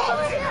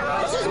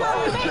 This is where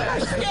we make our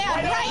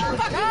stand right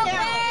fucking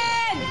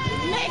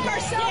now. Make our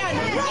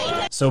stand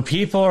right. So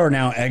people are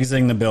now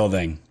exiting the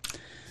building.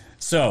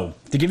 So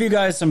to give you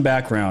guys some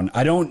background,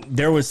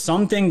 there was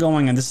something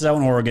going on. This is out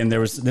in Oregon.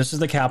 This is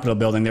the Capitol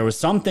building. There was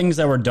some things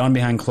that were done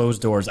behind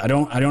closed doors. I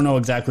don't know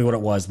exactly what it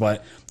was,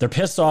 but they're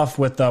pissed off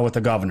with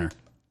the governor.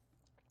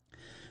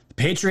 The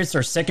Patriots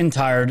are sick and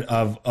tired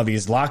of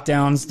these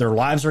lockdowns. Their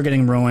lives are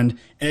getting ruined,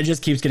 and it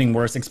just keeps getting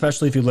worse,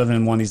 especially if you live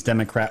in one of these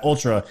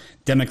ultra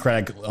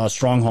democratic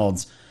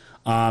strongholds.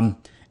 And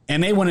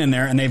they went in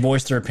there and they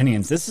voiced their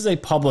opinions. This is a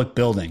public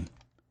building.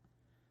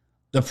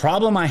 The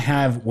problem I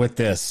have with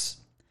this,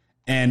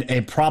 and a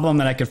problem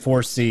that I could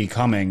foresee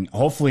coming,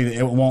 hopefully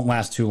it won't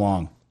last too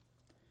long.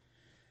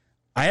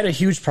 I had a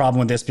huge problem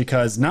with this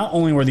because not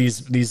only were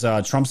these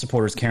Trump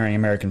supporters carrying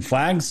American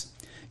flags,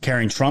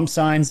 carrying Trump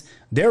signs,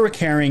 they were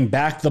carrying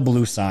back the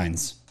blue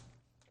signs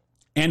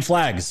and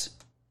flags.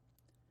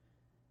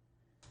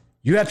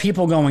 You have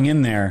people going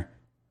in there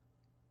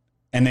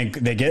and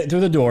they get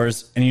through the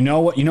doors, and you know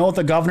what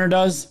the governor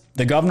does?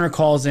 The governor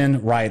calls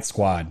in riot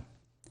squad.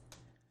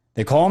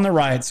 They call in the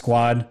riot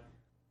squad.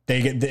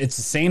 It's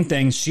the same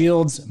thing,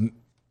 shields,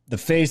 the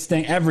face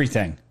thing,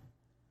 everything.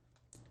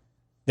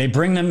 They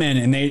bring them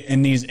in,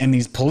 and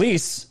these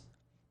police,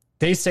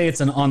 they say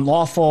it's an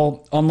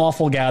unlawful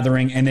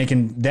gathering, and they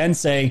can then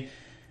say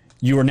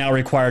you are now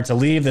required to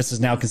leave. This is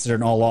now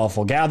considered an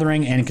unlawful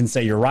gathering, and can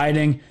say you're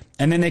rioting,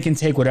 and then they can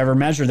take whatever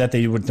measure that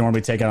they would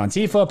normally take out on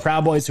Antifa,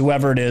 Proud Boys,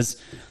 whoever it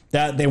is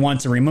that they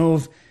want to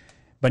remove.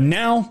 But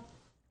now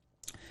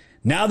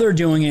they're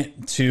doing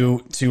it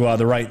to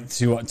the right,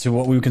 to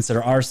what we would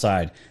consider our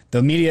side.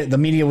 The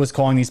media was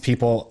calling these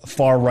people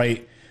far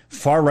right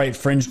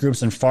fringe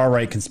groups and far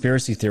right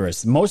conspiracy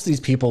theorists. Most of these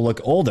people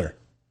look older,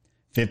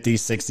 50s,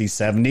 60s,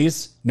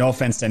 70s. No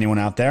offense to anyone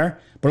out there,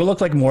 but it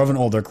looked like more of an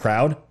older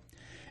crowd.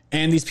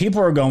 And these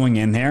people are going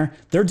in there.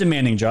 They're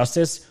demanding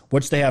justice,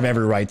 which they have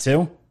every right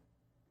to.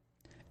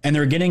 And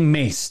they're getting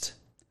maced.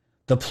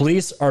 The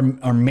police are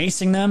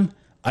macing them.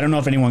 I don't know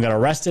if anyone got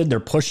arrested. They're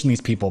pushing these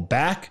people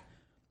back.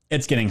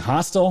 It's getting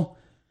hostile.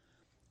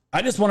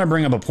 I just want to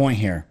bring up a point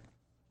here.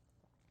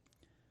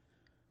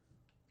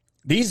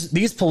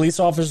 These police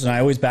officers, and I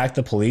always back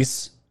the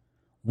police.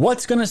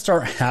 What's going to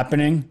start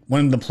happening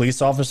when the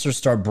police officers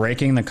start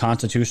breaking the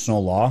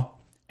constitutional law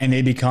and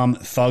they become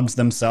thugs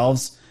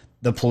themselves?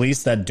 The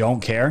police that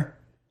don't care,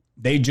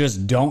 they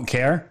just don't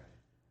care.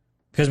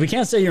 Because we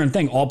can't sit here and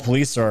think all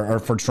police are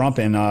for Trump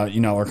and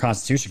our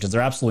Constitution, because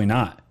they're absolutely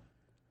not.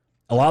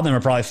 A lot of them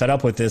are probably fed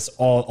up with this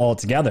all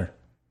together.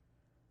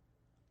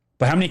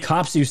 But how many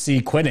cops do you see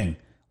quitting,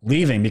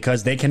 leaving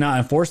because they cannot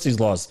enforce these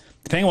laws?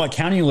 Depending on what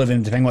county you live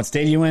in, depending on what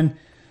state you're in,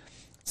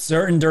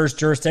 certain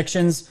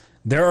jurisdictions,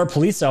 there are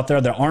police out there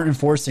that aren't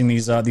enforcing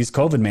these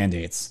COVID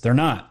mandates. They're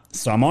not.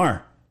 Some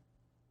are.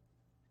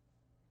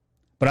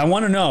 But I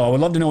want to know, I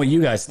would love to know what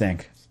you guys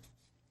think.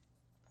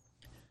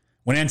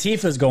 When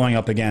Antifa is going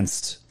up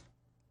against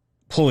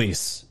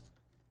police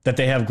that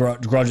they have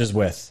grudges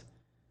with,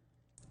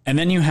 and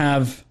then you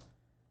have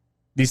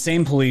these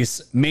same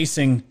police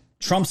macing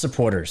Trump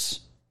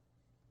supporters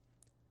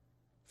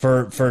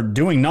for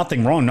doing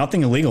nothing wrong,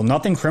 nothing illegal,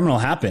 nothing criminal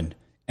happened.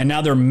 And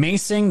now they're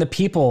macing the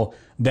people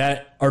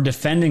that are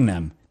defending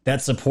them,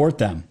 that support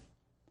them.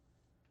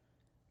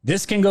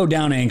 This can go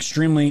down an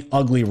extremely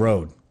ugly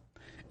road.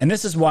 And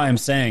this is why I'm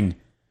saying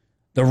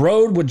the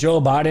road with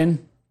Joe Biden,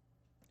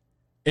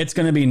 it's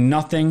going to be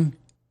nothing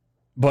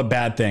but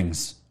bad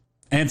things.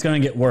 And it's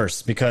going to get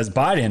worse because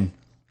Biden,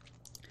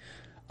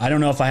 I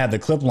don't know if I have the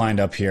clip lined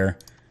up here.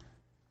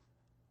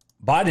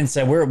 Biden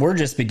said we're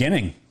just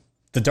beginning.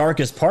 The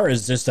darkest part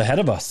is just ahead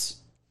of us.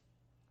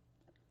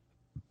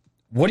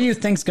 What do you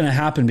think is going to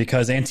happen?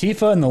 Because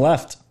Antifa and the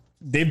left,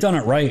 they've done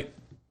it right.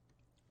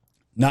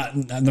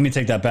 Let me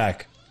take that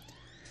back.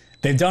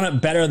 They've done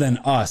it better than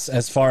us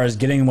as far as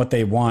getting what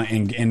they want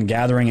and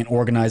gathering and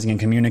organizing and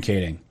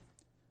communicating.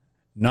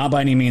 Not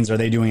by any means are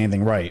they doing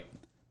anything right,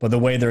 but the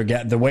way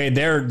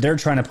they're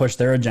trying to push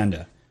their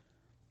agenda.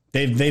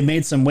 They've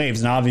made some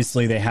waves, and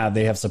obviously they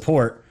have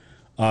support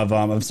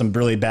of some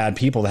really bad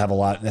people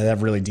that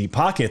have really deep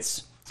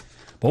pockets.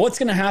 But what's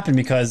going to happen?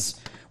 Because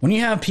when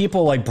you have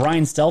people like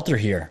Brian Stelter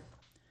here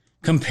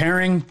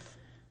comparing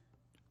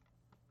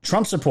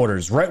Trump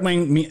supporters,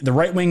 the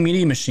right-wing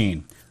media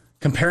machine,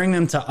 comparing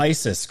them to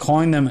ISIS,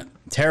 calling them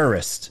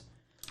terrorists,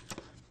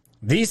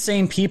 these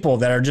same people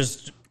that are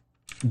just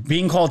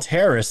being called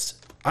terrorists,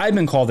 I've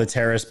been called a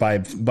terrorist by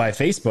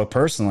Facebook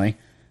personally,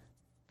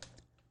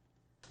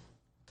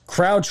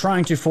 crowd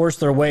trying to force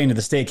their way into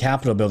the state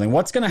capitol building.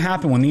 What's going to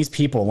happen when these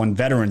people, when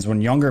veterans, when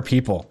younger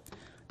people,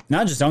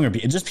 not just younger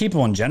people, just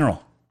people in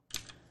general,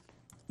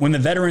 when the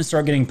veterans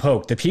start getting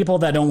poked, the people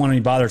that don't want to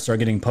be bothered start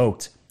getting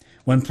poked,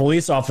 when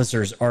police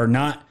officers are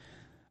not,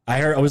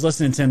 I was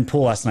listening to Tim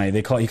Pool last night.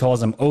 He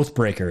calls them oath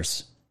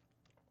breakers.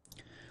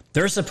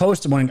 They're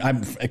supposed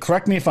to,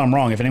 correct me if I'm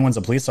wrong, if anyone's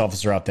a police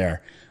officer out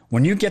there,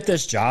 when you get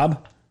this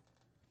job,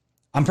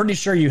 I'm pretty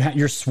sure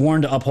you're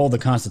sworn to uphold the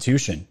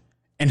Constitution.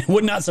 And it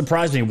would not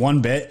surprise me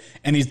one bit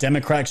in these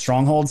Democratic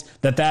strongholds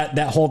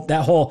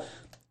the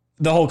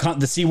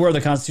C word of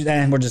the Constitution,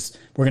 and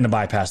we're going to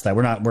bypass that.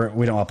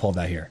 We don't uphold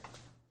that here.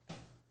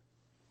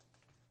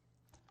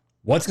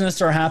 What's going to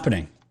start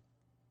happening?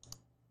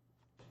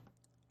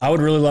 I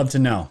would really love to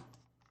know.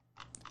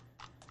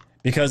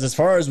 Because as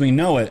far as we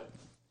know it,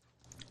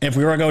 if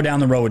we were to go down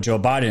the road with Joe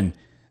Biden,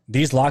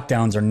 these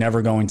lockdowns are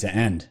never going to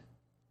end.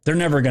 They're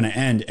never going to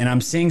end. And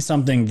I'm seeing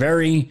something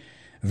very,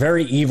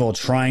 very evil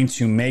trying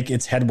to make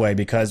its headway,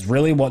 because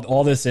really what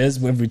all this is,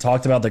 we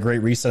talked about the Great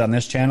Reset on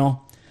this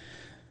channel.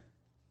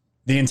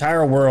 The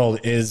entire world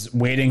is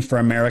waiting for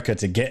America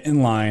to get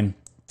in line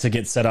to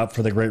get set up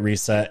for the Great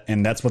Reset.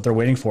 And that's what they're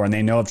waiting for. And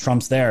they know if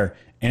Trump's there,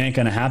 it ain't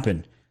going to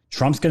happen.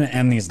 Trump's going to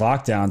end these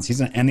lockdowns. He's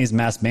going to end these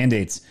mass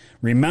mandates.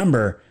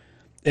 Remember,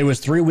 it was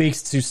 3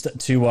 weeks to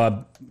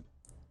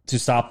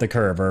stop the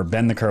curve or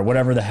bend the curve,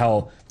 whatever the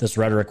hell this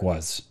rhetoric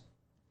was.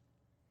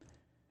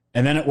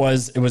 And then it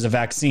was a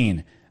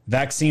vaccine.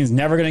 Vaccine's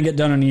never going to get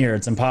done in a year.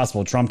 It's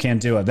impossible. Trump can't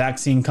do it.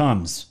 Vaccine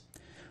comes.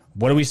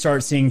 What do we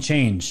start seeing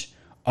change?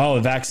 Oh,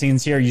 the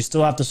vaccine's here. You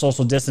still have to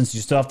social distance.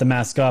 You still have to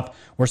mask up.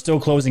 We're still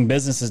closing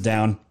businesses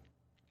down.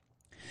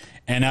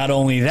 And not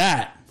only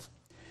that,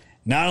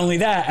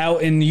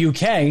 out in the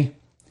UK,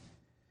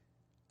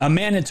 a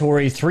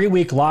mandatory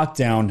 3-week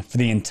lockdown for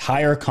the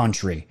entire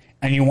country.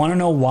 And you want to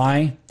know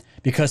why?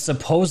 Because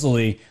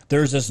supposedly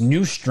there's this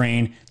new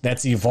strain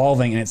that's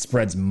evolving and it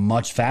spreads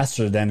much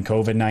faster than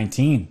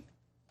COVID-19.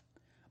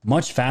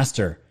 Much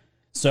faster.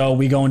 So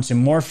we go into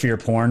more fear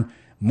porn,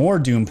 more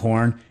doom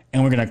porn,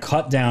 and we're going to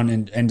cut down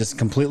and just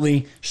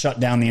completely shut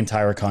down the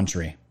entire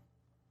country.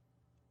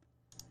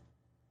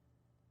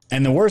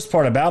 And the worst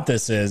part about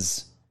this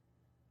is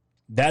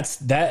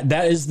that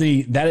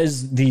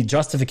is the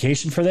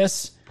justification for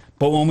this.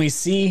 But when we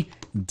see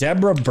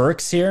Deborah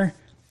Birx here,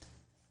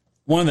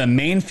 one of the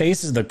main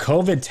faces of the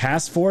COVID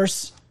task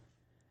force,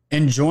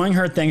 enjoying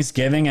her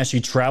Thanksgiving as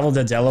she traveled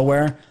to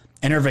Delaware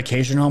in her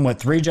vacation home with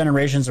 3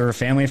 generations of her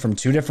family from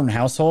 2 different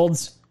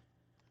households.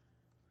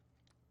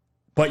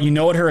 But you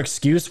know what her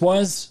excuse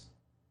was?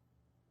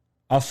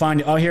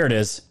 Here it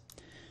is.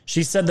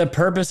 She said the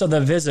purpose of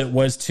the visit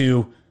was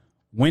to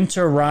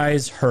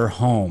winterize her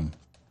home.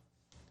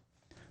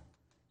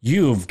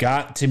 You've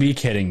got to be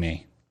kidding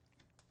me.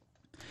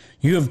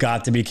 You have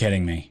got to be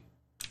kidding me.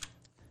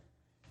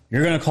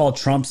 You're going to call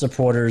Trump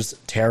supporters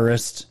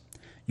terrorists.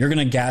 You're going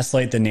to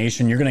gaslight the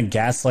nation. You're going to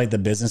gaslight the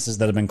businesses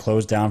that have been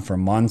closed down for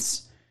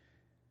months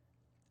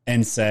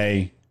and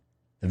say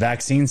the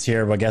vaccine's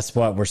here, but guess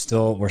what? We're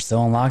still in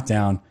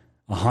lockdown.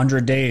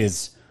 100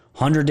 days.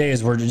 100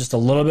 days. We're just a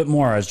little bit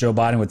more, as Joe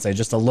Biden would say,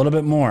 just a little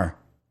bit more.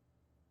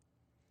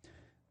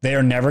 They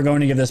are never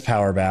going to give this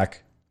power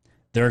back.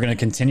 They're going to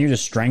continue to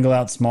strangle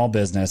out small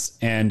business,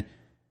 and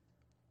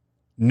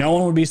no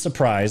one would be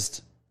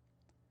surprised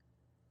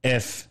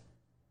if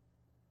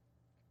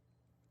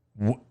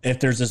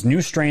there's this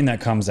new strain that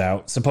comes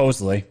out,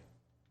 supposedly,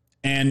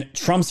 and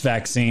Trump's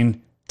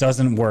vaccine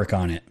doesn't work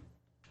on it.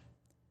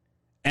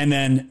 And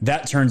then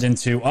that turns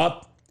into,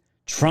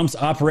 Trump's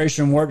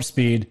Operation Warp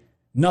Speed,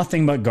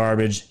 nothing but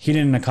garbage. He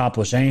didn't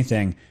accomplish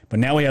anything. But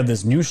now we have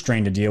this new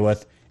strain to deal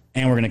with,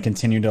 and we're going to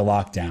continue to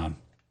lock down.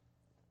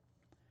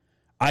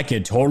 I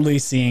could totally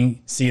see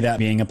that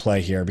being a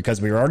play here,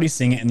 because we were already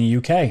seeing it in the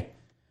UK.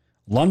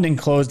 London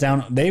closed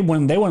down. They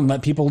wouldn't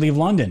let people leave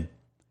London.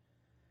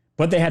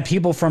 But they had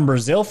people from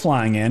Brazil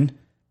flying in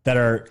that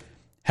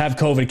have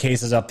COVID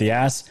cases up the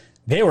ass.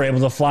 They were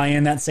able to fly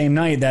in that same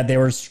night that they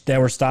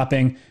were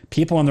stopping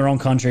people in their own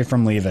country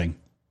from leaving.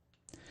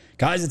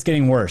 Guys, it's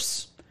getting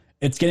worse.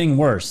 It's getting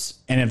worse.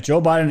 And if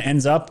Joe Biden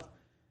ends up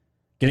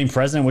getting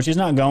president, which he's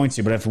not going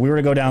to, but if we were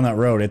to go down that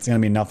road, it's going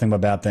to be nothing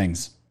but bad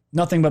things.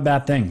 Nothing but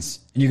bad things.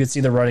 And you can see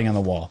the writing on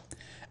the wall.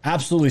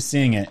 Absolutely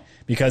seeing it,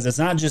 because it's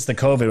not just the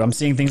COVID. I'm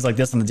seeing things like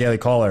this on the Daily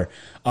Caller.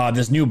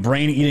 This new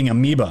brain-eating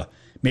amoeba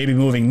maybe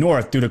moving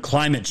north due to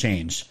climate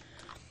change.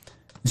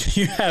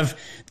 You have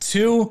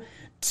two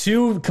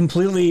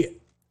completely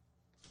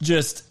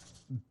just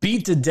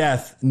beat to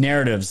death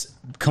narratives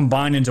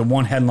combined into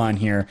one headline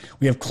here.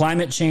 We have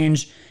climate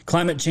change.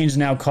 Climate change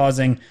now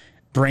causing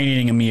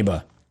brain-eating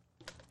amoeba.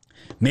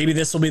 Maybe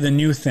this will be the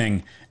new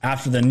thing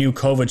after the new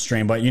COVID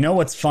strain. But you know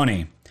what's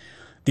funny?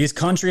 These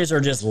countries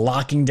are just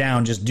locking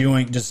down,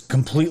 just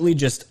completely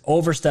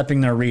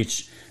overstepping their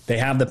reach. They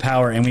have the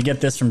power, and we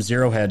get this from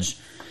Zero Hedge.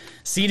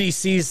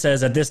 CDC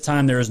says at this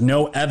time there is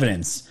no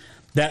evidence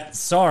that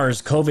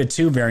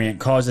SARS-CoV-2 variant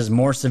causes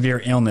more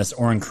severe illness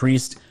or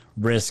increased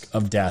risk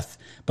of death.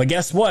 But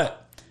guess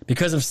what?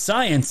 Because of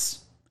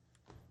science,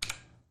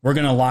 we're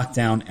going to lock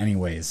down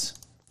anyways.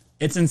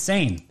 It's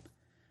insane.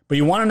 But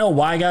you want to know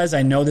why, guys?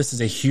 I know this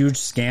is a huge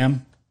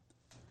scam.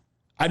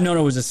 I've known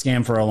it was a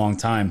scam for a long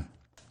time.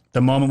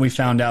 The moment we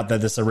found out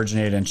that this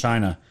originated in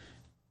China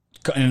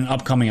in an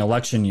upcoming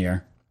election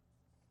year.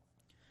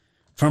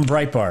 From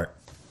Breitbart,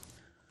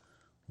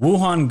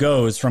 Wuhan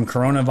goes from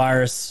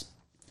coronavirus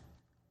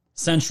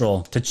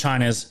central to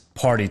China's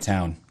party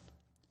town.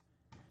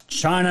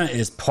 China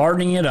is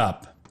partying it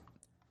up,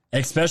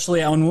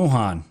 especially out in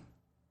Wuhan.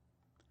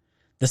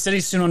 The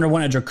city soon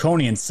underwent a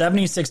draconian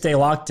 76-day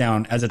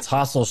lockdown as its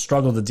hospitals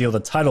struggled to deal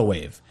with the tidal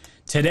wave.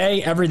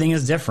 Today, everything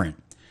is different.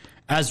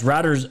 As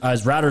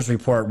Reuters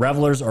report,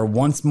 revelers are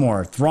once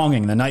more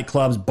thronging the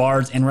nightclubs,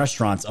 bars, and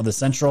restaurants of the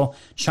central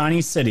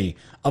Chinese city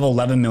of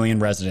 11 million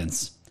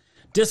residents,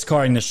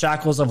 discarding the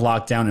shackles of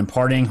lockdown and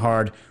partying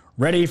hard,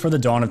 ready for the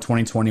dawn of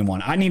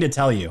 2021. I need to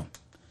tell you,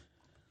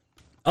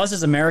 us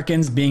as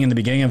Americans, being in the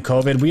beginning of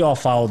COVID, we all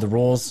followed the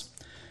rules.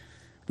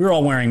 We were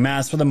all wearing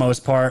masks for the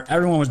most part.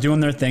 Everyone was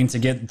doing their thing to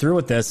get through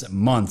with this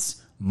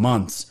months.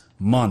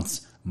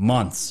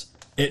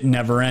 It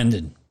never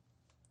ended.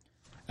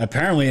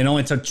 Apparently, it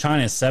only took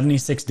China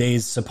 76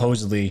 days,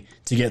 supposedly,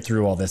 to get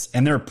through all this.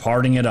 And they're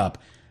partying it up.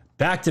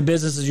 Back to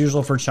business as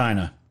usual for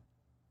China.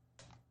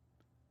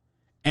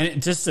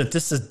 And just to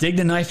dig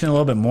the knife in a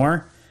little bit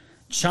more,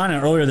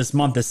 China, earlier this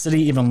month, the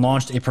city even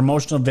launched a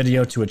promotional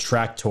video to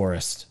attract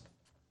tourists.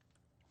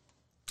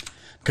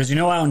 Because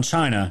out in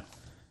China,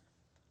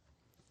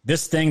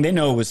 this thing, they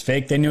know it was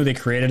fake. They knew they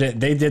created it.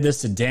 They did this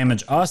to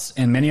damage us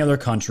and many other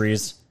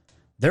countries.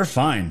 They're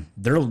fine.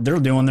 They're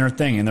doing their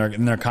thing in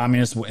their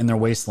communist, in their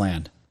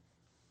wasteland.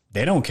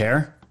 They don't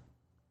care.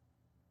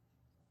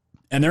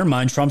 In their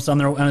mind, Trump's on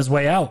his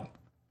way out.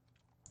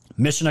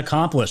 Mission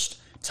accomplished.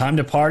 Time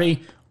to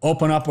party.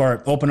 Open up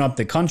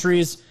the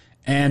countries,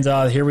 and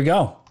here we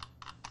go.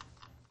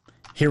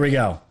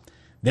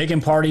 They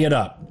can party it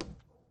up.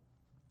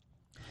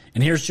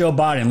 And here's Joe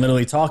Biden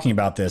literally talking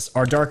about this.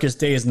 Our darkest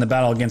days in the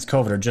battle against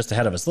COVID are just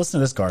ahead of us. Listen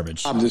to this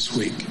garbage. This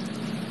week.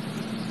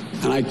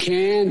 And I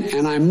can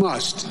and I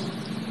must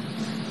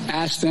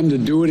ask them to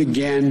do it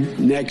again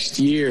next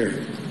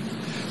year.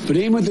 But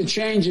even with the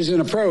changes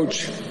in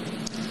approach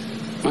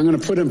I'm going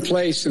to put in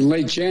place in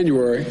late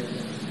January,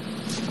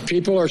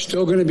 people are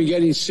still going to be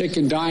getting sick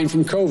and dying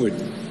from COVID.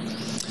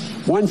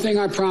 One thing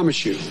I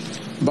promise you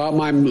about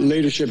my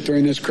leadership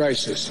during this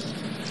crisis,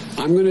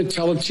 I'm going to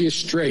tell it to you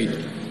straight.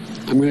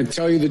 I'm going to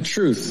tell you the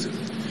truth.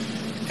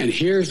 And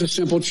here's the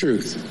simple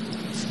truth.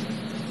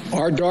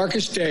 Our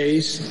darkest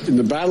days in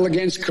the battle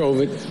against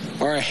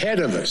COVID are ahead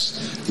of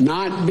us,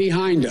 not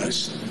behind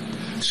us.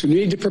 So we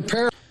need to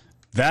prepare.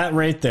 That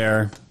right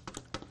there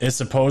is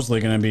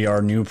supposedly going to be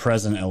our new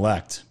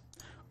president-elect.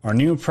 Our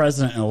new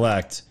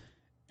president-elect,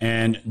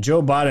 And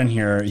Joe Biden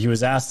here, he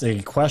was asked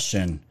a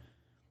question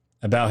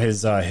about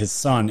his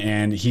son,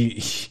 and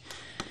he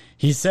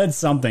said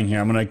something here.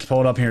 I'm going to pull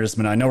it up here just a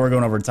minute. I know we're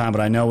going over time, but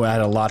I know I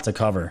had a lot to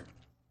cover.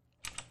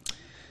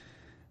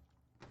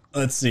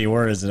 Let's see,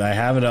 where is it? I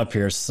have it up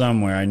here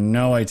somewhere. I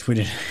know I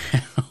tweeted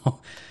it out.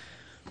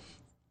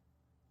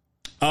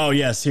 Oh,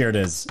 yes, here it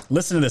is.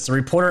 Listen to this. A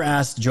reporter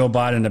asked Joe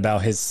Biden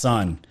about his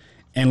son,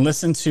 and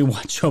listen to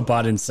what Joe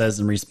Biden says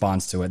in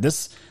response to it.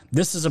 This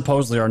is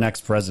supposedly our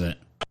next president.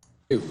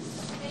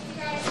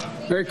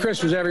 Merry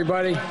Christmas,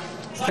 everybody.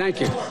 Thank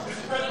you. Do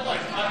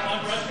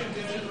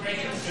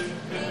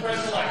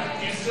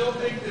you still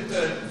think that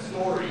the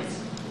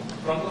stories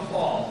from the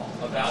fall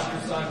about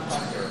your son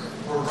Hunter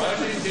were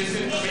Russian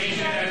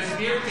disinformation and a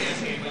smear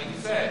campaign, like you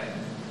said?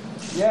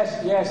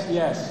 Yes, yes,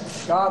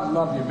 yes. God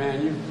love you,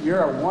 man.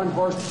 You're a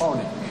one-horse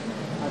pony.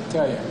 I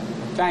tell you.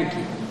 Thank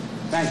you.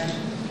 Thank you.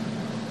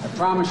 I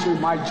promise you,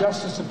 my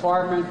Justice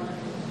Department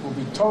will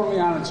be totally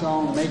on its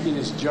own, making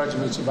its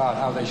judgments about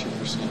how they should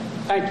proceed.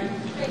 Thank you.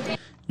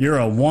 You're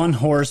a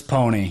one-horse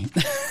pony.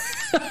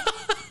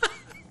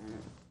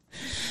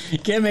 You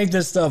can't make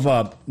this stuff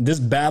up. This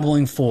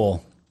babbling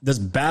fool. This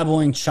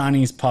babbling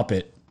Chinese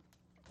puppet.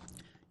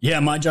 Yeah,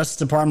 my Justice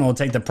Department will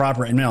take the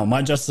proper... No,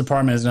 my Justice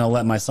Department is going to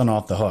let my son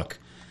off the hook.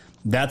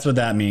 That's what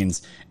that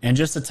means. And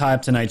just to tie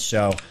up tonight's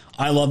show,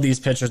 I love these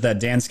pictures that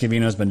Dan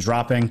Scavino has been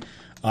dropping.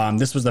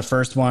 This was the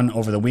first one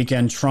over the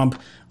weekend. Trump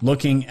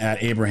looking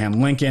at Abraham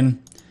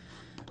Lincoln.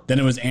 Then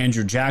it was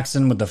Andrew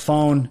Jackson with the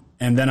phone.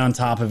 And then on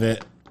top of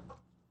it,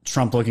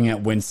 Trump looking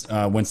at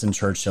Winston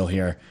Churchill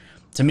here.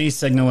 To me,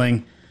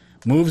 signaling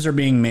moves are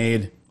being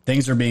made,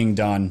 things are being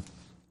done,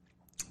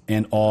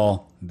 and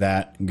all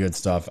that good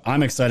stuff.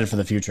 I'm excited for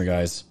the future,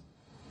 guys.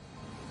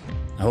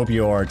 I hope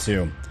you are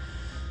too.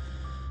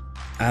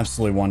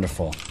 Absolutely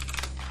wonderful.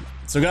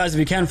 So, guys, if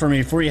you can for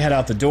me, before you head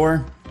out the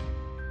door,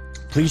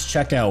 please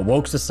check out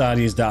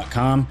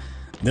wokesocieties.com.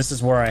 This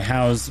is where I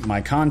house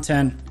my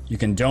content. You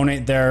can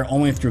donate there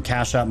only through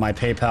Cash App. My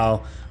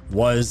PayPal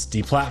was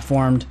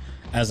deplatformed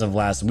as of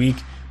last week.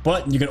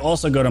 But you can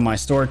also go to my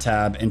store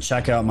tab and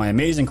check out my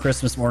amazing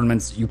Christmas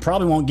ornaments. You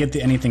probably won't get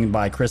anything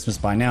by Christmas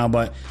by now,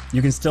 but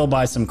you can still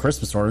buy some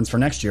Christmas ornaments for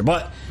next year.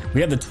 But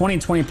we have the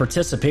 2020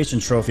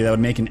 participation trophy that would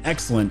make an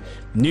excellent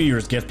New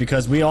Year's gift,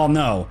 because we all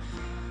know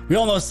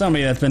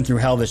somebody that's been through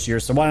hell this year,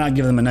 so why not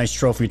give them a nice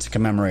trophy to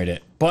commemorate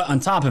it? But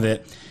on top of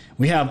it,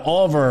 we have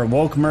all of our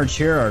woke merch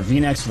here, our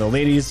V-necks for the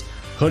ladies,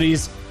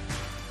 hoodies,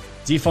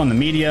 defund the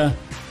media,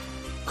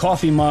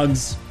 coffee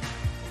mugs,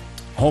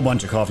 a whole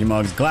bunch of coffee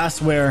mugs,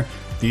 glassware,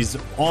 these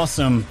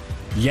awesome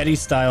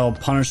Yeti-style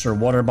Punisher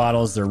water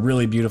bottles. They're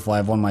really beautiful. I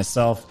have one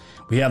myself.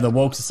 We have the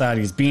Woke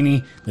Society's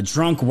beanie, the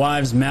Drunk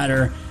Wives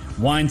Matter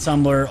wine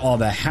tumbler, all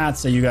the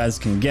hats that you guys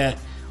can get,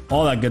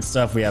 all that good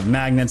stuff. We have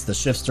magnets, the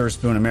Shift Stir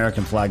Spoon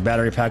American Flag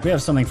battery pack. We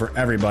have something for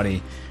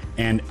everybody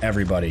and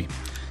everybody.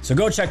 So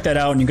go check that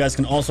out. And you guys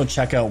can also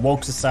check out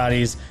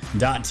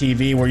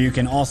wokesocieties.tv, where you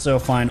can also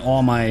find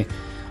all my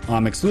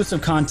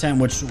exclusive content,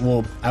 which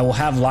I will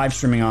have live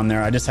streaming on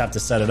there. I just have to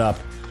set it up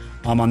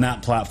on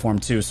that platform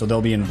too, so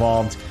they'll be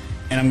involved.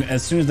 And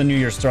as soon as the new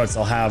year starts,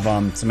 I'll have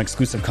some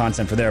exclusive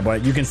content for there.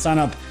 But you can sign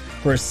up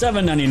for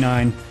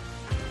 $7.99.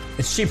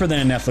 It's cheaper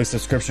than a Netflix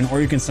subscription,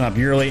 or you can sign up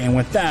yearly. And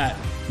with that,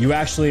 you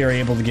actually are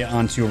able to get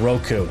onto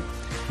Roku.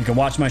 You can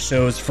watch my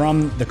shows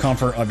from the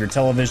comfort of your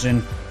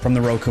television from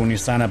the Roku when you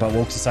sign up at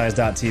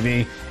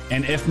wokesocieties.tv.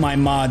 And if my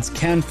mods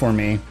can for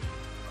me,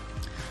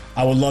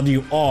 I would love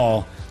you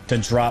all to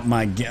drop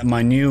my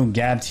new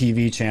Gab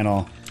TV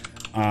channel.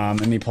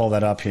 Let me pull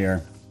that up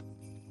here.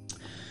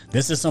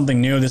 This is something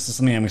new. This is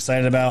something I'm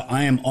excited about.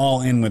 I am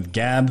all in with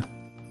Gab.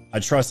 I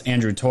trust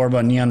Andrew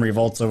Torba, Neon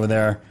Revolts over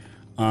there,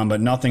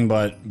 but nothing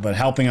but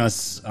helping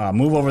us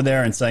move over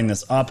there and setting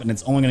this up, and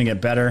it's only going to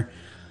get better.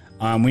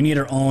 We need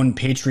our own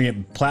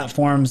Patriot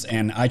platforms,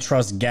 and I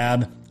trust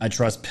Gab. I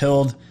trust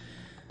Pilled.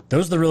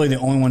 Those are really the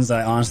only ones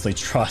that I honestly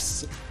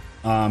trust,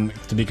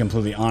 to be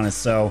completely honest.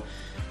 So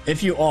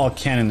if you all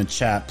can in the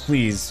chat,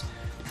 please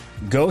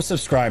go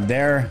subscribe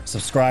there.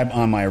 Subscribe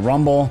on my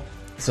Rumble.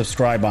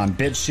 Subscribe on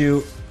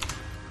BitChute.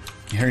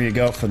 Here you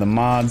go for the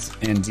mods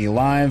in D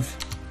Live.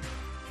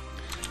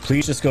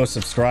 Please just go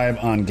subscribe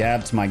on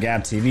Gab to my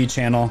Gab TV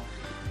channel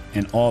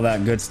and all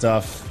that good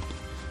stuff.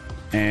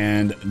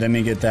 And let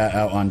me get that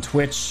out on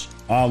Twitch.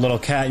 Oh, Little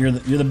Cat, you're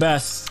the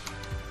best.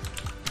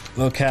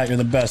 Little Cat, you're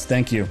the best.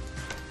 Thank you.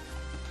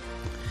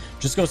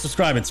 Just go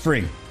subscribe. It's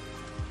free.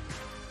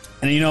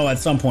 And you know, at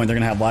some point they're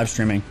gonna have live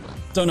streaming.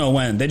 Don't know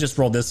when. They just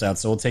rolled this out,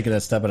 so we'll take it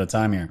a step at a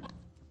time here.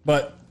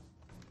 But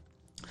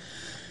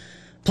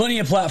plenty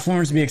of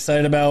platforms to be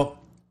excited about.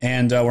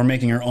 And we're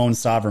making our own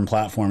sovereign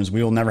platforms.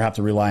 We will never have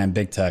to rely on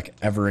big tech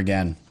ever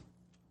again.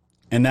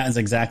 And that is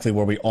exactly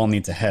where we all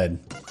need to head.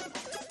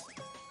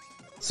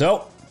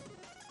 So,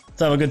 let's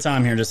have a good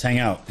time here. Just hang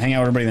out. Hang out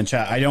with everybody in the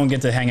chat. I don't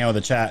get to hang out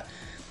with the chat.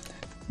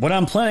 What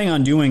I'm planning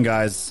on doing,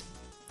 guys,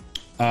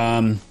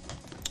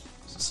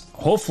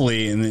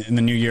 hopefully in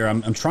the new year,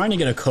 I'm trying to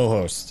get a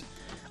co-host.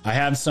 I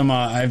have some,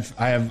 I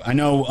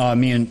know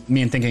me and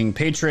Thinking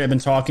Patriot have been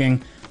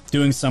talking.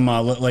 doing some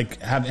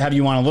like have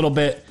you on a little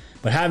bit,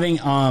 but having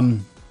a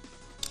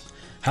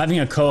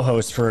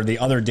co-host for the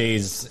other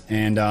days,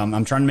 and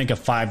I'm trying to make a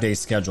 5-day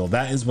schedule.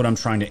 That is what I'm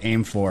trying to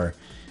aim for,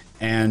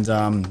 and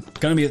that's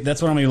what I'm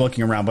gonna be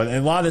looking around. But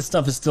a lot of this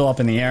stuff is still up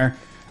in the air.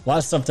 A lot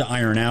of stuff to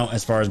iron out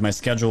as far as my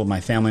schedule with my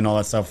family and all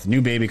that stuff.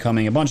 New baby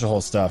coming, a bunch of whole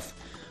stuff.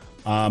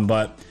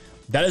 But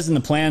that is in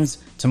the plans.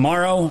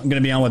 Tomorrow, I'm going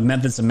to be on with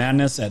Methods of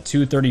Madness at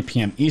 2:30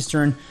 p.m.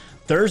 Eastern.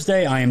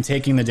 Thursday, I am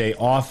taking the day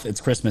off.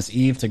 It's Christmas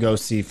Eve to go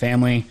see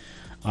family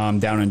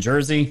down in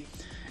Jersey.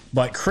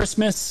 But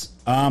Christmas,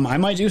 I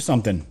might do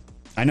something.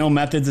 I know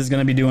Methods is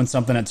going to be doing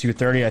something at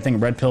 2:30. I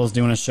think Red Pill is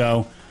doing a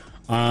show.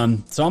 So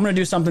I'm going to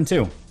do something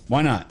too.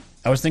 Why not?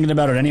 I was thinking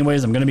about it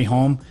anyways. I'm going to be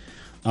home.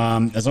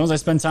 As long as I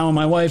spend time with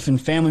my wife and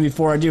family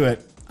before I do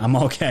it, I'm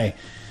okay.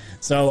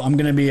 So I'm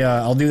going to be,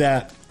 I'll do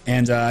that.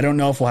 And I don't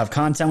know if we'll have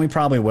content. We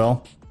probably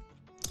will.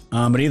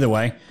 But either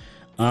way,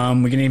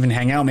 we can even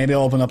hang out. Maybe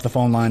I'll open up the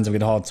phone lines and we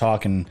can all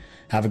talk and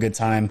have a good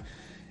time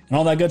and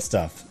all that good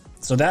stuff.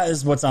 So that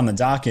is what's on the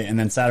docket. And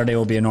then Saturday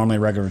will be a normally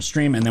regular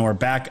stream. And then we're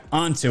back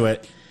onto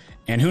it.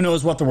 And who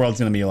knows what the world's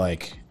going to be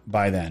like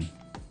by then.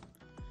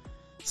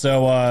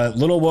 So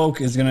Little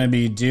Woke is going to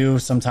be due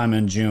sometime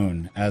in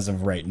June as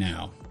of right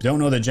now. Don't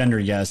know the gender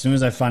yet. As soon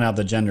as I find out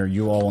the gender,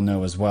 you all will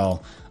know as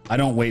well. I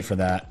don't wait for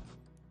that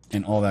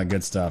and all that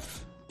good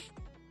stuff.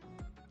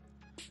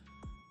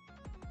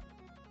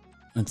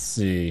 Let's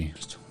see.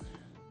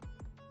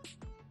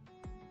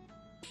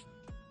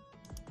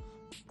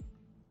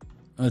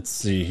 Let's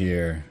see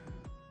here.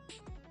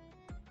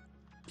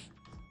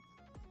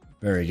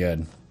 Very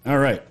good. All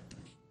right.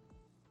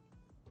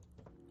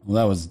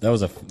 Well, that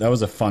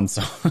was a fun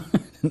song.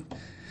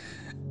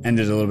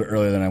 Ended a little bit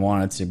earlier than I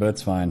wanted to, but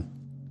it's fine.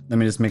 Let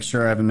me just make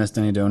sure I haven't missed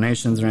any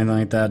donations or anything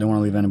like that. Don't want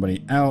to leave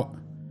anybody out.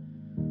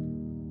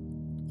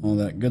 All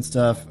that good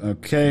stuff.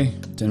 Okay.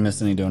 Didn't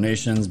miss any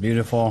donations.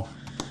 Beautiful.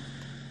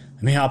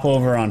 Let me hop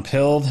over on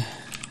Pilled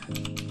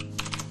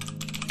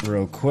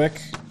real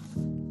quick.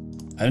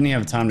 I didn't even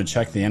have time to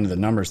check the end of the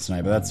numbers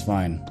tonight, but that's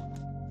fine.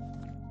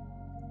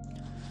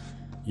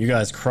 You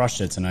guys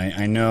crushed it tonight.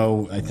 I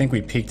know. I think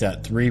we peaked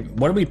at 3.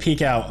 What did we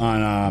peak out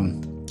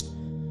on?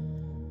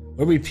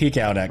 What did we peak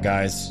out at,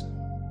 guys?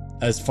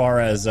 As far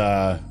as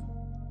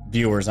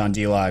viewers on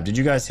D Live, did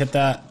you guys hit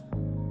that?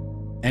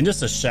 And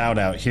just a shout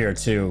out here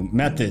too.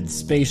 Method,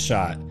 Space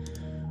Shot,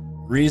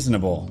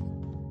 Reasonable,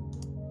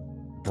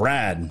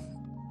 Brad.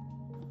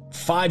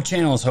 5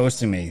 channels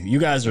hosting me. You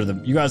guys are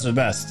the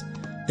best.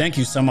 Thank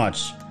you so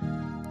much.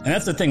 And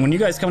that's the thing. When you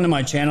guys come to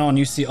my channel and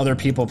you see other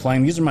people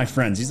playing, these are my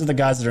friends. These are the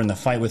guys that are in the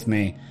fight with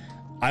me.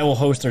 I will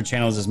host their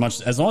channels as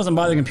long as I'm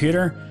by the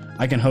computer.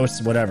 I can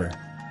host whatever.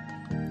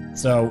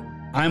 So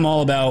I'm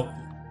all about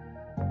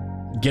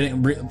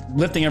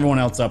lifting everyone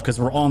else up because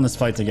we're all in this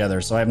fight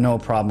together. So I have no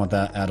problem with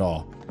that at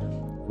all,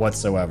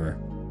 whatsoever.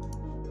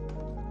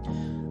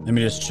 Let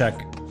me just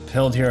check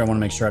Pilled here. I want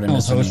to make sure I didn't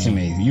miss hosting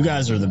me. You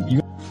guys are I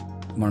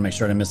want to make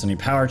sure I didn't miss any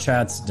power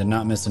chats. Did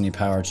not miss any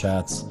power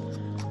chats.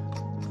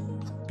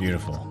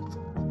 Beautiful.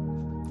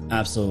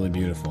 Absolutely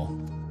beautiful.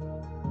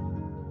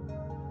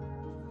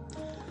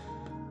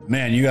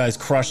 Man, you guys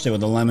crushed it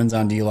with the lemons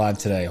on D Live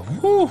today.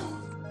 Woo!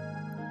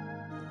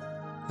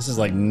 This is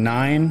like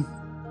 9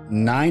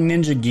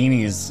 Ninja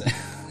Guineas.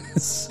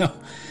 So,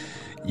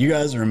 you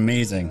guys are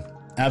amazing.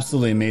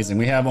 Absolutely amazing.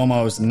 We have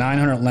almost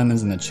 900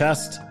 lemons in the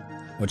chest,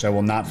 which I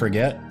will not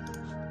forget.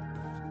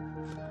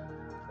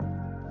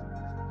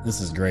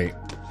 This is great.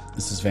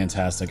 This is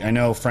fantastic. I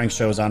know Frank's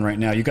show is on right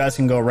now. You guys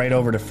can go right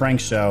over to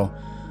Frank's show.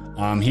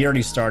 He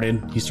already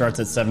started. He starts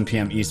at 7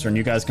 p.m. Eastern.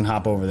 You guys can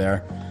hop over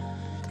there.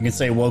 You can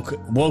say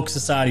Woke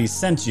Society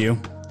sent you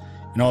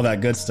and all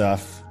that good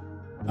stuff.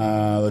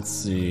 Let's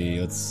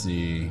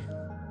see.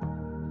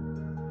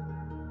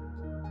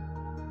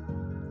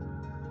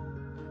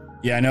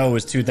 Yeah, I know it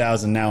was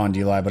 2000 now on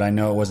D-Live, but I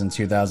know it wasn't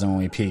 2000 when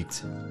we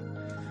peaked.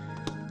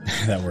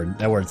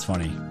 That word's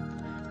funny.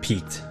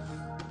 Peaked.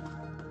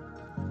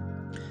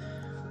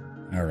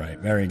 All right,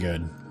 very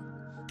good.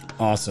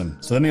 Awesome.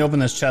 So let me open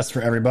this chest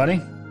for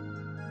everybody.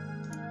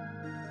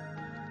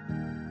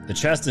 The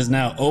chest is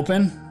now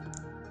open.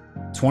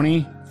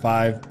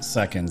 25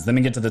 seconds. Let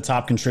me get to the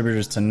top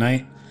contributors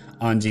tonight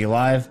on D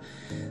Live.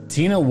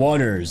 Tina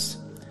Waters,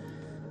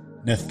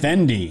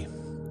 Nathendi,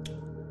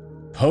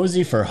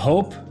 Posey for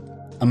Hope,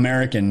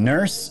 American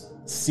Nurse,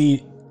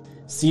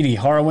 C.D.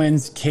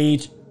 Harwins,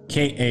 K.H.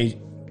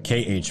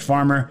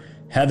 Farmer,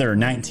 Heather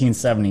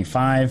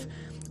 1975.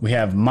 We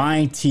have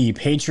My T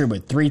Patriot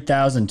with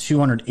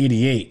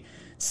 3,288.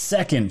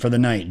 Second for the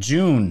night,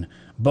 June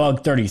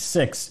Bug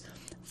 36,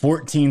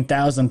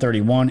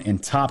 14,031,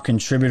 and top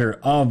contributor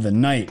of the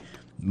night,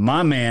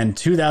 my man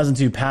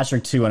 2002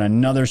 Patrick 2 on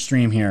another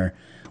stream here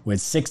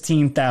with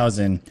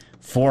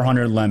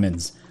 16,400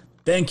 lemons.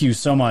 Thank you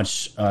so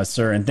much,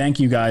 sir, and thank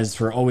you guys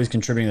for always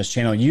contributing to this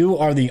channel. You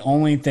are the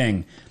only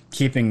thing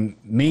keeping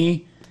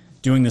me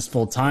doing this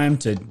full time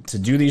to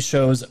do these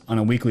shows on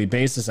a weekly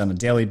basis, on a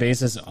daily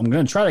basis. I'm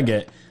going to try to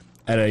get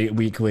at a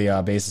weekly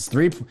basis.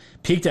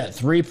 Peaked at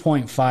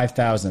 3.5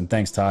 thousand.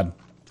 Thanks, Todd.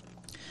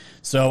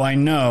 So I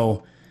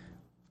know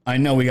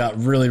we got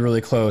really,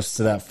 really close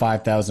to that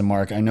 5,000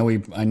 mark. I know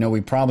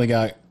we probably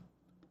got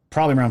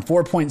around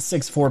 4.6,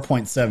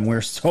 4.7.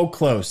 We're so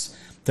close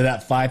to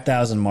that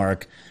 5,000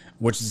 mark,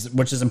 which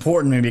is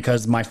important to me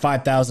because my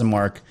 5,000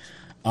 mark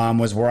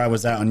was where I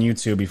was at on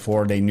YouTube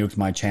before they nuked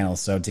my channel.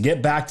 So to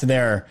get back to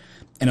there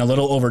in a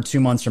little over 2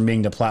 months from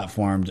being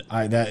deplatformed,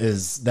 that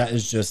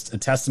is just a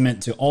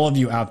testament to all of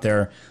you out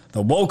there.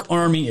 The woke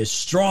army is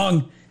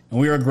strong, and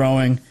we are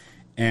growing,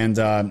 and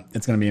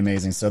it's going to be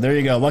amazing. So there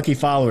you go, lucky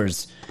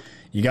followers.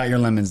 You got your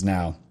lemons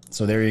now.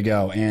 So there you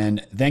go,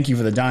 and thank you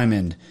for the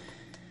diamond.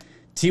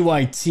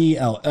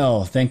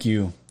 TYTLL, thank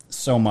you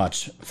so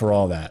much for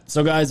all that.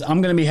 So guys,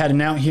 I'm going to be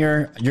heading out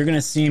here. You're going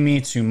to see me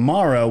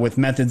tomorrow with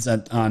Methods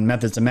on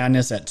Methods of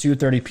Madness at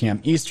 2:30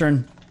 p.m.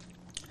 Eastern.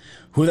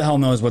 Who the hell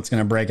knows what's going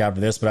to break after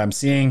this, but I'm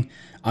seeing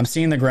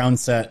the ground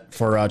set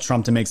for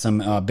Trump to make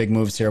some big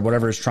moves here.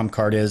 Whatever his Trump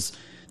card is,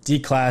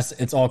 D-class,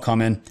 it's all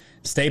coming.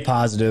 Stay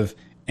positive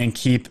and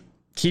keep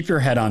your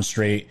head on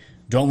straight.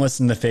 Don't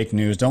listen to fake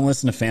news. Don't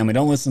listen to family.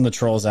 Don't listen to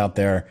trolls out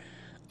there.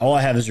 All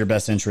I have is your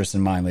best interest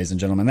in mind, ladies and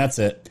gentlemen. That's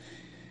it.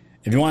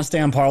 If you want to stay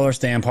on Parler,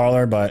 stay on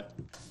Parler, but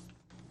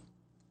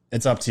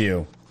it's up to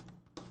you.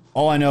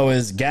 All I know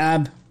is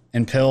Gab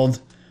and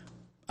Pilled,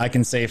 I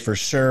can say for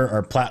sure,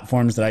 are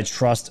platforms that I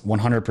trust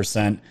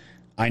 100%.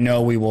 I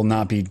know we will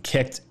not be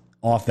kicked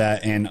off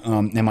that, and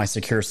my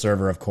secure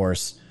server, of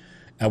course,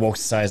 at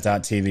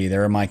wokesociety.tv.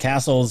 There are my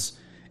castles,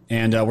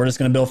 and we're just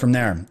going to build from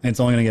there. It's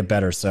only going to get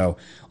better. So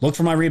look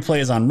for my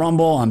replays on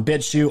Rumble, on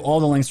BitChute. All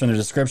the links are in the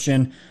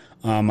description.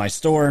 My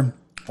store,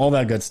 all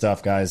that good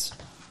stuff, guys.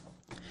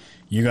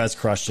 You guys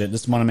crushed it.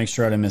 Just want to make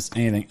sure I didn't miss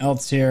anything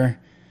else here.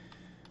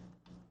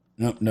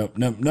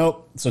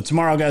 Nope. So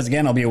tomorrow, guys,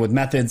 again, I'll be with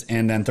Methods,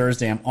 and then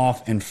Thursday I'm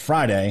off, and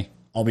Friday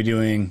I'll be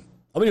doing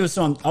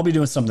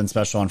something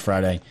special on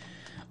Friday.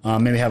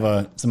 Maybe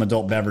have some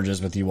adult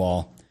beverages with you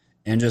all,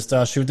 and just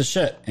shoot the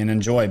shit and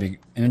enjoy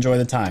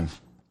the time.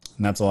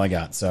 And that's all I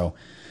got. So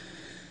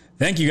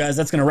thank you, guys.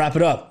 That's gonna wrap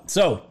it up.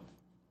 So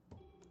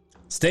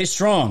stay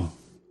strong,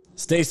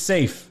 stay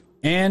safe,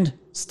 and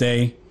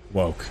stay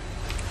woke.